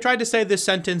out. I have tried to say this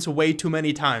sentence way too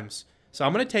many times, so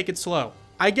I'm gonna take it slow.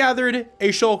 I gathered a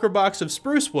shulker box of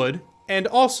spruce wood and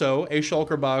also a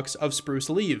shulker box of spruce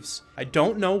leaves. I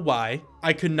don't know why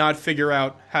I could not figure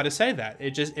out how to say that.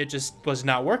 It just was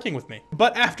not working with me.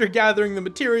 But after gathering the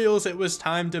materials, it was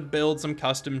time to build some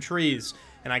custom trees.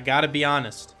 And I gotta be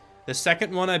honest, the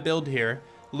second one I build here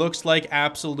looks like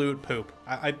absolute poop.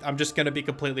 I'm just gonna be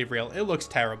completely real. It looks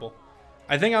terrible.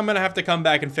 I think I'm gonna have to come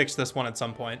back and fix this one at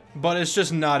some point, but it's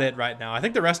just not it right now. I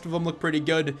think the rest of them look pretty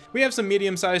good. We have some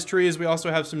medium-sized trees. We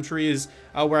also have some trees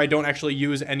where I don't actually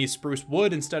use any spruce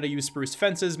wood. Instead, I use spruce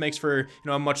fences. Makes for, you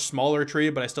know, a much smaller tree,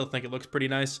 but I still think it looks pretty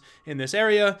nice in this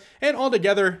area. And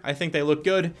altogether, I think they look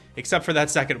good, except for that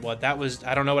second one. That was,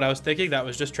 I don't know what I was thinking. That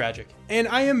was just tragic. And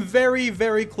I am very,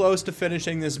 very close to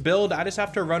finishing this build. I just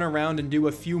have to run around and do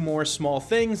a few more small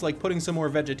things, like putting some more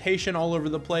vegetation all over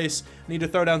the place. I need to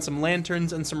throw down some lanterns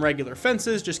and some regular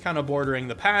fences, just kind of bordering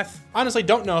the path. Honestly,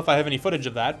 don't know if I have any footage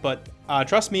of that, but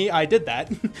trust me, I did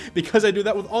that because I do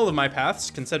that with all of my paths,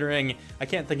 considering I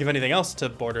can't think of anything else to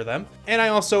border them. And I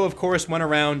also, of course, went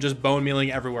around just bone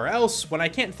mealing everywhere else. When I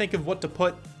can't think of what to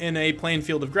put in a plain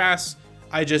field of grass,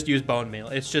 I just use bone meal.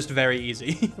 It's just very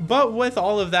easy. But with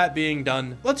all of that being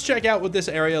done, let's check out what this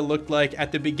area looked like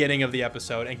at the beginning of the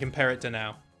episode and compare it to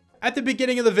now. At the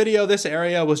beginning of the video, this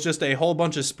area was just a whole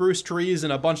bunch of spruce trees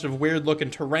and a bunch of weird looking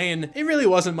terrain. It really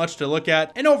wasn't much to look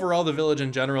at, and overall the village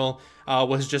in general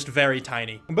was just very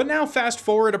tiny. But now fast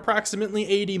forward approximately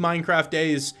 80 Minecraft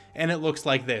days, and it looks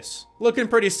like this. Looking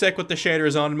pretty sick with the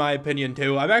shaders on, in my opinion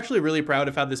too. I'm actually really proud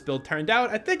of how this build turned out.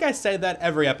 I think I say that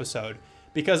every episode.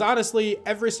 Because honestly,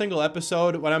 every single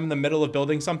episode when I'm in the middle of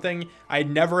building something, I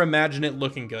never imagine it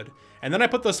looking good. And then I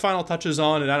put those final touches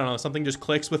on and I don't know, something just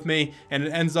clicks with me and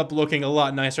it ends up looking a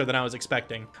lot nicer than I was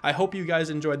expecting. I hope you guys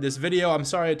enjoyed this video. I'm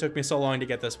sorry it took me so long to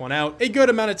get this one out. A good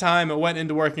amount of time went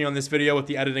into working on this video with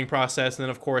the editing process and then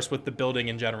of course with the building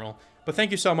in general. But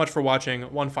thank you so much for watching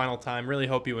one final time. Really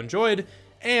hope you enjoyed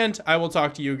and I will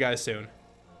talk to you guys soon.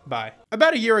 Bye.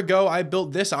 About a year ago, I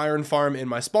built this iron farm in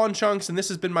my spawn chunks, and this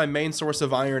has been my main source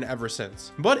of iron ever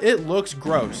since. But it looks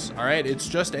gross, all right? It's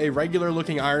just a regular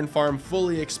looking iron farm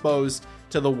fully exposed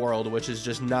to the world, which is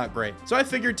just not great. So I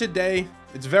figured today,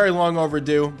 it's very long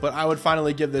overdue, but I would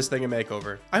finally give this thing a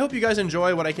makeover. I hope you guys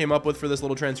enjoy what I came up with for this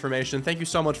little transformation. Thank you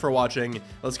so much for watching.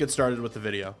 Let's get started with the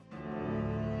video.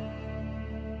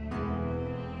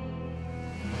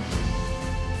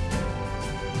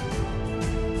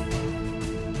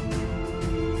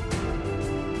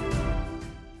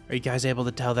 Are you guys able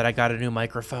to tell that I got a new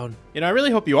microphone? You know, I really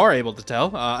hope you are able to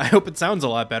tell. I hope it sounds a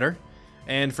lot better.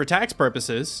 And for tax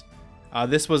purposes,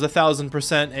 this was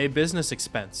 1,000% a business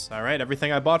expense. All right,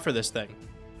 everything I bought for this thing,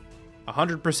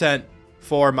 100%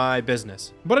 for my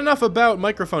business. But enough about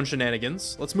microphone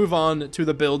shenanigans. Let's move on to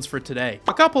the builds for today.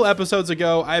 A couple episodes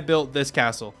ago, I built this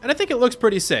castle, and I think it looks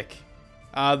pretty sick.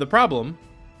 The problem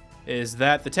is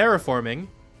that the terraforming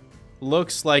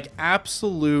looks like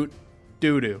absolute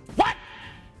doo-doo. What?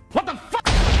 What the fuck?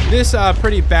 This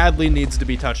pretty badly needs to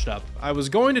be touched up. I was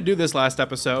going to do this last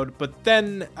episode, but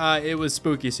then it was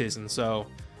spooky season, so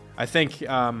I think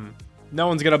no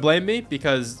one's gonna blame me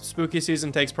because spooky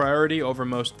season takes priority over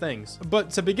most things. But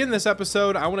to begin this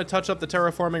episode, I want to touch up the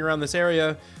terraforming around this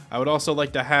area. I would also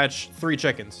like to hatch 3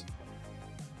 chickens.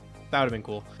 That would have been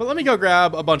cool. But let me go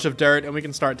grab a bunch of dirt and we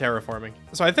can start terraforming.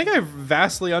 So I think I've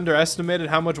vastly underestimated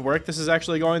how much work this is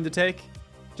actually going to take.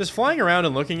 Just flying around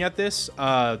and looking at this,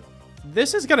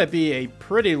 this is gonna be a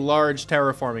pretty large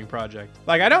terraforming project.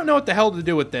 Like, I don't know what the hell to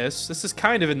do with this. This is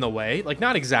kind of in the way. Like,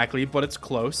 not exactly, but it's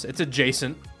close. It's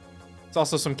adjacent. There's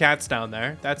also some cats down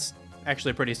there. That's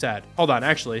actually pretty sad. Hold on,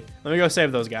 actually. Let me go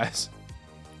save those guys.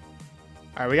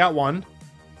 All right, we got one.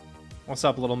 What's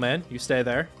up, little man? You stay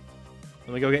there.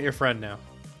 Let me go get your friend now.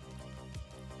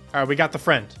 All right, we got the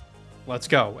friend. Let's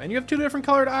go. And you have 2 different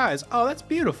colored eyes. Oh, that's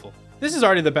beautiful. This is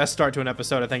already the best start to an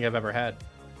episode I think I've ever had.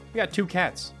 We got 2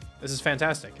 cats. This is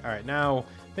fantastic. All right, now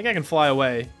I think I can fly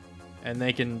away and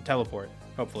they can teleport,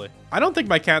 hopefully. I don't think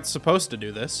my cat's supposed to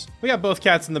do this. We got both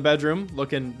cats in the bedroom,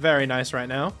 looking very nice right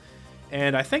now.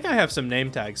 And I think I have some name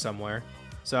tags somewhere.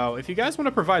 So if you guys want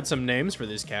to provide some names for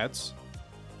these cats,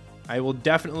 I will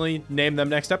definitely name them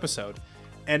next episode.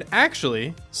 And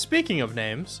actually, speaking of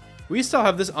names, we still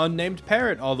have this unnamed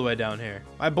parrot all the way down here.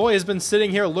 My boy has been sitting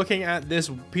here looking at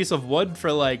this piece of wood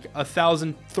for like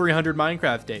 1,300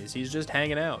 Minecraft days. He's just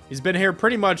hanging out. He's been here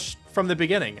pretty much from the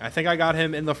beginning. I think I got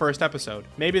him in the first episode,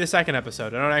 maybe the second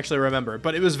episode. I don't actually remember,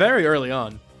 but it was very early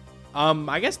on.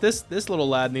 I guess this little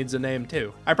lad needs a name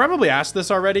too. I probably asked this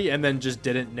already and then just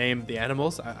didn't name the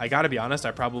animals. I gotta be honest,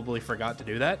 I probably forgot to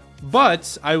do that,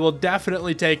 but I will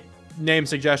definitely take name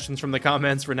suggestions from the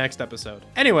comments for next episode.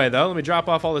 Anyway, though, let me drop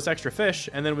off all this extra fish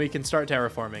and then we can start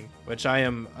terraforming, which I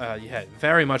am yeah,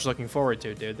 very much looking forward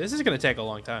to, dude. This is gonna take a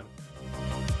long time.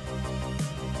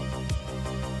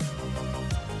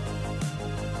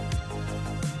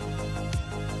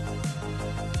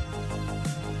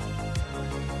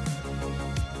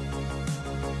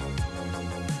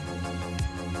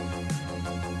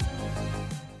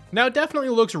 Now, it definitely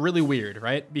looks really weird,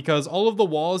 right? Because all of the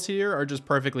walls here are just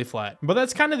perfectly flat. But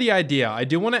that's kind of the idea. I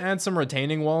do want to add some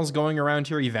retaining walls going around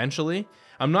here eventually.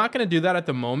 I'm not going to do that at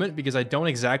the moment because I don't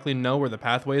exactly know where the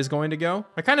pathway is going to go.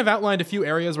 I kind of outlined a few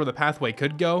areas where the pathway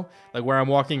could go, like where I'm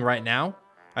walking right now.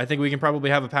 I think we can probably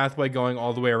have a pathway going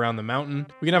all the way around the mountain.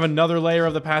 We can have another layer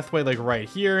of the pathway like right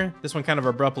here. This one kind of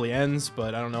abruptly ends,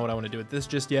 but I don't know what I want to do with this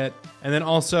just yet. And then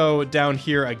also down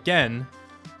here again,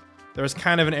 there's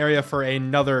kind of an area for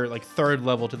another like 3rd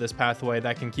level to this pathway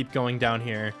that can keep going down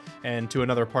here and to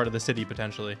another part of the city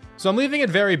potentially. So I'm leaving it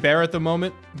very bare at the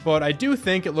moment, but I do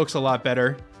think it looks a lot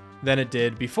better than it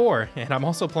did before. And I'm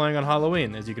also playing on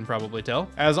Halloween, as you can probably tell,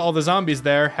 as all the zombies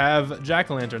there have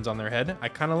jack-o'-lanterns on their head. I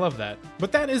kind of love that.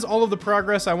 But that is all of the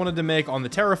progress I wanted to make on the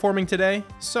terraforming today.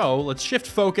 So let's shift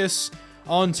focus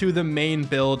onto the main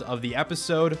build of the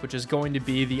episode, which is going to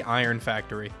be the iron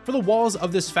factory. For the walls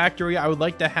of this factory, I would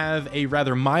like to have a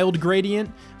rather mild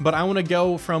gradient, but I want to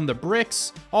go from the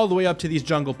bricks all the way up to these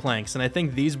jungle planks, and I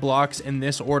think these blocks in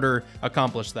this order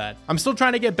accomplish that. I'm still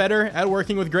trying to get better at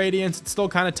working with gradients. It's still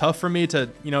kind of tough for me to,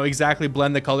 you know, exactly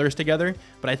blend the colors together,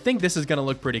 but I think this is going to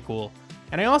look pretty cool.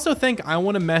 And I also think I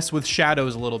want to mess with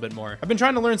shadows a little bit more. I've been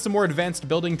trying to learn some more advanced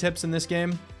building tips in this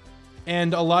game,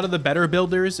 and a lot of the better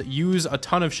builders use a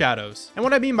ton of shadows. And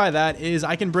what I mean by that is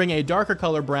I can bring a darker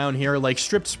color brown here, like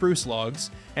stripped spruce logs,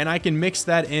 and I can mix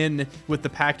that in with the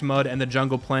packed mud and the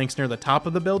jungle planks near the top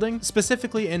of the building,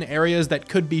 specifically in areas that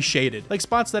could be shaded, like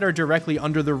spots that are directly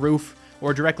under the roof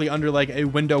or directly under like a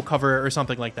window cover or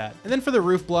something like that. And then for the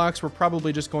roof blocks, we're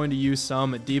probably just going to use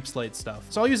some deep slate stuff.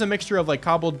 So I'll use a mixture of like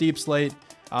cobbled deep slate,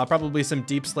 probably some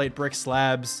deep slate brick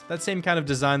slabs, that same kind of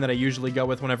design that I usually go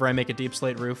with whenever I make a deep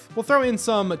slate roof. We'll throw in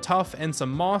some tuff and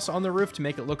some moss on the roof to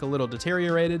make it look a little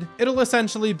deteriorated. It'll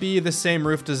essentially be the same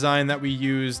roof design that we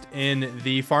used in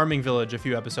the farming village a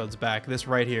few episodes back, this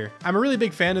right here. I'm a really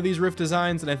big fan of these roof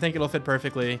designs, and I think it'll fit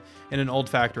perfectly in an old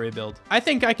factory build. I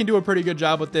think I can do a pretty good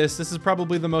job with this. This is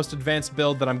probably the most advanced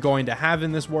build that I'm going to have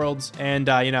in this world, and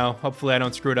you know, hopefully I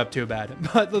don't screw it up too bad.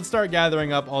 But let's start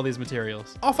gathering up all these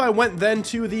materials. Off I went then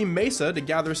to the mesa to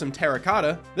gather some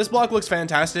terracotta. This block looks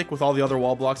fantastic with all the other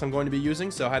wall blocks I'm going to be using,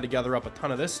 so I had to gather up a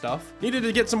ton of this stuff. Needed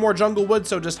to get some more jungle wood,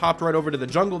 so just hopped right over to the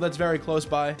jungle that's very close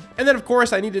by. And then of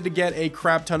course I needed to get a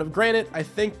crap ton of granite. I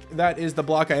think that is the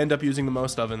block I end up using the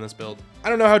most of in this build. I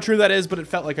don't know how true that is, but it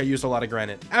felt like I used a lot of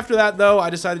granite. After that though, I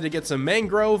decided to get some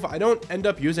mangrove. I don't end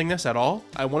up using this at all.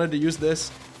 I wanted to use this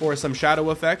for some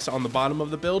shadow effects on the bottom of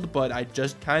the build, but I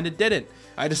just kind of didn't.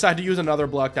 I decided to use another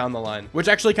block down the line, which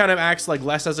actually kind of acts like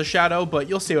less as a shadow, but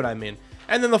you'll see what I mean.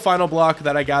 And then the final block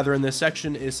that I gather in this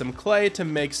section is some clay to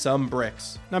make some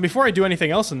bricks. Now, before I do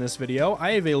anything else in this video,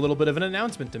 I have a little bit of an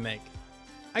announcement to make.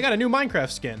 I got a new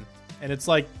Minecraft skin, and it's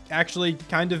like actually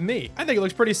kind of me. I think it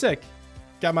looks pretty sick.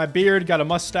 Got my beard, got a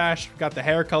mustache, got the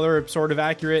hair color sort of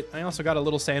accurate. I also got a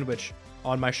little sandwich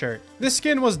on my shirt. This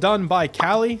skin was done by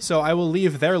Kali, so I will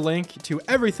leave their link to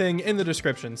everything in the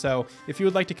description. So if you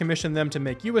would like to commission them to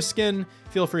make you a skin,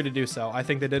 feel free to do so. I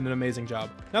think they did an amazing job.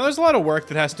 Now there's a lot of work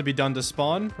that has to be done to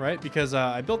spawn, right? Because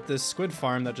I built this squid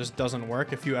farm that just doesn't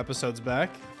work a few episodes back.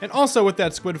 And also with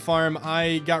that squid farm,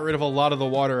 I got rid of a lot of the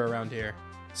water around here.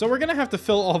 So we're gonna have to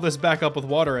fill all this back up with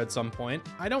water at some point.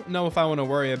 I don't know if I want to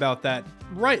worry about that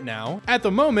right now. At the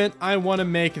moment, I want to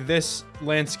make this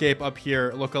landscape up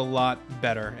here look a lot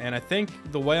better. And I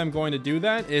think the way I'm going to do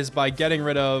that is by getting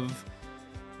rid of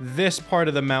this part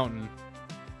of the mountain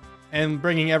and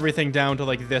bringing everything down to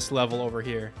like this level over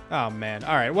here. Oh man.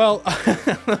 All right, well,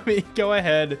 let me go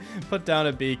ahead, put down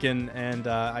a beacon, and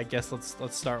I guess let's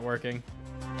start working.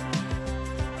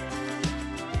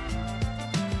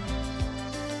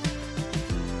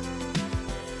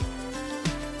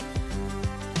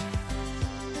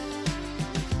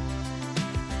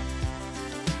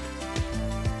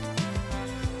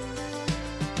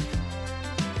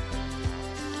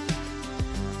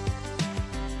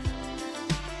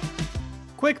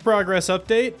 Quick progress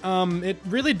update. It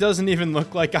really doesn't even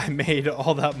look like I made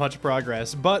all that much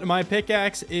progress, but my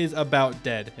pickaxe is about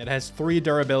dead. It has 3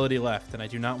 durability left, and I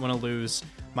do not want to lose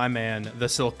my man, the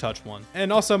Silk Touch one.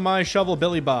 And also my shovel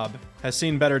Billy Bob has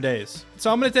seen better days.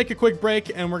 So I'm gonna take a quick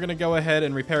break, and we're gonna go ahead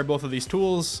and repair both of these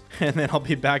tools, and then I'll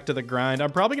be back to the grind.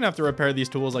 I'm probably gonna have to repair these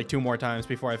tools like 2 more times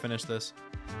before I finish this.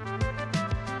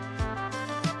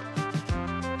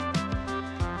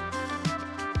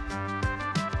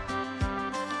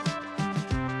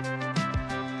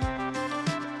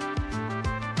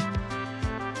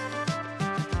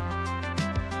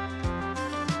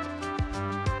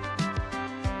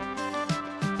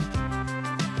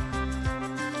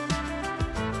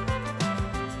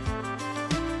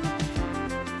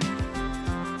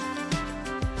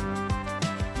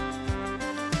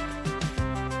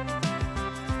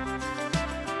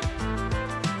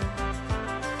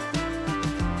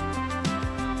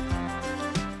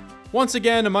 Once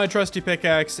again, my trusty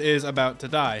pickaxe is about to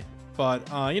die.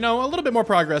 But, you know, a little bit more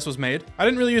progress was made. I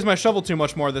didn't really use my shovel too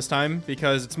much more this time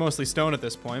because it's mostly stone at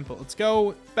this point, but let's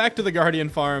go back to the Guardian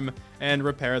farm and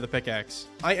repair the pickaxe.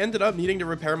 I ended up needing to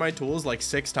repair my tools like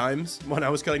 6 times when I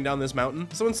was cutting down this mountain.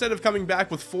 So instead of coming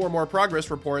back with 4 more progress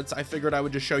reports, I figured I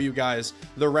would just show you guys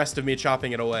the rest of me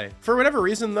chopping it away. For whatever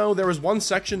reason though, there was one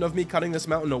section of me cutting this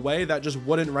mountain away that just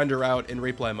wouldn't render out in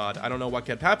replay mod. I don't know what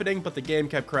kept happening, but the game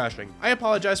kept crashing. I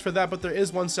apologize for that, but there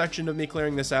is one section of me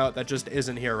clearing this out that just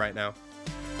isn't here right now.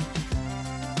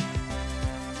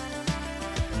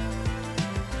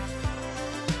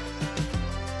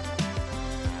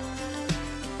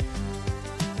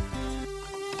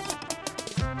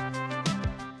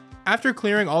 After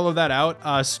clearing all of that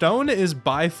out, stone is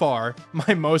by far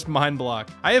my most mined block.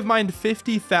 I have mined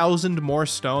 50,000 more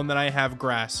stone than I have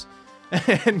grass,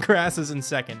 and grass is in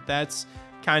second. That's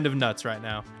kind of nuts right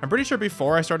now. I'm pretty sure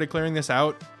before I started clearing this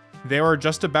out, they were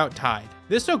just about tied.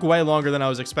 This took way longer than I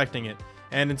was expecting it,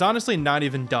 And it's honestly not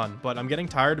even done, but I'm getting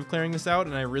tired of clearing this out,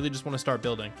 and I really just want to start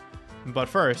building. But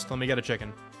first, let me get a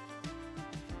chicken.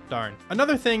 Darn.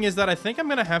 Another thing is that I think I'm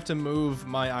going to have to move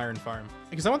my iron farm,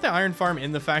 because I want the iron farm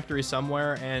in the factory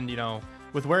somewhere, and, you know,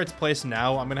 with where it's placed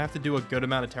now, I'm going to have to do a good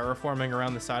amount of terraforming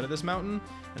around the side of this mountain,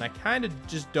 and I kind of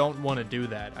just don't want to do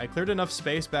that. I cleared enough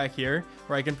space back here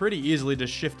where I can pretty easily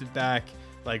just shift it back,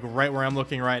 like right where I'm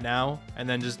looking right now, and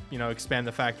then just, you know, expand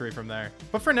the factory from there.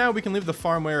 But for now, we can leave the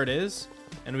farm where it is,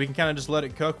 and we can kind of just let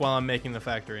it cook while I'm making the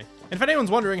factory. And if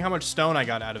anyone's wondering how much stone I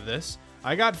got out of this,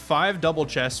 I got 5 double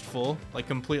chests full, like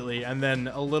completely, and then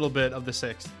a little bit of the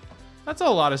 6th. That's a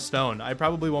lot of stone. I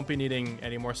probably won't be needing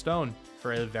any more stone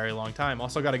for a very long time.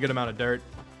 Also got a good amount of dirt.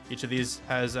 Each of these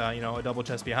has, you know, a double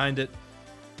chest behind it.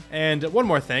 And one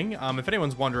more thing, if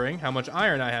anyone's wondering how much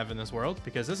iron I have in this world,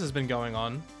 because this has been going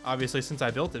on, obviously, since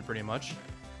I built it pretty much.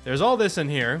 There's all this in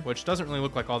here, which doesn't really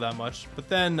look like all that much, but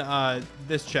then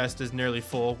this chest is nearly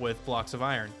full with blocks of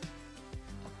iron.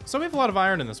 So we have a lot of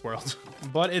iron in this world.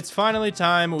 But it's finally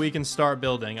time we can start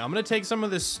building. I'm going to take some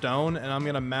of this stone and I'm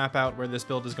going to map out where this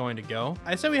build is going to go.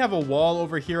 I say we have a wall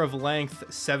over here of length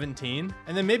 17,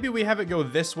 and then maybe we have it go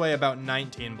this way about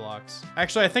 19 blocks.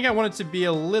 Actually, I think I want it to be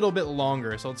a little bit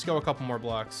longer, so let's go a couple more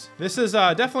blocks. This is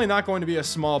definitely not going to be a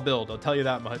small build, I'll tell you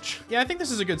that much. Yeah, I think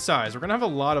this is a good size. We're going to have a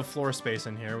lot of floor space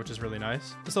in here, which is really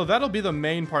nice. So that'll be the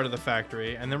main part of the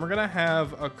factory, and then we're going to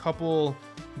have a couple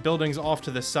buildings off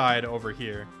to the side over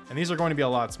here, and these are going to be a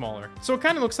lot smaller. So it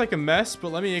kind of looks like a mess,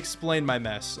 but let me explain my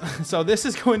mess. So this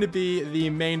is going to be the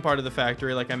main part of the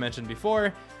factory, like I mentioned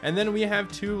before, and then we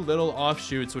have 2 little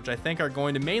offshoots, which I think are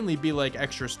going to mainly be like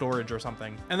extra storage or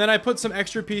something. And then I put some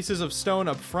extra pieces of stone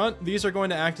up front. These are going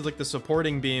to act as like the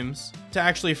supporting beams to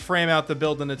actually frame out the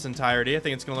build in its entirety. I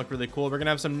think it's going to look really cool. We're going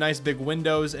to have some nice big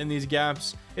windows in these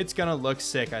gaps. It's going to look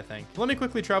sick, I think. Let me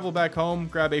quickly travel back home,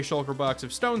 grab a shulker box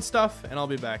of stone stuff, and I'll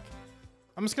be back.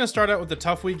 I'm just going to start out with the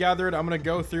tuff we gathered. I'm going to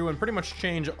go through and pretty much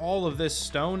change all of this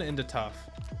stone into tuff.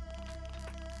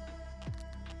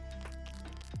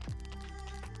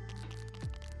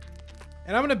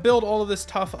 And I'm going to build all of this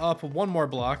tuff up 1 more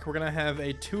block. We're going to have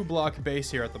a 2-block base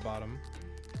here at the bottom.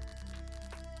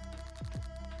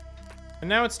 And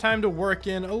now it's time to work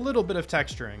in a little bit of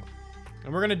texturing.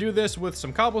 And we're going to do this with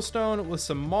some cobblestone, with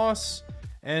some moss,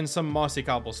 and some mossy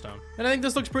cobblestone. And I think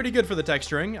this looks pretty good for the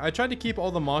texturing. I tried to keep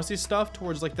all the mossy stuff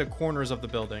towards like the corners of the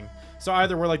building. So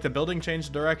either where like the building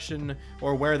changed direction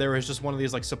or where there was just one of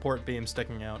these like support beams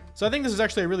sticking out. So I think this is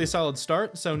actually a really solid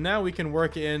start. So now we can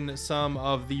work in some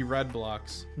of the red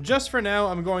blocks. Just for now,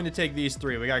 I'm going to take these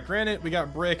 3. We got granite, we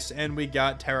got bricks, and we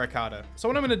got terracotta. So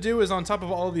what I'm going to do is on top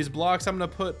of all of these blocks, I'm going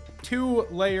to put 2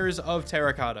 layers of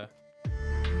terracotta.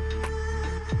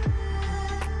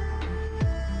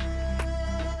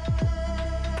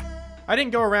 I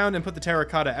didn't go around and put the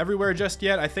terracotta everywhere just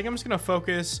yet. I think I'm just going to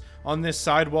focus on this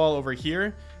side wall over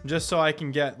here, just so I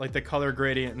can get like the color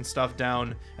gradient and stuff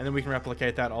down, and then we can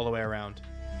replicate that all the way around.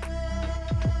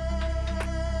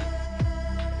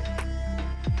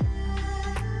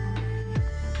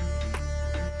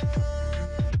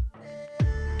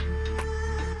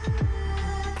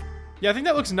 Yeah, I think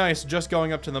that looks nice just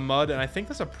going up to the mud, and I think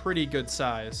that's a pretty good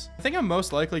size. I think I'm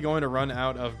most likely going to run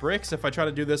out of bricks if I try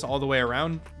to do this all the way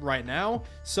around right now.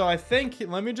 So I think,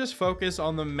 let me just focus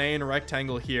on the main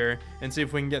rectangle here and see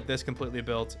if we can get this completely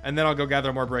built. And then I'll go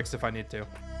gather more bricks if I need to.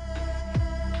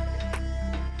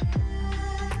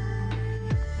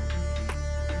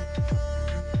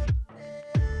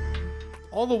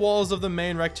 All the walls of the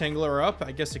main rectangle are up,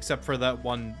 I guess except for that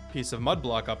one piece of mud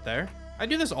block up there. I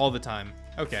do this all the time.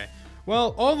 Okay.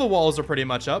 Well, all the walls are pretty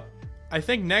much up. I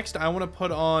think next I want to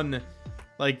put on,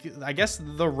 like, I guess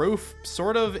the roof,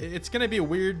 sort of. It's going to be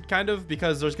weird, kind of,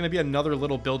 because there's going to be another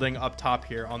little building up top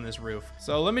here on this roof.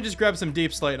 So let me just grab some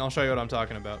deep slate and I'll show you what I'm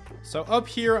talking about. So up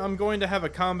here, I'm going to have a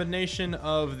combination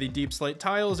of the deep slate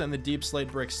tiles and the deep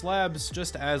slate brick slabs,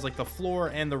 just as like the floor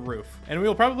and the roof. And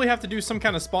we'll probably have to do some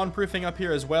kind of spawn proofing up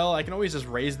here as well. I can always just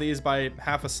raise these by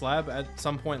half a slab at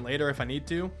some point later if I need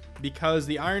to, because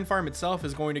the iron farm itself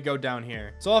is going to go down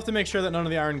here. So I'll have to make sure that none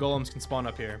of the iron golems can spawn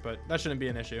up here, but that shouldn't be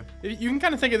an issue. You can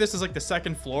kind of think of this as like the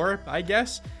second floor, I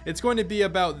guess. It's going to be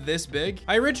about this big.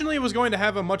 I originally was going to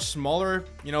have a much smaller,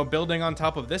 you know, building on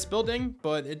top of this building,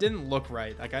 but it didn't look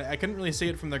right. Like I couldn't really see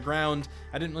it from the ground.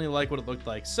 I didn't really like what it looked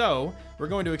like. So we're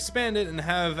going to expand it and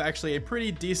have actually a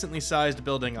pretty decently sized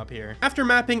building up here. After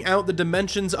mapping out the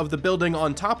dimensions of the building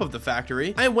on top of the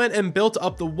factory, I went and built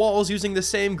up the walls using the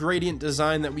same gradient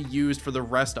design that we used for the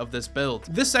rest of this build.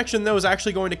 This section though is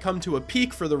actually going to come to a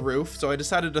peak for the roof, so I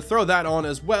decided to throw that on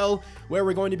as well, where where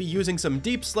we're going to be using some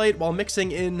deep slate while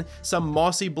mixing in some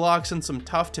mossy blocks and some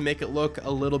tuff to make it look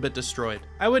a little bit destroyed.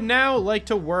 I would now like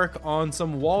to work on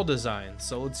some wall designs,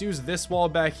 so let's use this wall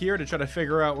back here to try to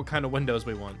figure out what kind of windows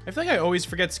we want. I feel like I always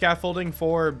forget scaffolding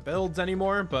for builds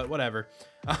anymore, but whatever.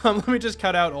 Let me just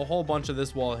cut out a whole bunch of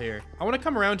this wall here. I want to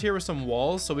come around here with some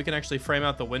walls so we can actually frame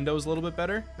out the windows a little bit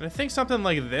better. And I think something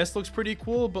like this looks pretty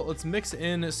cool, but let's mix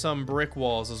in some brick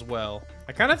walls as well.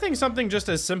 I kind of think something just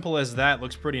as simple as that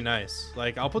looks pretty nice.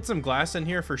 Like, I'll put some glass in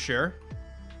here for sure,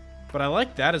 but I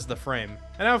like that as the frame.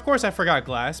 And now, of course, I forgot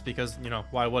glass because, you know,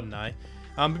 why wouldn't I?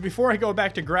 But before I go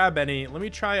back to grab any, let me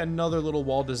try another little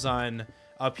wall design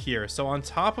up here. So on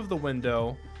top of the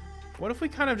window, what if we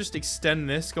kind of just extend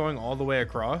this going all the way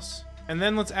across? And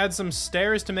then let's add some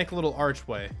stairs to make a little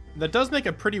archway. That does make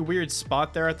a pretty weird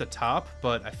spot there at the top,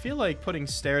 but I feel like putting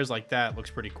stairs like that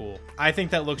looks pretty cool. I think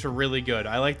that looks really good.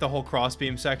 I like the whole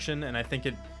crossbeam section, and I think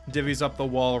it divvies up the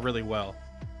wall really well.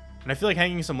 And I feel like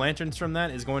hanging some lanterns from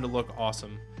that is going to look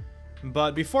awesome.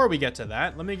 But before we get to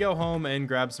that, let me go home and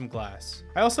grab some glass.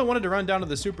 I also wanted to run down to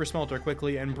the super smelter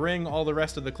quickly and bring all the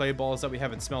rest of the clay balls that we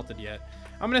haven't smelted yet.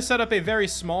 I'm going to set up a very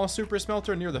small super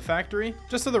smelter near the factory,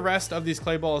 just so the rest of these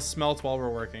clay balls smelt while we're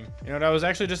working. You know, I was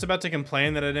actually just about to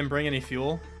complain that I didn't bring any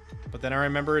fuel, but then I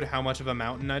remembered how much of a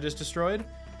mountain I just destroyed,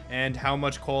 and how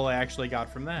much coal I actually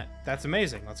got from that. That's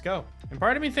amazing, let's go. And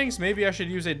part of me thinks maybe I should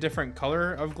use a different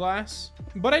color of glass,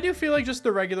 but I do feel like just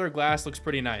the regular glass looks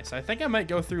pretty nice. I think I might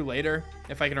go through later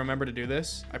if I can remember to do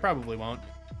this. I probably won't.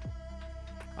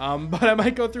 But I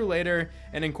might go through later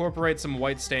and incorporate some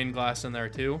white stained glass in there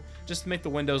too, just to make the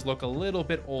windows look a little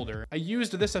bit older. I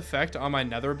used this effect on my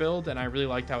nether build and I really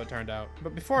liked how it turned out.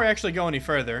 But before I actually go any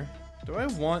further, do I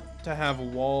want to have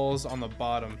walls on the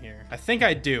bottom here? I think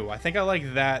I do. I think I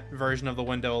like that version of the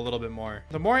window a little bit more.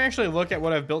 The more I actually look at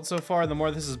what I've built so far, the more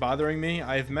this is bothering me.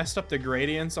 I've messed up the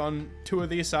gradients on 2 of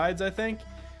these sides, I think.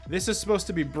 This is supposed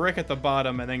to be brick at the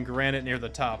bottom and then granite near the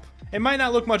top. It might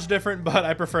not look much different, but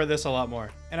I prefer this a lot more.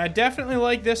 And I definitely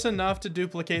like this enough to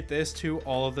duplicate this to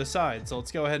all of the sides, so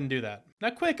let's go ahead and do that.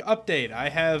 Now, quick update. I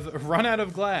have run out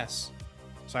of glass,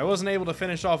 so I wasn't able to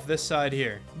finish off this side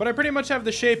here. But I pretty much have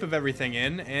the shape of everything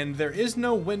in, and there is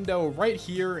no window right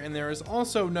here, and there is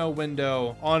also no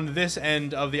window on this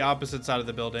end of the opposite side of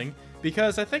the building,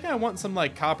 because I think I want some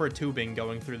like copper tubing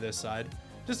going through this side,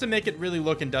 just to make it really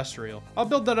look industrial. I'll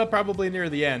build that up probably near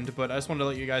the end, but I just wanted to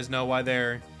let you guys know why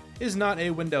there is not a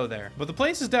window there. But the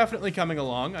place is definitely coming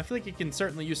along. I feel like it can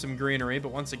certainly use some greenery,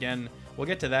 but once again, we'll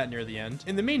get to that near the end.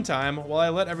 In the meantime, while I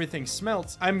let everything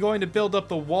smelt, I'm going to build up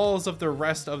the walls of the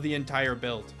rest of the entire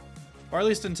build. Or at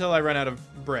least until I run out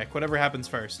of brick, whatever happens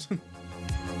first.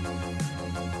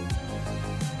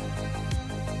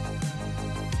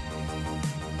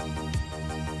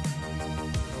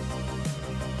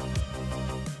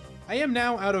 I am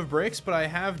now out of bricks, but I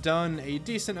have done a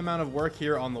decent amount of work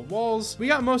here on the walls. We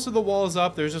got most of the walls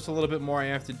up. There's just a little bit more I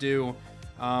have to do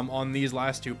on these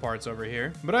last 2 parts over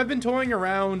here. But I've been toying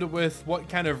around with what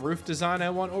kind of roof design I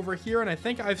want over here, and I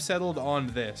think I've settled on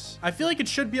this. I feel like it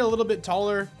should be a little bit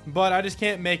taller, but I just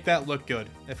can't make that look good,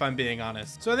 if I'm being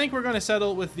honest. So I think we're going to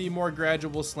settle with the more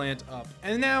gradual slant up.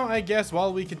 And now, I guess,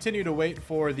 while we continue to wait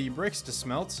for the bricks to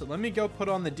smelt, so let me go put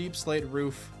on the deep slate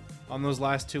roof on those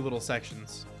last 2 little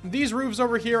sections. These roofs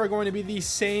over here are going to be the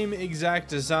same exact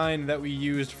design that we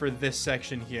used for this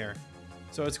section here.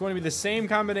 So it's going to be the same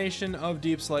combination of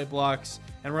deep slate blocks,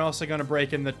 and we're also going to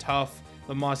break in the tuff,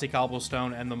 the mossy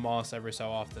cobblestone, and the moss every so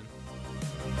often.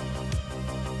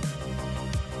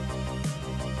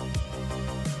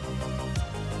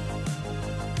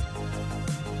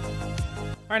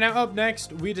 All right, now up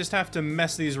next, we just have to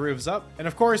mess these roofs up. And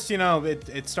of course, you know,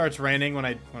 it starts raining when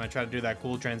I try to do that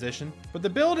cool transition. But the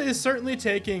build is certainly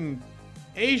taking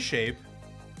a shape.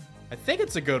 I think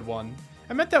it's a good one.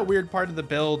 I'm at that weird part of the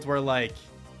build where, like,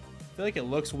 I feel like it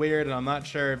looks weird and I'm not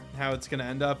sure how it's gonna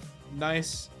end up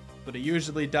nice, but it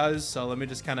usually does. So let me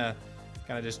just kind of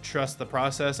just trust the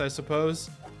process, I suppose.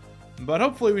 But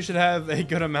hopefully we should have a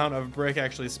good amount of brick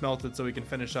actually smelted so we can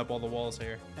finish up all the walls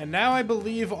here. And now I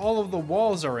believe all of the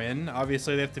walls are in.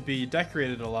 Obviously they have to be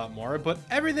decorated a lot more, but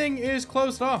everything is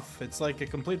closed off. It's like a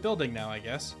complete building now, I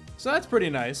guess. So that's pretty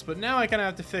nice, but now I kind of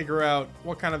have to figure out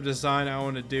what kind of design I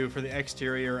want to do for the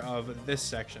exterior of this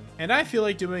section. And I feel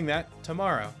like doing that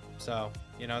tomorrow. So,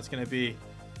 you know, it's going to be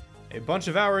a bunch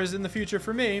of hours in the future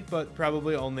for me, but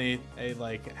probably only a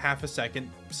like half a second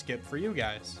skip for you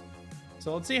guys.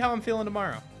 So let's see how I'm feeling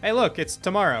tomorrow. Hey, look, it's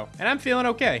tomorrow, and I'm feeling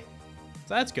okay.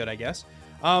 So that's good, I guess.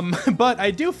 But I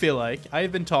do feel like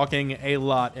I've been talking a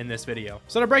lot in this video.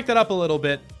 So to break that up a little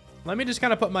bit, let me just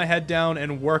kind of put my head down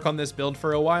and work on this build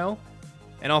for a while,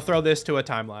 and I'll throw this to a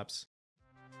time lapse.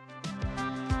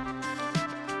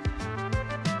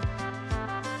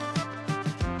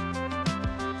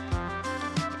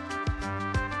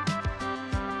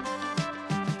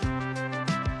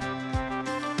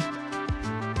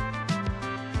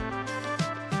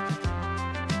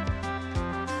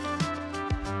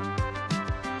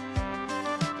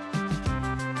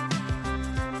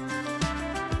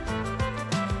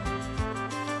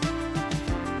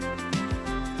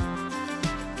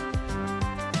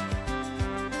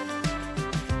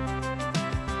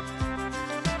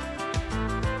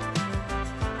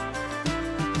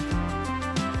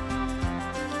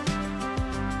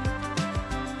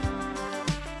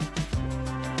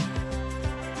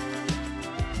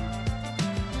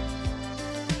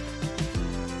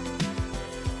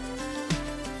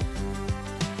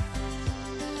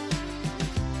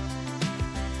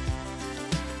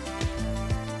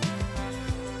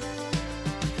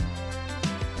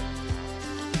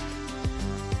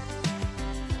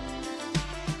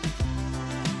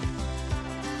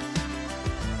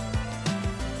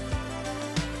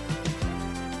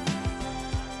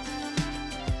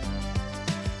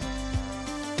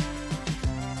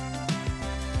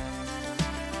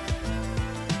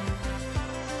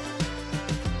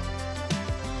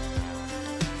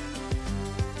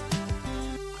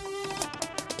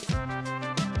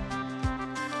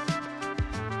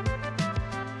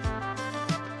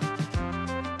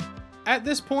 At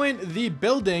this point, the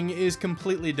building is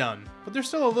completely done, but there's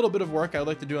still a little bit of work I'd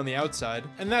like to do on the outside,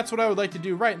 and that's what I would like to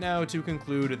do right now to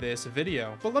conclude this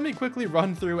video. But let me quickly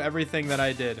run through everything that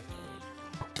I did.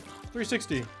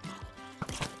 360.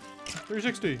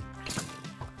 360.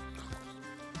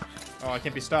 Oh, I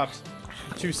can't be stopped.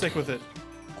 I'm too sick with it.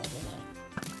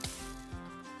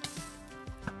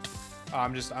 Oh,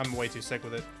 I'm way too sick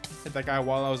with it. Hit that guy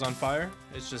while I was on fire.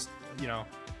 It's just, you know,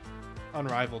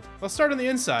 unrivaled. Let's start on the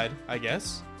inside, I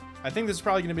guess. I think this is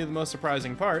probably going to be the most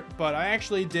surprising part, but I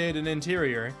actually did an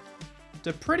interior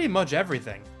to pretty much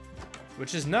everything,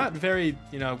 which is not very,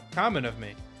 you know, common of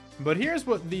me. But here's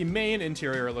what the main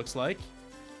interior looks like.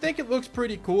 I think it looks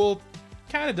pretty cool.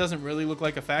 Kind of doesn't really look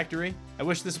like a factory. I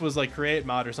wish this was like Create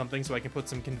Mod or something so I can put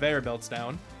some conveyor belts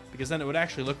down, because then it would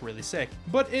actually look really sick.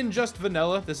 But in just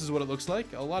vanilla, this is what it looks like.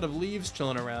 A lot of leaves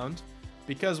chilling around,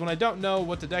 because when I don't know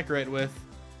what to decorate with,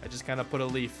 I just kind of put a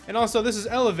leaf. And also, this is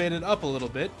elevated up a little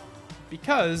bit,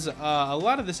 because a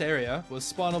lot of this area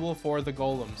was spawnable for the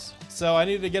golems. So I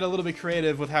needed to get a little bit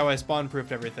creative with how I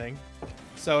spawn-proofed everything.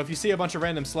 So if you see a bunch of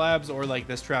random slabs or like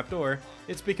this trapdoor,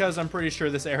 it's because I'm pretty sure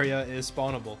this area is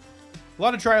spawnable. A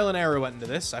lot of trial and error went into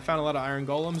this. I found a lot of iron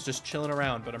golems just chilling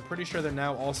around, but I'm pretty sure they're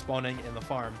now all spawning in the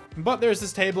farm. But there's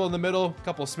this table in the middle, a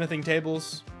couple smithing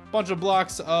tables, bunch of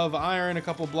blocks of iron, a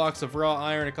couple blocks of raw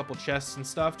iron, a couple chests and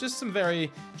stuff. Just some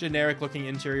very generic looking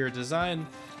interior design.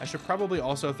 I should probably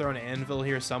also throw an anvil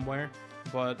here somewhere,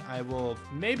 but I will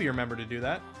maybe remember to do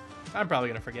that. I'm probably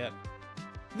gonna forget.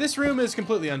 This room is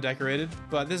completely undecorated,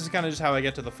 but this is kind of just how I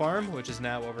get to the farm, which is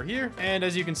now over here. And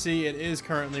as you can see, it is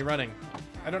currently running.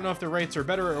 I don't know if the rates are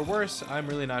better or worse, I'm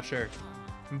really not sure.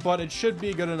 But it should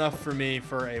be good enough for me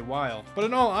for a while. But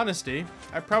in all honesty,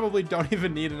 I probably don't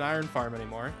even need an iron farm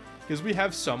anymore, because we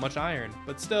have so much iron.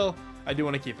 But still, I do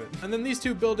want to keep it. And then these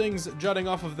two buildings jutting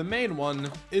off of the main one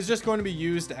is just going to be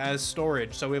used as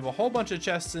storage. So we have a whole bunch of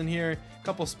chests in here, a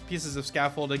couple pieces of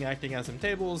scaffolding acting as some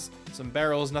tables, some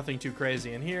barrels, nothing too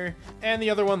crazy in here. And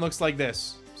the other one looks like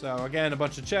this. So again, a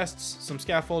bunch of chests, some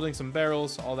scaffolding, some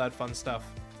barrels, all that fun stuff.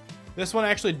 This one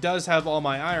actually does have all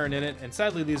my iron in it, and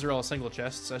sadly these are all single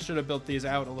chests. I should have built these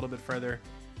out a little bit further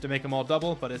to make them all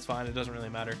double, but it's fine, it doesn't really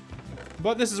matter.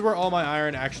 But this is where all my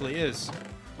iron actually is.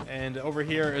 And over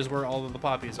here is where all of the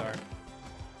poppies are.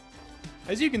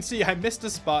 As you can see, I missed a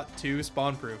spot to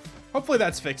spawn proof. Hopefully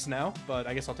that's fixed now, but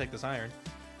I guess I'll take this iron.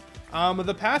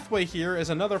 The pathway here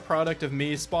is another product of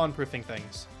me spawn proofing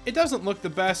things. It doesn't look the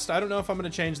best. I don't know if I'm going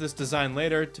to change this design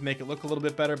later to make it look a little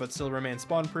bit better but still remain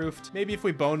spawn proofed. Maybe if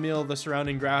we bone meal the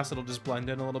surrounding grass, it'll just blend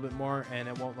in a little bit more and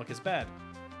it won't look as bad.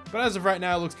 But as of right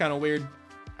now, it looks kind of weird.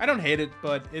 I don't hate it,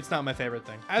 but it's not my favorite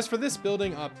thing. As for this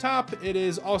building up top, it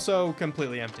is also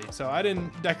completely empty. So I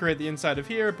didn't decorate the inside of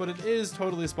here, but it is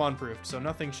totally spawn-proofed, so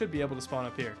nothing should be able to spawn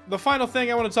up here. The final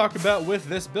thing I want to talk about with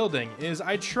this building is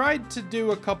I tried to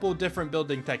do a couple different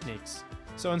building techniques.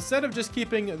 So instead of just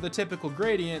keeping the typical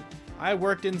gradient, I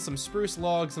worked in some spruce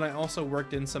logs and I also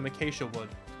worked in some acacia wood.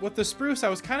 With the spruce, I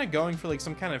was kind of going for like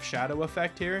some kind of shadow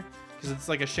effect here, because it's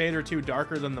like a shade or two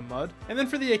darker than the mud. And then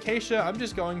for the acacia, I'm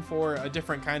just going for a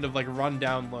different kind of like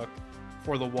rundown look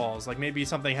for the walls. Like maybe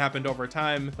something happened over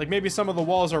time. Like maybe some of the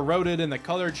walls are eroded and the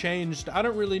color changed. I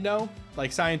don't really know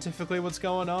like scientifically what's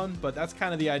going on, but that's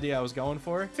kind of the idea I was going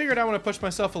for. Figured I want to push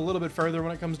myself a little bit further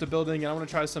when it comes to building, and I want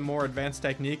to try some more advanced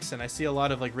techniques. And I see a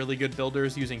lot of like really good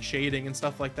builders using shading and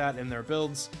stuff like that in their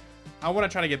builds. I want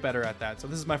to try to get better at that, so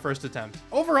this is my first attempt.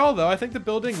 Overall, though, I think the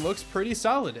building looks pretty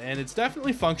solid, and it's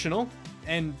definitely functional,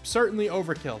 and certainly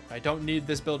overkill. I don't need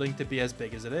this building to be as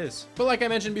big as it is. But like I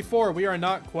mentioned before, we are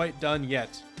not quite done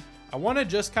yet. I want to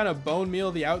just kind of bone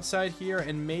meal the outside here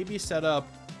and maybe set up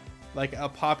like a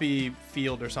poppy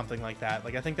field or something like that.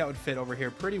 Like I think that would fit over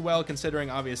here pretty well, considering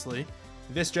obviously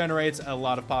this generates a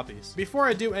lot of poppies. Before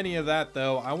I do any of that,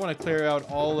 though, I want to clear out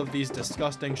all of these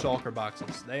disgusting shulker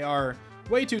boxes. They are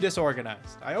way too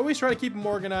disorganized. I always try to keep them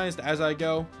organized as I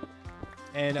go,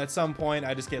 and at some point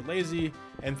I just get lazy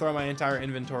and throw my entire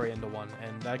inventory into one,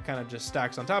 and that kind of just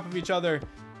stacks on top of each other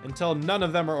until none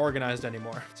of them are organized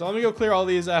anymore. So let me go clear all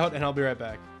these out and I'll be right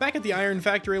back. Back at the iron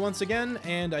factory once again,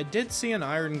 and I did see an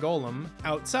iron golem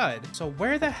outside. So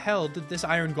where the hell did this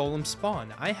iron golem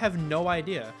spawn? I have no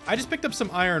idea. I just picked up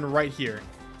some iron right here.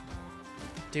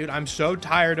 Dude, I'm so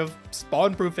tired of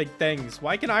spawn-proofing things.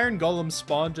 Why can iron golems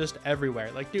spawn just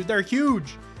everywhere? Like, dude, they're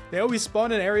huge. They always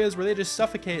spawn in areas where they just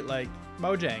suffocate, like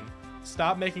Mojang.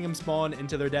 Stop making them spawn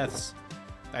into their deaths.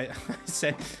 I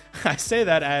say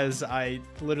that as I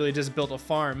literally just built a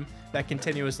farm that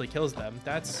continuously kills them.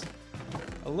 That's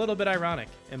a little bit ironic.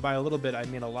 And by a little bit, I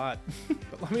mean a lot.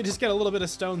 But let me just get a little bit of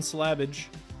stone slabbage.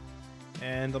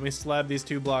 And let me slab these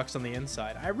 2 blocks on the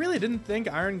inside. I really didn't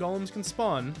think iron golems can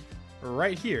spawn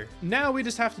right here. Now we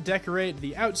just have to decorate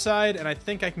the outside, and I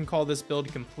think I can call this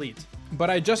build complete. But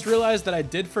I just realized that I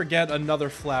did forget another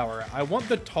flower. I want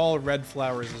the tall red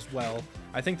flowers as well.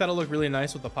 I think that'll look really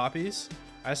nice with the poppies.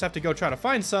 I just have to go try to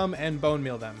find some and bone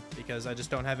meal them, because I just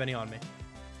don't have any on me.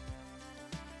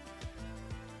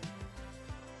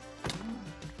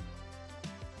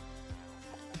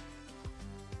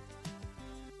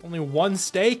 Only 1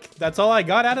 steak? That's all I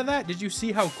got out of that? Did you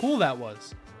see how cool that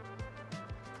was?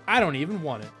 I don't even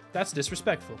want it. That's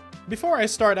disrespectful. Before I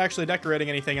start actually decorating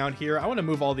anything out here, I want to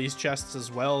move all these chests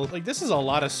as well. Like, this is a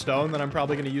lot of stone that I'm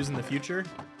probably going to use in the future,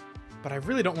 but I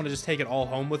really don't want to just take it all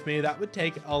home with me. That would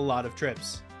take a lot of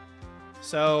trips.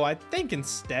 So I think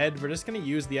instead we're just going to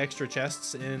use the extra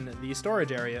chests in the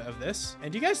storage area of this.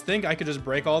 And do you guys think I could just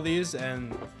break all these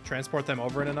and transport them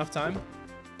over in enough time?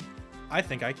 I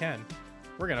think I can.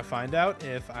 We're going to find out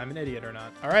if I'm an idiot or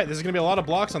not. All right, this is going to be a lot of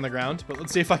blocks on the ground, but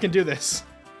let's see if I can do this.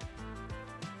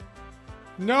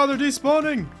 No, they're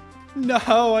despawning.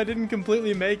 No, I didn't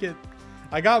completely make it.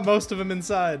 I got most of them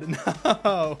inside. No.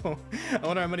 I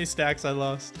wonder how many stacks I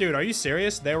lost. Dude, are you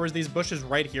serious? There was these bushes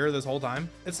right here this whole time?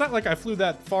 It's not like I flew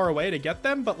that far away to get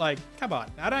them, but like, come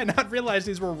on. How did I not realize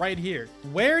these were right here?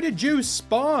 Where did you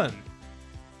spawn?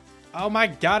 Oh my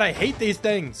god, I hate these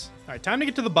things. All right, time to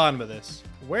get to the bottom of this.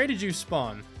 Where did you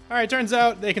spawn? All right, turns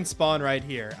out they can spawn right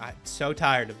here. I'm so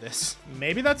tired of this.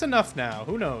 Maybe that's enough now.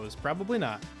 Who knows? Probably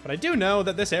not. But I do know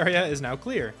that this area is now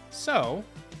clear. So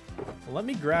let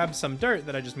me grab some dirt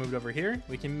that I just moved over here.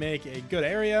 We can make a good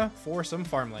area for some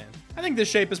farmland. I think this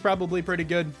shape is probably pretty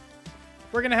good.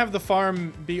 We're gonna have the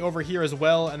farm be over here as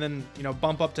well, and then, you know,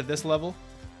 bump up to this level.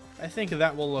 I think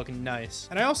that will look nice.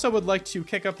 And I also would like to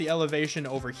kick up the elevation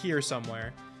over here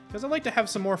somewhere, because I'd like to have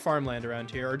some more farmland around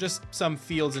here, or just some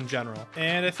fields in general.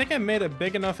 And I think I made a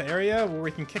big enough area where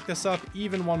we can kick this up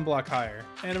even 1 block higher.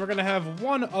 And we're gonna have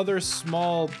one other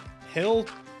small hill.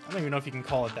 I don't even know if you can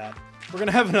call it that. We're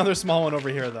gonna have another small one over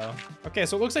here though. Okay,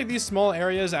 so it looks like these small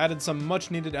areas added some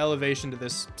much needed elevation to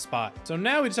this spot. So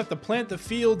now we just have to plant the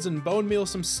fields and bone meal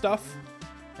some stuff.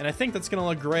 And I think that's gonna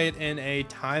look great in a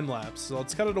time lapse. So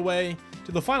let's cut it away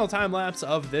to the final time lapse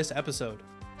of this episode.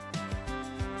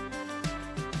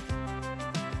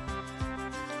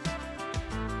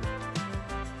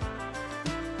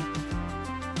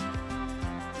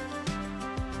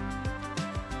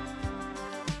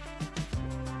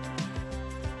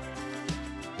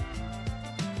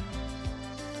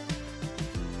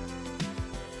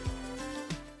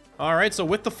 Alright, so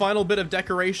with the final bit of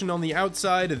decoration on the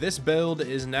outside, this build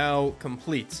is now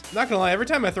complete. Not gonna lie, every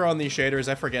time I throw on these shaders,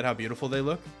 I forget how beautiful they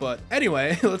look. But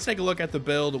anyway, let's take a look at the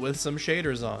build with some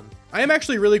shaders on. I am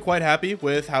actually really quite happy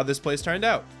with how this place turned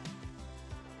out.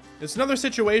 It's another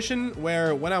situation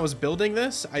where when I was building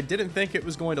this, I didn't think it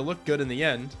was going to look good in the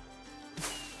end.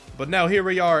 But now here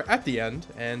we are at the end,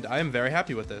 and I am very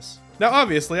happy with this. Now,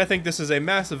 obviously, I think this is a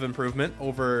massive improvement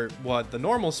over what the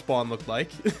normal spawn looked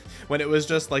like when it was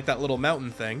just like that little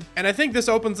mountain thing. And I think this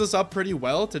opens us up pretty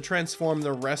well to transform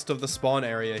the rest of the spawn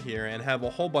area here and have a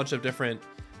whole bunch of different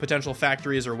potential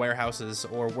factories or warehouses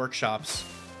or workshops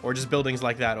or just buildings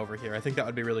like that over here. I think that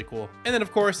would be really cool. And then,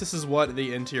 of course, this is what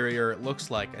the interior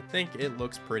looks like. I think it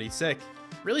looks pretty sick.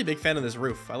 Really big fan of this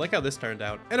roof. I like how this turned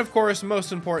out. And of course,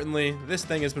 most importantly, this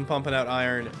thing has been pumping out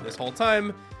iron this whole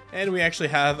time, and we actually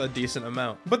have a decent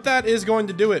amount. But that is going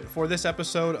to do it for this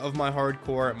episode of my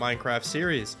hardcore Minecraft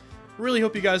series. Really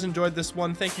hope you guys enjoyed this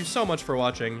one. Thank you so much for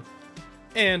watching,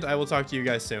 and I will talk to you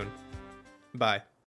guys soon. Bye.